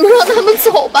们了，你们让他们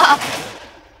走吧。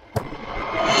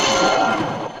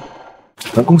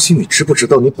南宫熙，你知不知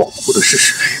道你保护的是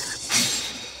谁？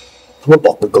他们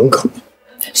保护耿耿。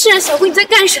是啊，小姑，你在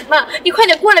干什么？你快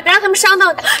点过来，别让他们伤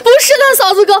到你。不是的，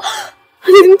嫂子哥，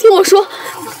你听我说，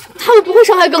他们不会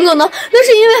伤害耿耿的，那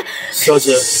是因为……小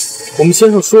姐，我们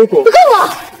先生说过。干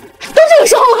嘛？都这个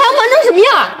时候了，还要瞒成什么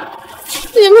样？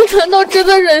你们难道真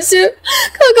的忍心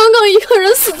看耿耿一个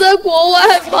人死在国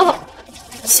外吗？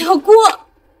小姑，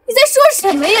你在说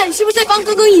什么呀？你是不是在帮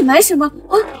耿耿隐瞒什么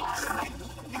啊？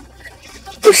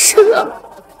不是的，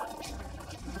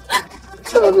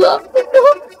耿耿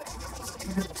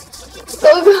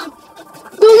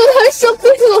他生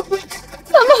病了，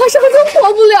他马上就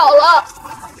活不了了。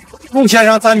陆先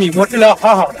生在米国治疗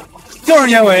好好的，就是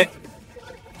因为……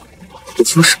你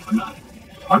说什么呢？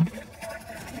啊？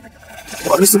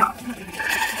我儿子呢？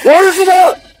我儿子呢？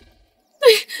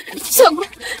对，小姑，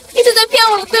你是在骗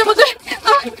我，对不对？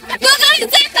啊，耿耿你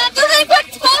在哪？耿耿你快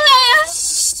出来呀！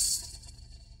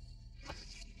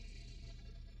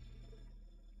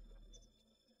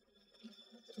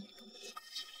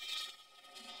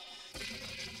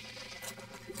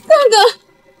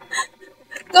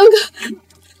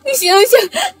醒醒！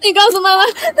你告诉妈妈，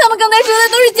他们刚才说的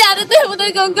都是假的，对不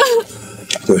对，耿耿？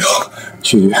对啊，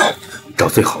去医院找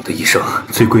最好的医生，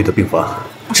最贵的病房。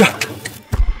是。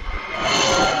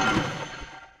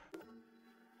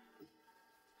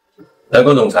南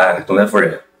宫总裁、总裁夫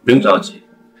人，不用着急，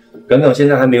耿耿现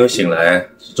在还没有醒来，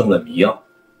是中了迷药，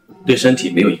对身体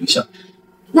没有影响。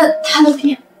那他的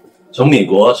病？从美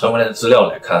国传回来的资料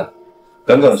来看，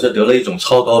耿耿是得了一种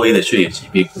超高危的血液疾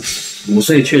病，5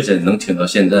岁确诊能挺到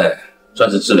现在，算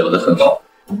是治疗得很好。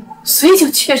5岁就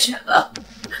确诊了，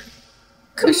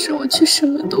可是我却什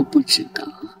么都不知道。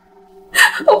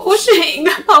我不是一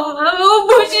个好妈妈，我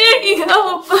不是一个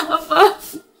好妈妈。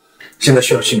现在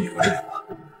需要去美国治疗吗？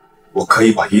我可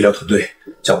以把医疗团队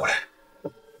叫过来。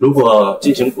如果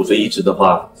进行骨髓移植的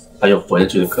话，还有活下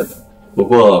去的可能。不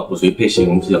过骨髓配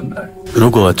型比较难。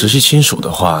如果直系亲属的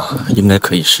话，应该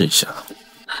可以试一下。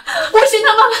我是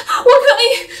他妈妈，我可以。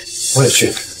我也去。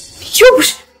又不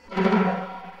是。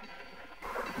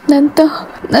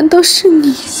难道是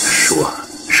你？是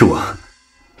我。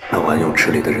那晚泳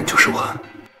池里的人就是我。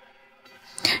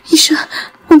医生，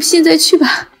我们现在去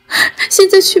吧，现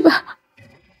在去吧。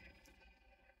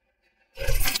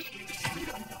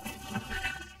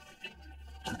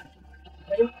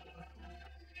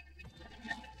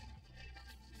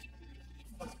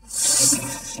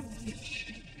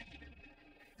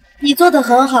你做得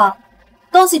很好，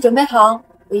东西准备好，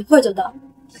我一会儿就到。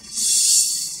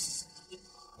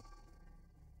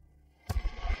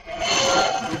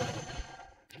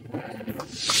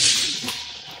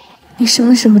你什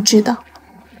么时候知道？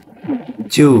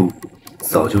就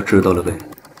早就知道了呗。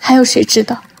还有谁知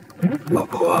道？老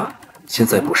婆，现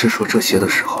在不是说这些的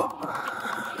时候。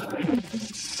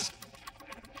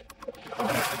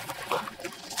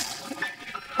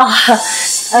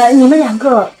你们2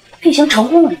个配型成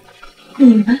功了。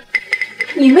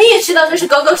你们也知道这是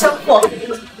耿耿生父？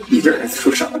你这孩子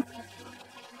说啥呢？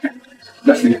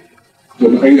那是我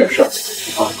们还有点事儿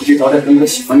啊，回去找点耿耿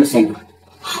喜欢的送过来。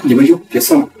你们就别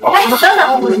送了啊！哎，等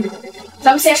等，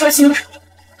咱们先说清楚。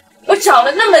我找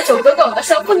了那么久耿耿的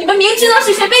生父，你们明知道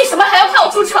是谁，为什么还要看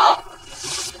我出丑？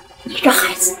你这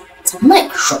孩子怎么那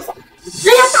么说话？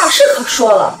人家大师可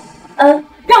说了，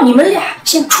让你们俩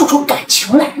先处出感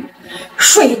情来，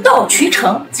水到渠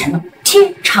成才能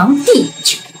天长地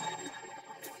久。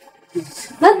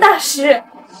那大师，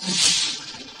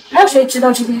还有谁知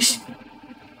道这件事？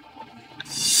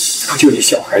他就一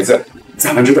小孩子，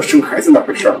咱们知道生孩子那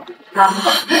回事儿啊，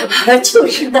就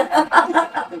是的。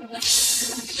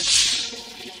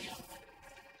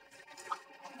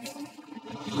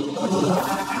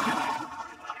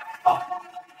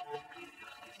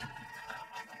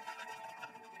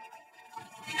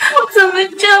我怎么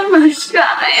这么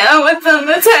傻呀？我怎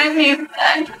么才明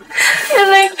白，原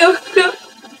来耿耿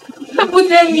他不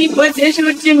在米国接受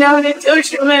治疗的就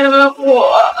是为了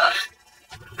我，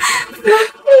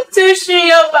就是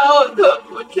要把我托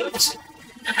付出去。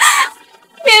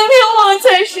明明我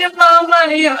才是妈妈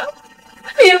呀，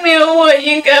明明我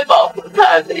应该保护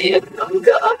他的呀，耿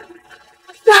耿。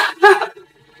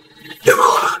别哭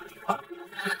了，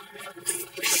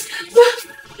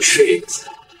睡一次。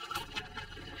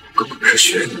耿耿是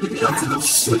学你的样子的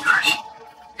孙女而已。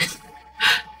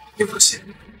你放心，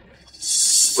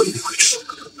我一定会治好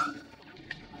耿耿的，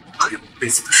还有一辈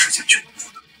子的时间去弥补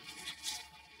的。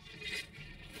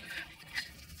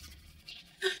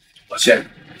抱歉，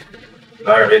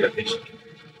拿2位的配型。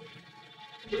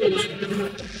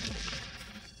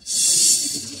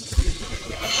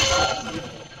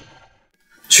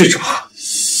去找，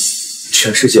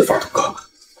全世界法都高，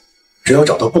只要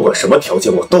找到，不管什么条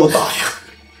件我都答应。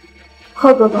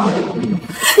贺哥哥，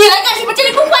你来干什么？这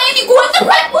里不欢迎你，滚的，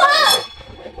快滚！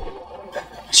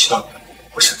知道，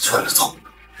我先窜了走。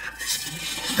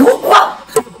给我滚！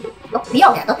那不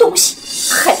要脸的东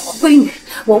西，害我闺女，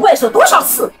我问说多少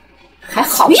次，还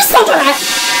好意思到这来？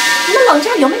你们冷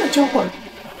家有没有教过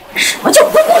你？什么叫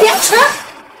混不廉耻？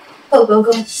贺哥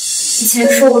哥，以前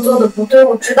是我做的不对，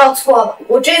我知道错了。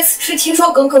我这次是听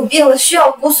说耿耿病了，需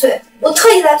要骨髓，我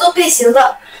特意来做配型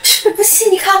的。不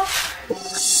信你看。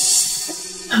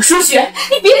舒雪，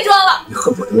你别装了！你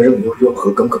恨不得让悠悠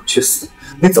和耿耿去死，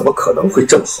你怎么可能会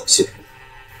这么好心？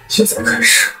现在开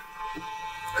始，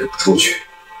给我出去，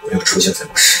不要出现在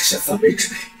我视线范围之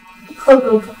内。贺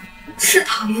哥哥，是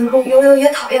讨厌陆悠悠，也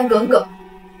讨厌耿耿，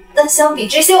但相比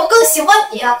之下，我更喜欢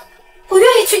你啊！我愿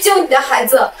意去救你的孩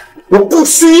子。我不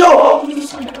需要。好了，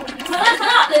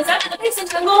等咱俩的配型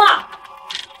成功了。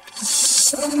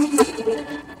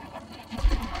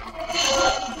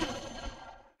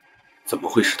怎么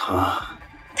会是他？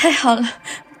太好了，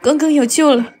耿耿有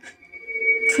救了。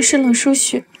可是冷舒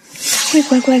雪，他会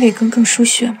乖乖给耿耿输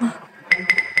血吗？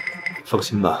放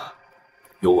心吧，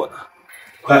有我呢。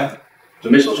快，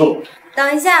准备手术。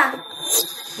等一下，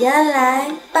原来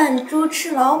扮猪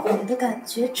吃老虎的感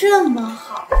觉这么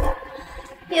好呀，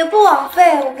也不枉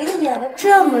费我给你演了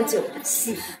这么久的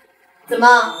戏。怎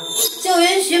么，就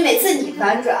允许每次你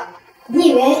反转？你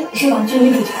以为你是网剧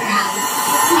女主角啊？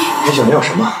你想要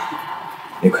什么？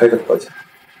你开个条件，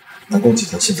南宫集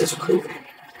团现在就可以给你。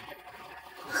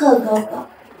贺哥哥，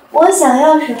我想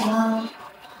要什么，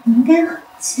你应该很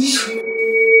清楚。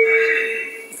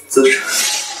资产、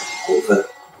股份、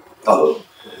大楼，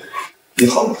你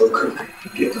好了都可以，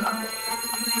别的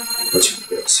我请你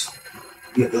不要想，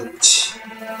别的不起。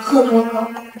贺哥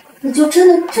哥，你就真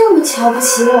的这么瞧不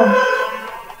起我吗？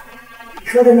你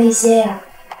说的那些呀，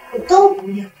我都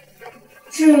不要。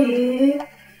至于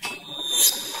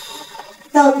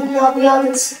到底要不要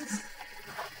得起，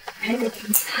还得听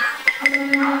他。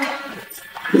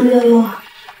悠悠啊，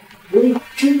我也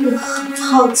真的很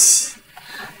好奇，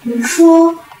你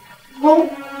说我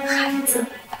孩子，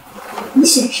你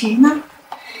选谁呢？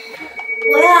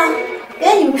我呀，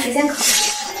给你们时间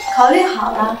考虑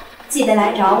好了，记得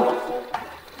来找我。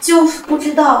就是不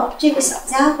知道这个小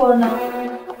家伙呢，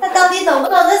他到底等不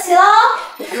等得起喽？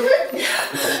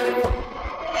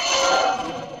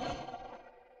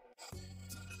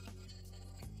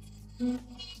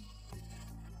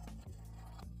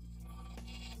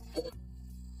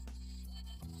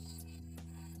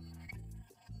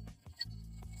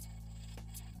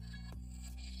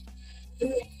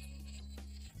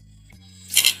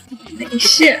没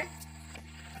事。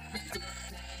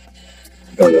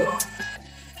悠悠，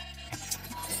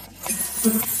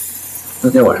那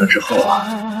天晚上之后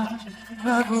啊，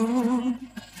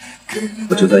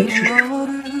我就在一直找，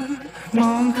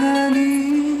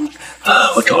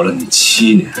我找了你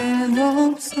7年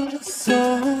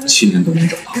，7年都没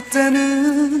找到。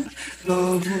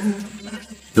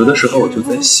有的时候我就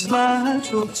在想，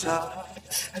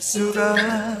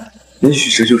也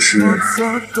许这就是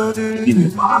命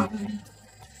运吧。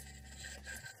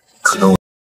可能我。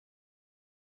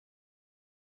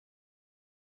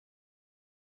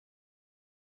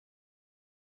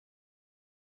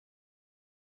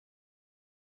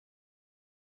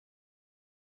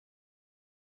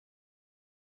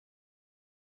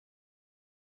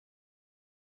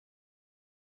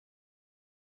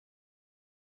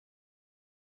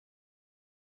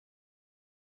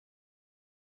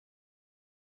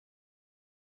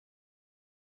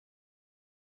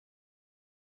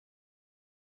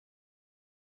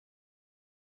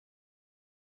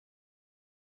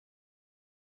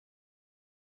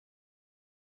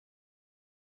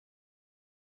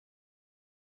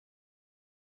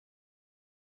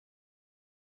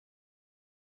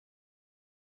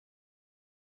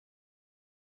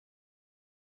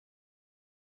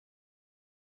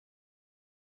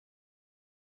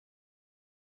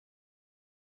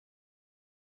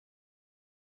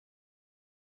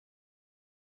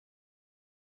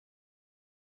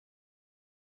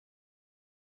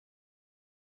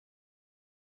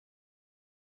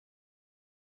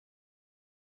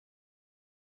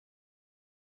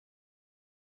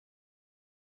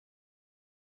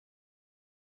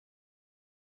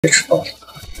迟到了。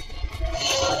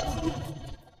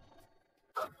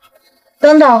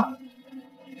等等，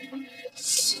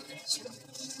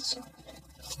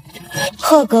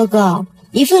贺哥哥，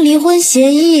一份离婚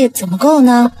协议怎么够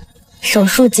呢？手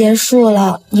术结束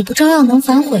了，你不照样能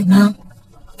反悔吗？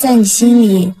在你心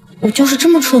里，我就是这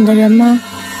么蠢的人吗？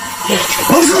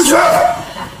滚出去！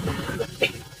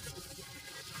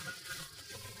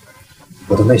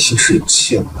我的内心是有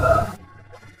限的，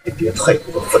你别太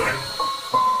过分。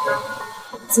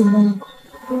怎么，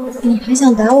你还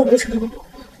想打我不成？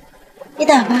你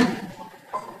打吧，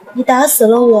你打死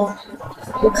了我，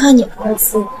我看你儿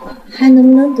子还能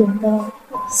不能等到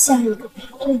下一个赔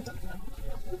罪的。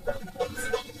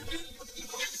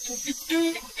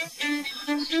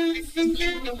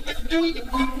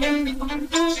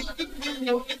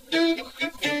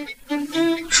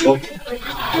说，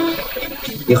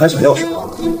你还想要什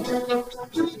么？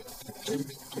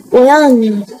我要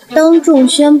你当众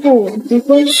宣布我离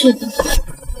婚事，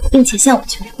并且向我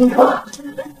求婚。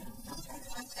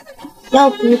要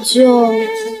不就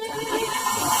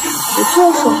不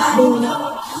做手术了。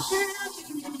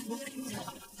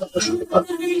我说的办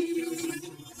法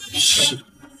是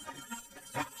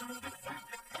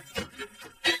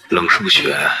冷淑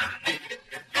雪，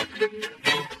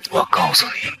我告诉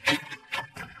你，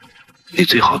你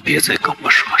最好别再跟我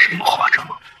说什么话着，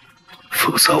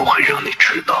否则我会让你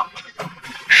知道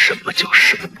什么叫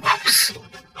生不如死。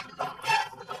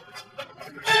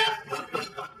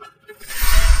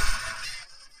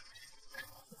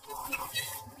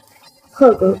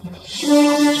贺哥，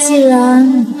既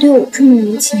然你对我这么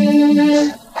无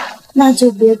情，那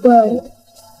就别怪我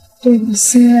对你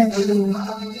心外无人。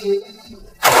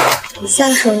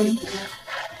下手了。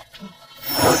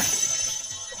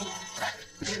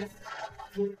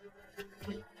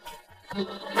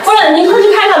夫人，您快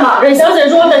去开门吧。阮小姐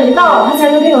说，等您到了，她才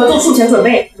能配合做术前准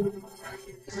备。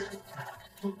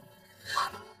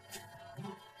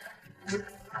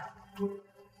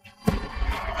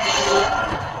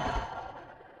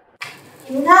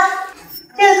你看，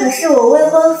这可是我未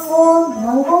婚夫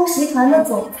南宫集团的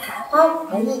总裁花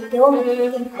无意给我们的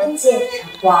订婚戒指。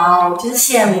哇哦，真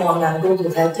羡慕南宫总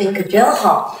裁对你可真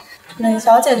好。冷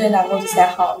小姐对南宫总裁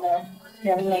好呢，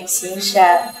人美心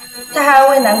善，她还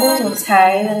为南宫总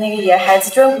裁的那个野孩子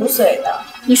捐骨髓呢。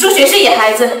你说谁是野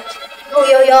孩子？陆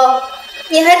悠悠，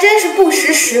你还真是不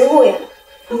识时务呀！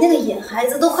你那个野孩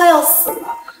子都快要死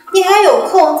了，你还有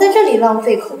空在这里浪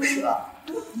费口舌？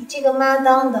你这个妈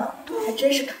当的还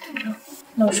真是可恶。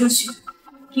冷书雪，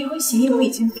离婚协议我已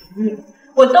经同意了，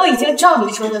我都已经照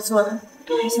你说的做了，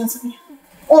你还想怎么样？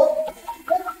我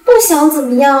不想怎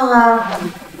么样啊！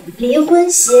离婚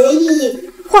协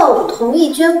议换我同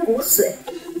意捐骨髓，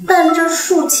但这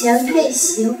术前配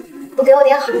型不给我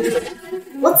点好处，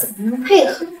我怎么能配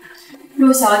合？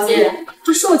陆小姐，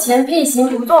这术前配型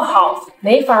不做好，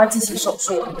没法进行手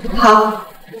术。好，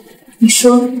你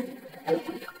说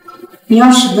你要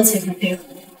什么才能配合？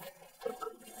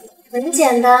很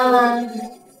简单啦，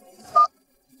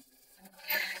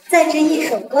在这一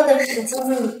首歌的时间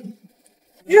里，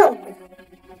任务。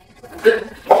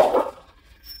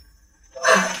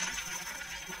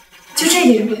就这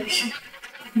点本事，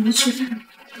你们吃饭？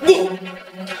你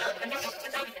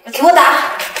给我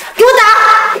打！给我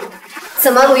打！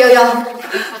怎么，陆悠悠，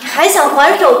你还想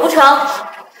还手不成？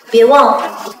别忘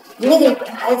了，你那个野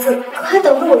孩子可还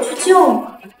等着我去救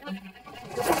呢。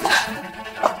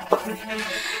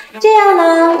这样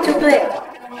呢就对了，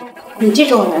你这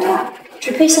种人啊，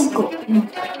只配像狗一样。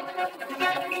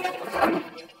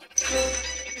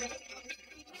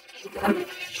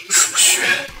数学，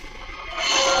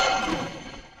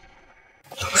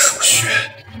冷数学，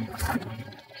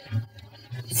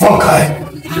放开！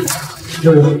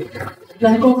悠悠，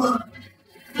南宫鹤，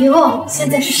别忘了现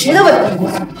在是谁的未婚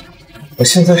夫。我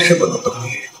现在是不能动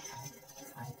你，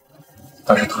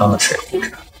但是他们谁护着？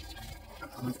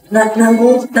南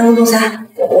宫总裁，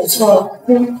我错了。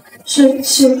是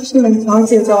冷小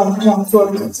姐叫我们这样做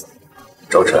的。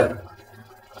周晨，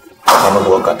把他们给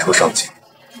我赶出上级。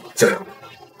就这，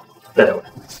带着我。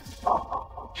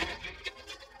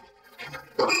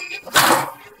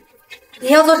你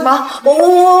要做什么？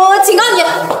我警告你！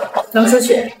冷书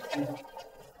雪，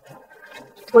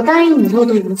我答应你的我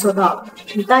都已经做到了，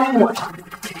你答应我的，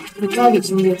你该履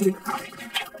行约定。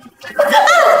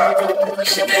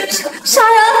杀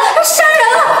人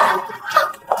了！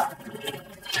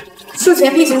术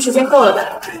前配型时间够了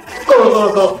吧？够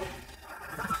了。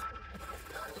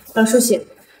冷书雪，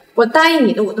我答应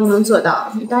你的我都能做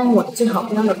到，你答应我的最好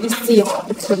不要有一丝一毫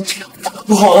的拖延。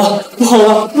不好了，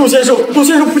陆先生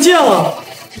不见了！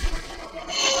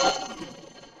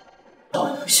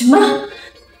什么？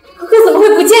哥哥怎么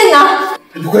会不见呢？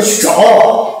你快去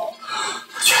找！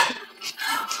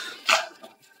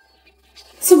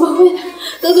怎么会？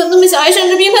哥哥那么小还生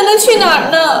着病，他能去哪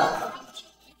儿呢？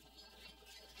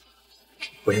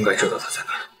我应该知道他在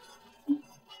哪儿。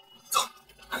走。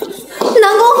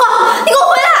南宫鹤，你给我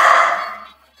回来！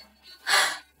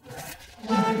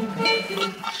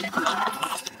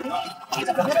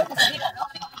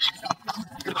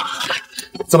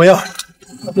怎么样？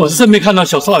我是真没看到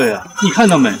小少爷，你看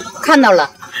到没？看到了，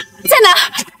在哪儿？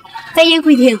在宴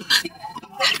会厅。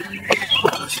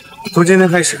从今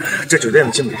天开始，这酒店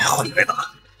的经理换你来拿。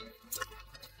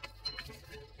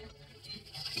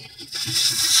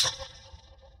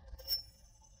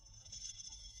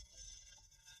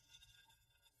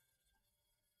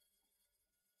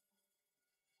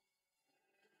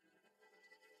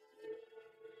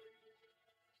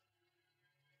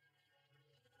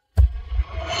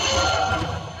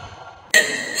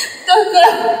哥哥，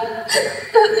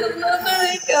妈妈来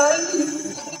找你。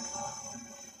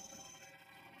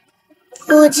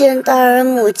父亲大人、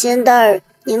母亲大人，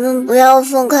你们不要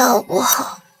分开好不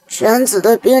好？犬子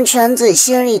的病，犬子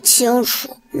心里清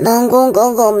楚。南宫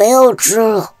耿耿没有治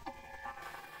了。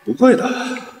不会的，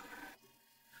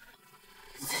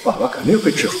爸爸肯定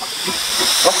会治好。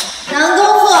南宫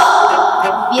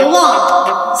鹤，别忘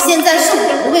了，现在是我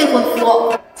的未婚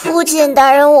夫。父亲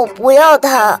大人，我不要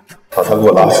他。把他给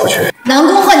我拉出去！南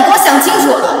宫鹤，你给我想清楚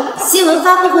了，新闻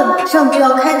发布会马上就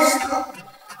要开始了，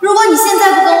如果你现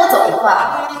在不跟我走的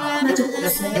话，那这骨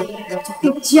髓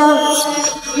就会焦了，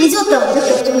你就等着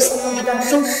给这个小混蛋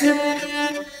收尸。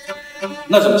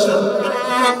那怎么行？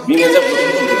明天再不出去。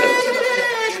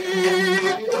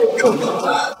这么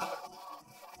了。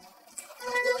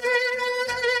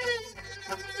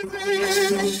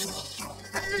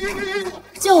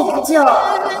救不救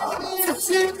自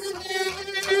己？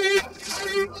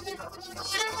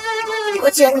父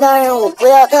亲大人，我不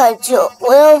要他救，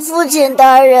我要父亲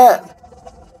大人。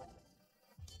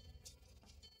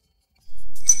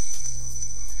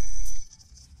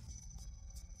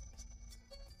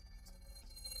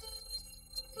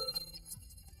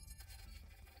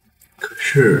可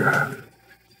是，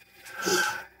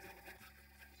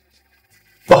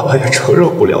爸爸也承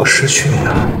认不了失去你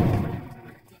啊。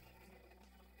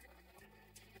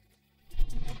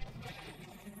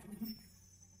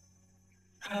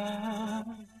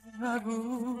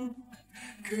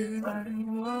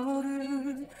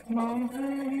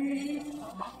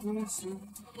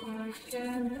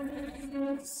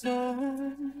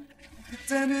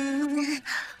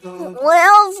我要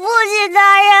父亲大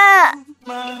人！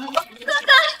哥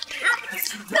哥，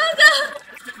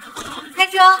开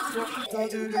车！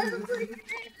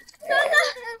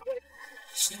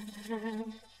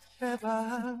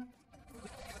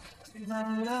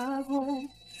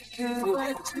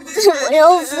我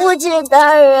要父亲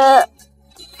大人！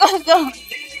哥哥，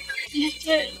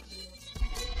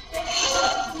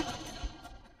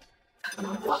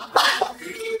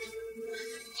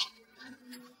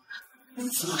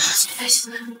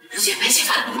血背景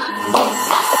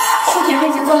出检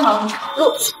已经做好了。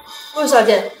陆小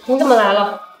姐，您怎么来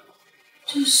了？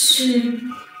这是……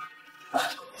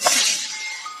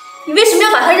你为什么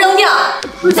要把它扔掉？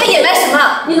你在隐瞒什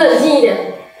么？你冷静一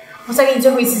点，我再给你最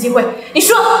后一次机会，你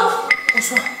说。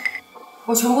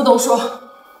我全部都说。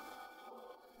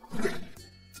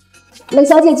冷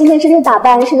小姐今天这身打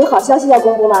扮是有好消息要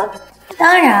公布吗？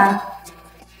当然。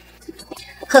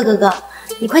贺哥哥，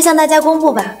你快向大家公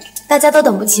布吧，大家都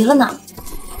等不及了呢。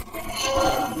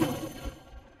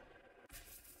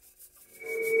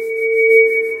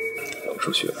冷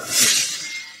书雪，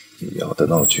你要的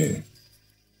闹剧，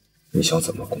你想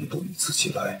怎么公布你自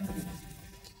己来？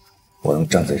我能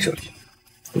站在这里，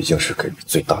已经是给你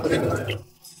最大的忍耐了。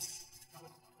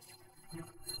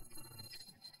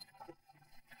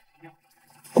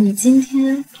你今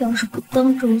天要是不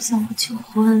当众向我求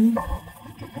婚，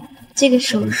这个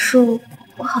手术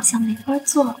我好像没法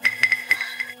做。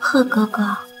贺哥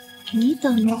哥，你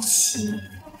等得起，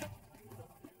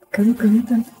耿耿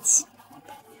等得起。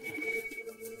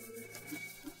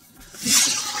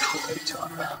出来一家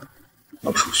的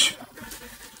冷书雪，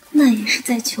那也是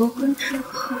在求婚之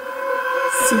后，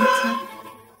现在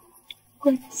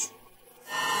跪下。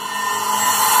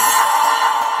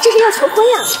这是要求婚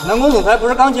呀！南宫总裁不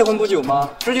是刚结婚不久吗？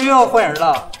这就又要换人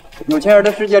了。有钱人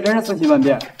的世界真是瞬息万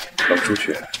变。冷书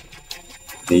雪，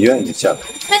你愿意嫁给我？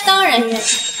那当然愿意，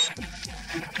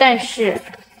但是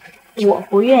我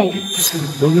不愿意。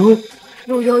悠悠，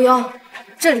陆悠悠，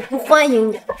这里不欢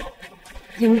迎你。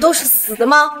你们都是死的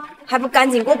吗？还不赶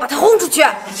紧给我把他轰出去！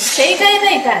谁该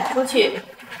被赶出去，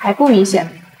还不明显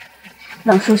吗？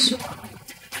冷书雪，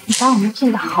你把我们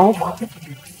骗得好苦。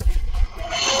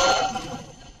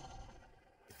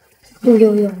陆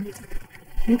悠悠，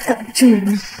你敢这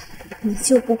么？你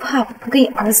就不怕我不给你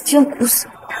儿子捐骨髓？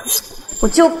我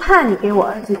就怕你给我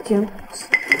儿子捐骨髓。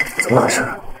怎么回事？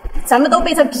咱们都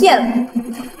被他骗了，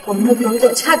我们的芒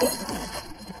果差点。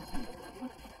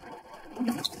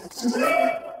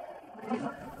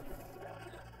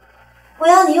我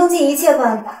要你用尽一切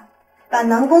办法，把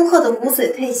南宫鹤的骨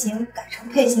髓配型改成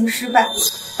配型失败，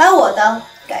把我的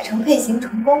改成配型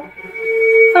成功。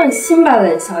放心吧，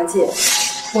冷小姐，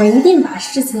我一定把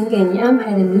事情给您安排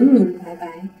的明明白白，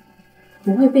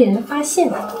不会被人发现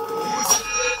的。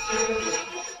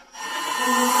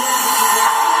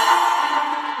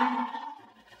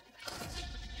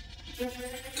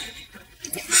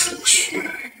书雪，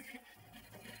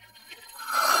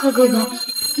贺哥哥，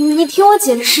你听我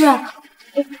解释，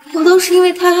我都是因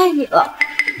为太爱你了。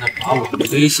那把我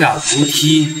推下楼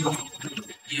梯，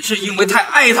也是因为太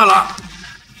爱他了。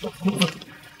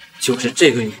就是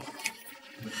这个女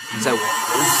人，在我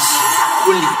儿子媳妇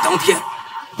婚礼当天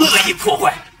恶意破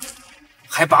坏，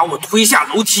还把我推下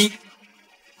楼梯，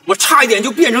我差一点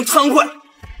就变成瘫痪。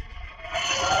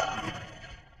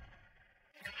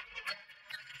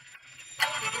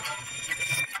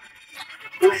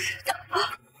不是的，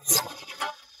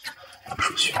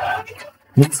书雪，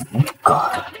你怎么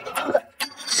敢？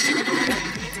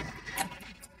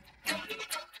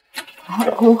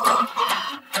南宫鹤，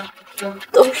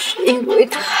都是因为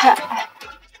太爱。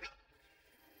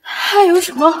他有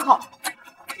什么好？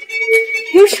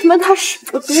凭什么他什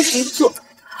么都不做，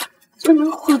就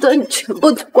能获得你全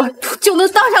部的关注，就能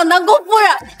当上南宫夫人？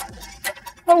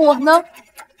而我呢？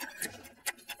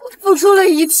我付出了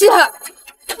一切，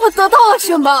我得到了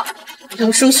什么？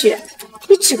冷书雪，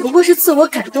你只不过是自我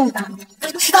感动罢了。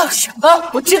你知道什么？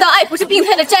我知道爱不是病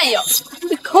态的占有。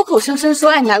你口口声声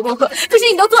说爱南宫鹤，可是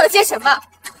你都做了些什么？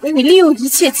你利用一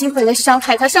切机会来伤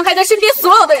害他，伤害他身边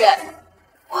所有的人。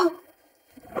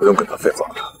不用跟他废话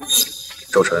了，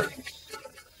周晨，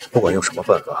不管用什么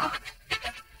办法，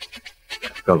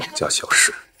让冷家消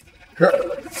失。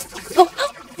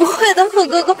不会的，贺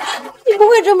哥哥，你不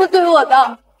会这么对我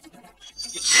的。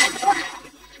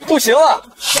不行了，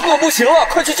我不行了，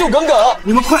快去救耿耿！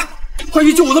你们快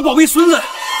去救我的宝贝孙子！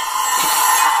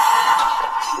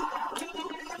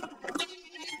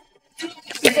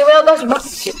你们要干什么？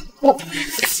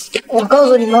我告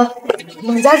诉你们，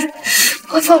冷家是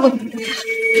不会放过你们的。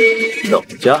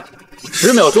冷家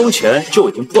10秒钟前就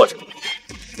已经破产了。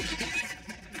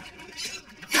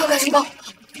要干什么？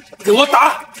给我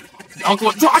打，然后给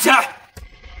我抓起来！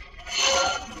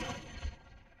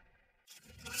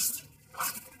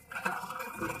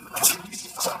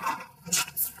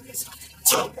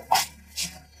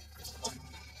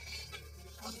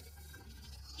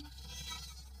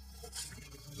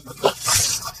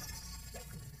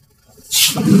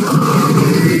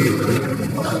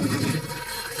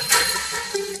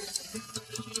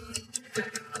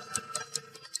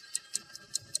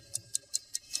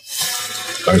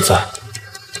儿子，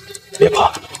别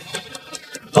怕，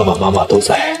爸爸妈妈都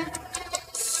在，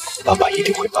爸爸一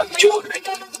定会把你救回来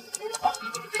的。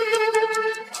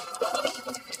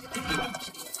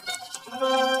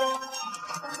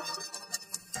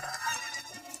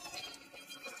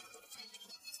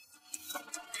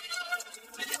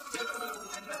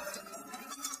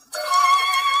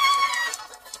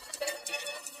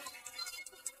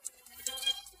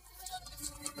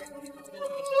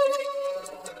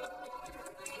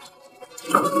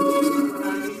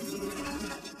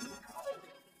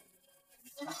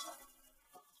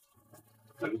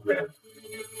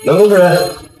南宫夫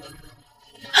人，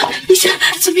医生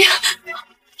怎么样？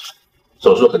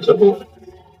手术很成功。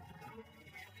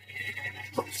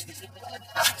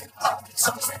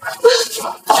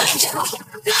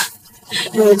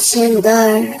母亲大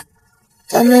人，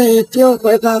咱们一定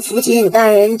会把父亲大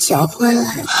人抢回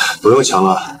来。不用抢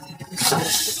了，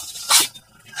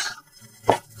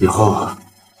以后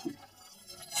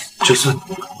就算你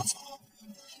跟我走，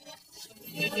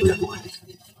我也不会。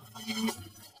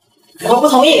我不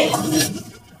同意。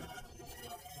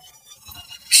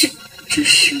这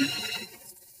是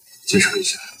介绍一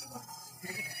下，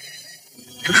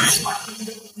这是什么？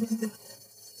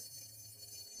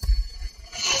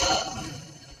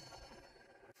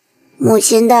母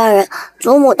亲大人，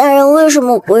祖母大人为什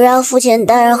么不让父亲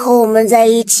大人和我们在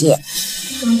一起？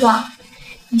耿耿，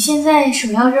你现在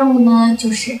首要任务呢，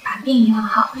就是把病养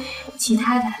好，其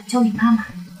他的交给妈妈。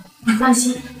你放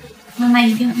心，妈妈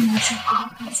一定会来守护好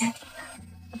这个家庭的。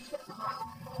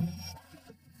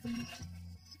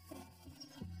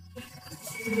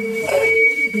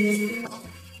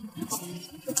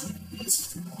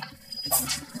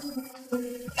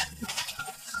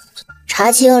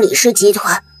查清李氏集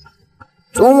团，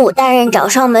祖母大人找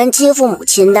上门欺负母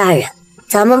亲大人，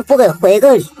咱们不给回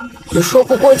个礼，也说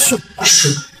不过去。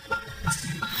是，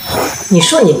你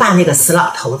说你爸那个死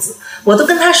老头子，我都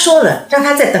跟他说了，让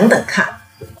他再等等看。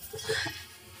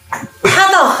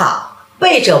他倒好，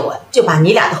背着我就把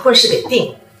你俩的婚事给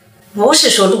定了。不是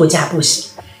说陆家不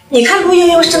行，你看陆悠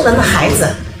悠生的那孩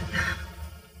子。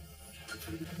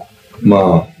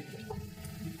妈，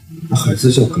那孩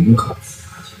子叫耿耿，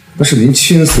那是您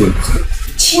亲孙子。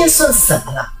亲孙怎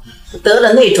么了？得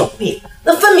了那种病，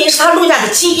那分明是他陆家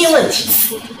的基因问题。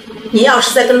你要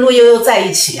是再跟陆悠悠在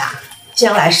一起呀，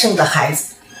将来生的孩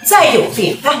子再有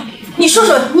病，哎，你说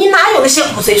说，你哪有那些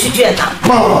骨髓去捐呢？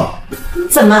妈妈，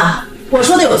怎么？我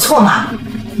说的有错吗？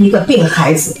一个病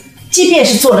孩子，即便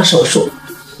是做了手术，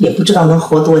也不知道能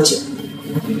活多久。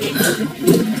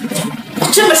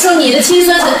这么说你的亲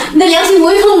孙子，你的良心不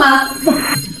会痛吗？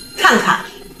看看，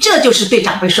这就是对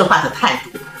长辈说话的态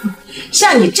度。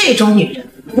像你这种女人，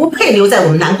不配留在我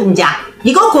们南宫家，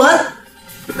你给我滚！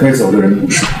该走的人不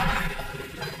少。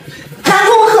南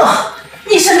宫鹤，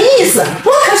你什么意思？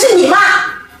我可是你妈。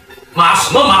妈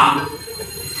什么妈？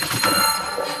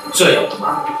这样的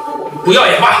妈，不要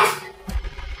也罢。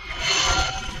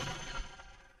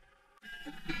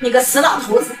你个死老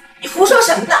头子，你胡说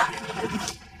什么呢？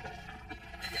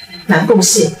南宫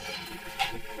信，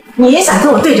你也想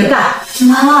跟我对着干？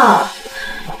妈，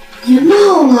别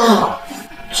闹了。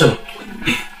这么多，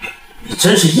你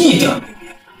真是一点没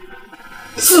变，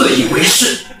自以为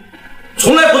是，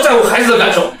从来不在乎孩子的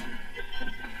感受。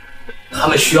他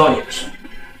们需要你的时候，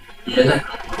你人在哪？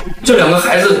这2个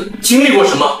孩子经历过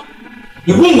什么？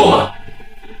你问过吗？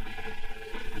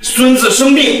孙子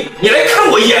生病，你连看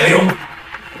我一眼没有。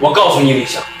我告诉你，李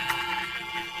想，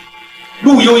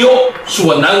陆悠悠是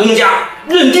我南宫家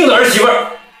认定的儿媳妇儿。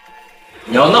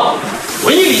你要闹，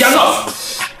我一李家闹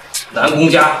去，南宫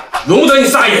家容不得你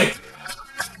撒野。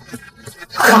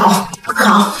好，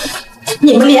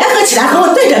你们联合起来和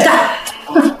我对着干。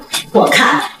哼，我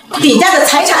看李家的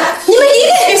财产你们一个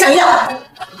也别想要。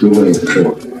如果你不是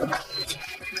我女儿，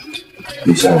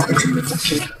李想我还真没放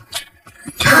弃。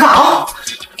好，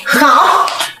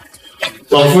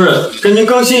老夫人，跟您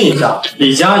更新一下，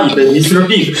李家已被 Mr.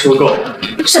 Big 收购。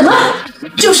什么？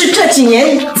就是这几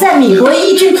年在米国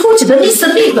异军突起的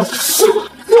Mr. Big， 我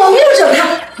没有惹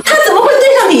他，他怎么会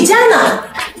对上李家呢？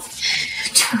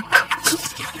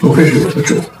不愧是我的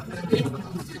种。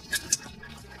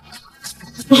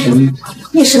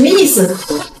你什么意思？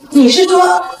你是说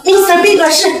Mr. Big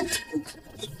是？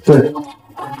对，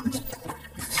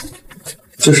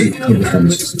就是你看不上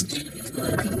Mr. Big。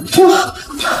哇！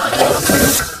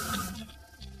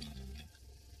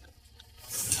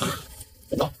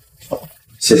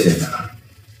谢谢你啊，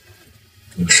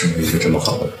给我生了一个这么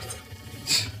好的儿子。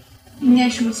应该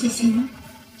说谢谢你，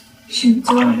是你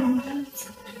做了我的儿子。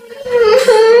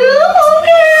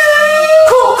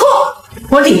哭！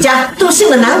我李家都姓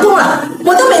了南宫了，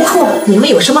我都没哭，你们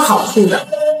有什么好哭的？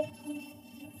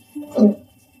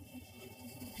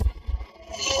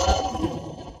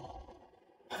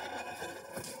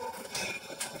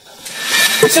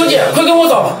小姐，快跟我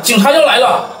走，警察要来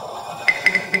了。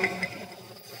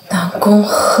南宫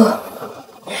和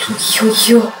陆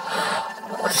悠悠，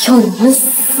我要你们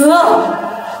死！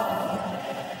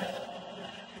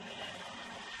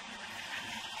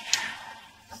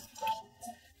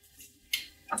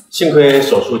幸亏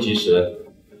手术及时，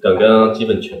耿耿基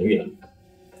本痊愈了，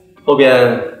后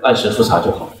边按时复查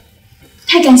就好。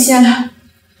太感谢了。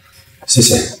谢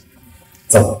谢。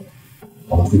走，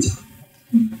我们回家。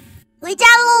回家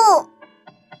喽！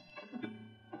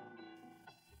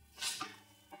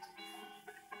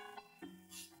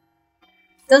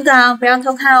哥哥，不要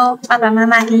偷看哦，爸爸妈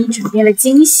妈给你准备了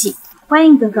惊喜，欢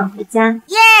迎哥哥回家。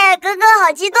耶，哥哥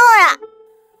好激动呀！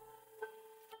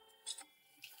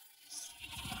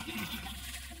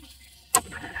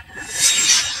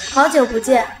好久不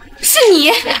见，是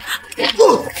你。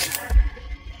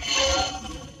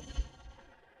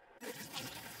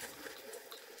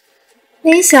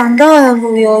没想到呀，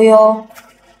陆悠悠。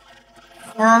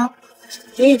啊，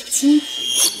给你惊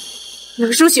喜。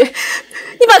刘书雪，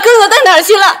你把哥哥带哪儿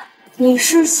去了？你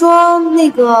是说那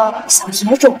个小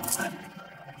野种？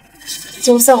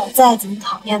就算我再怎么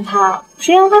讨厌他，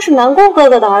谁让他是南宫哥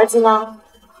哥的儿子呢？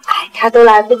爱他都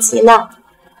来不及呢。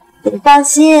你放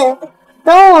心，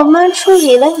等我们处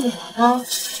理了你呢，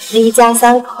一家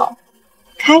3口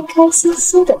开开心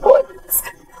心的过日子，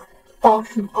到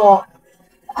时候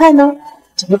快呢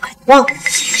就会很忘。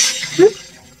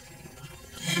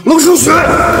陆书雪，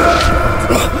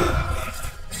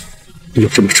有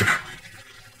这么事，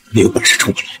你有本事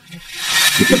冲我来，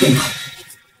你别动他。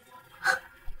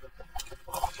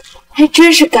还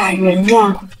真是感人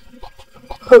呀，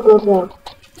贺哥哥，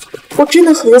我真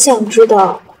的很想知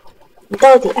道你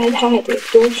到底爱他爱的有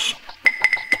多少，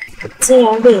竟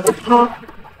然为了他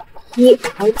一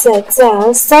而再再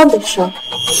而三的伤害。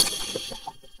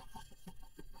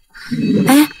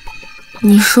哎，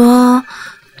你说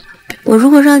我如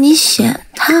果让你选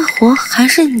他活还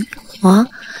是你活，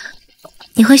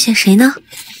你会选谁呢？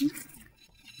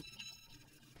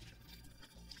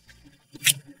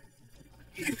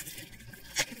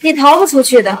你逃不出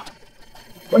去的。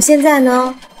我现在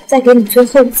呢，再给你最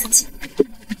后一次机会，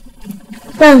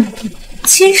让你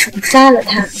亲手杀了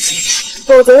他，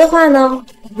否则的话呢，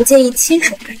我不介意亲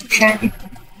手把你杀掉。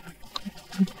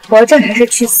活着还是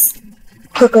去死？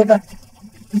贺哥哥，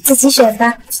你自己选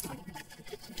吧。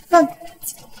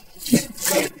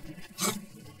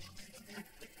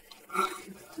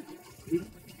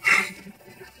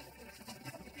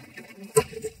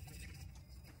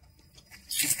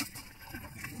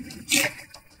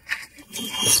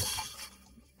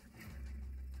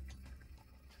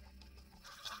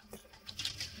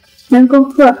南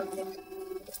宫鹤，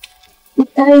你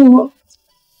答应我，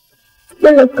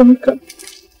为了耿耿，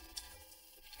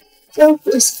要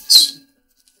活下去。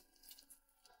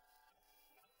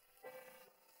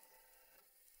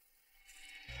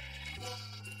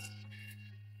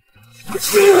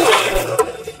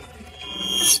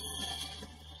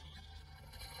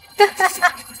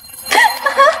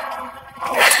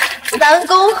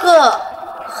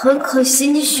很可惜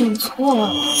你选错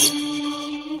了。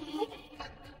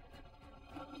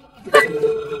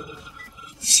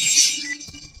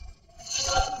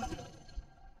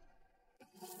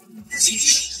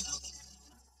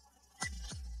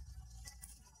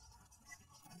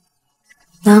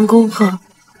南宫鹤，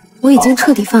我已经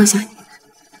彻底放下你，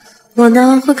我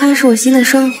呢会开始我新的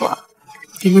生活，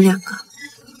你们两个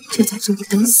就在这里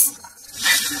等死。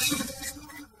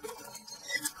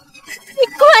你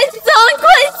快走，你快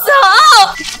走！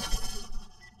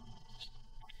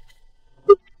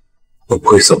我不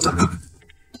会走的，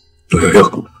陆悠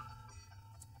悠，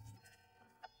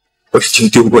我已经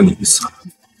丢过你一次了，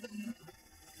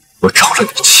我找了你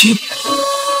7年，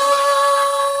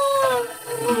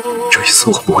这一次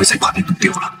我不会再把你弄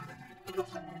丢了。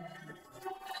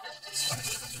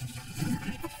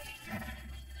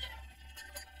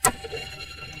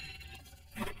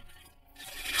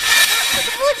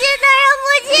父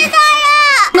亲大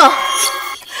人！不要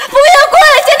过来！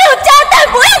现在有炸弹，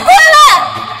不要过来！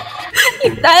你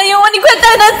答应我，你快带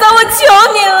他走，我求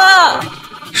你了！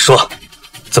说，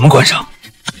怎么关上？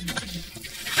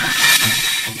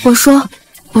我说，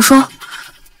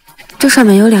这上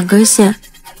面有2根线，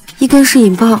一根是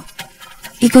引爆，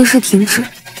一根是停止，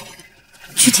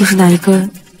具体是哪一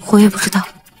根我也不知道。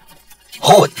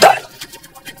混蛋！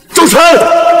住手！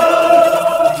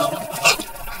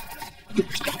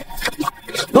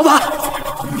老板，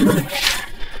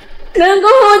南宫，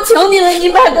我求你了，你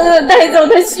把哥哥带走，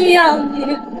他需要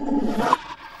你。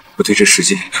我对这世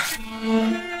界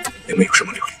也没有什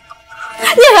么留恋。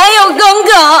你还有哥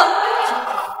哥。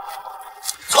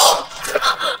走，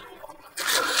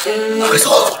快走！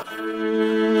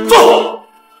走！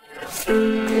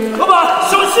老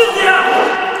板，小心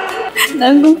点！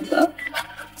南宫哥，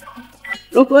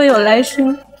如果有来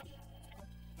生，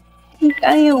你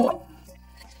答应我，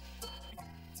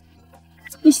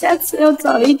你下次要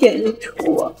早一点认出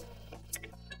我。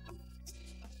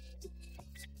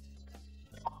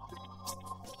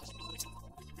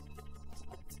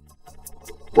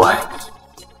我爱你。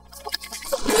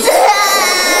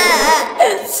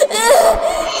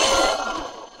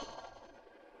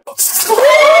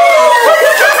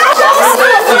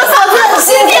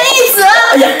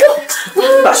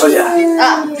大小姐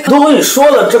啊，都跟你说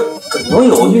了，这可能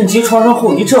有应激创伤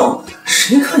后遗症。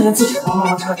谁看见自己的妈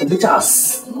妈差点被炸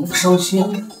死，能不伤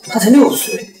心？他才6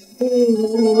岁。我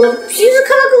平时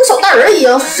看他跟个小大人一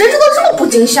样，谁知道这么不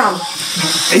经相呢？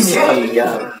哎呀，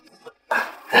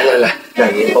来，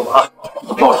让爷爷帮忙啊，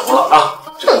报仇了啊！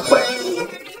这个坏人，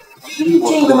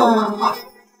我不跟他玩啊。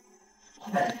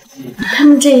他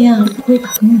们这样会把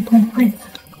你痛坏的。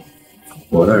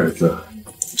我的儿子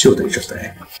就得这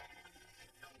待。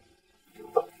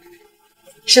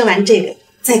生完这个，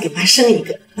再给妈生一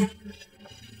个。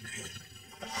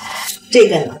这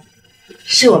个呢，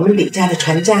是我们李家的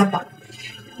传家宝。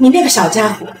你那个小家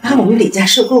伙把我们李家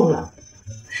受够了，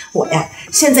我呀，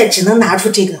现在只能拿出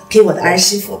这个给我的儿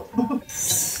媳妇。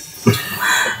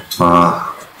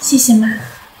妈，谢谢妈。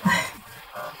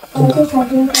我的小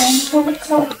兵团超不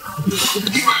过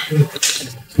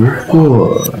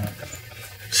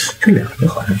这2个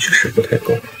好像确实不太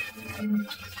够。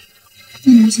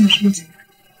那你想什么？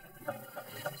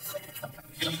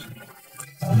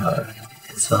 2、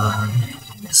3、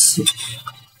4、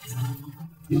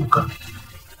5个。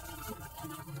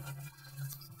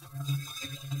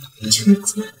求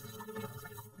姐。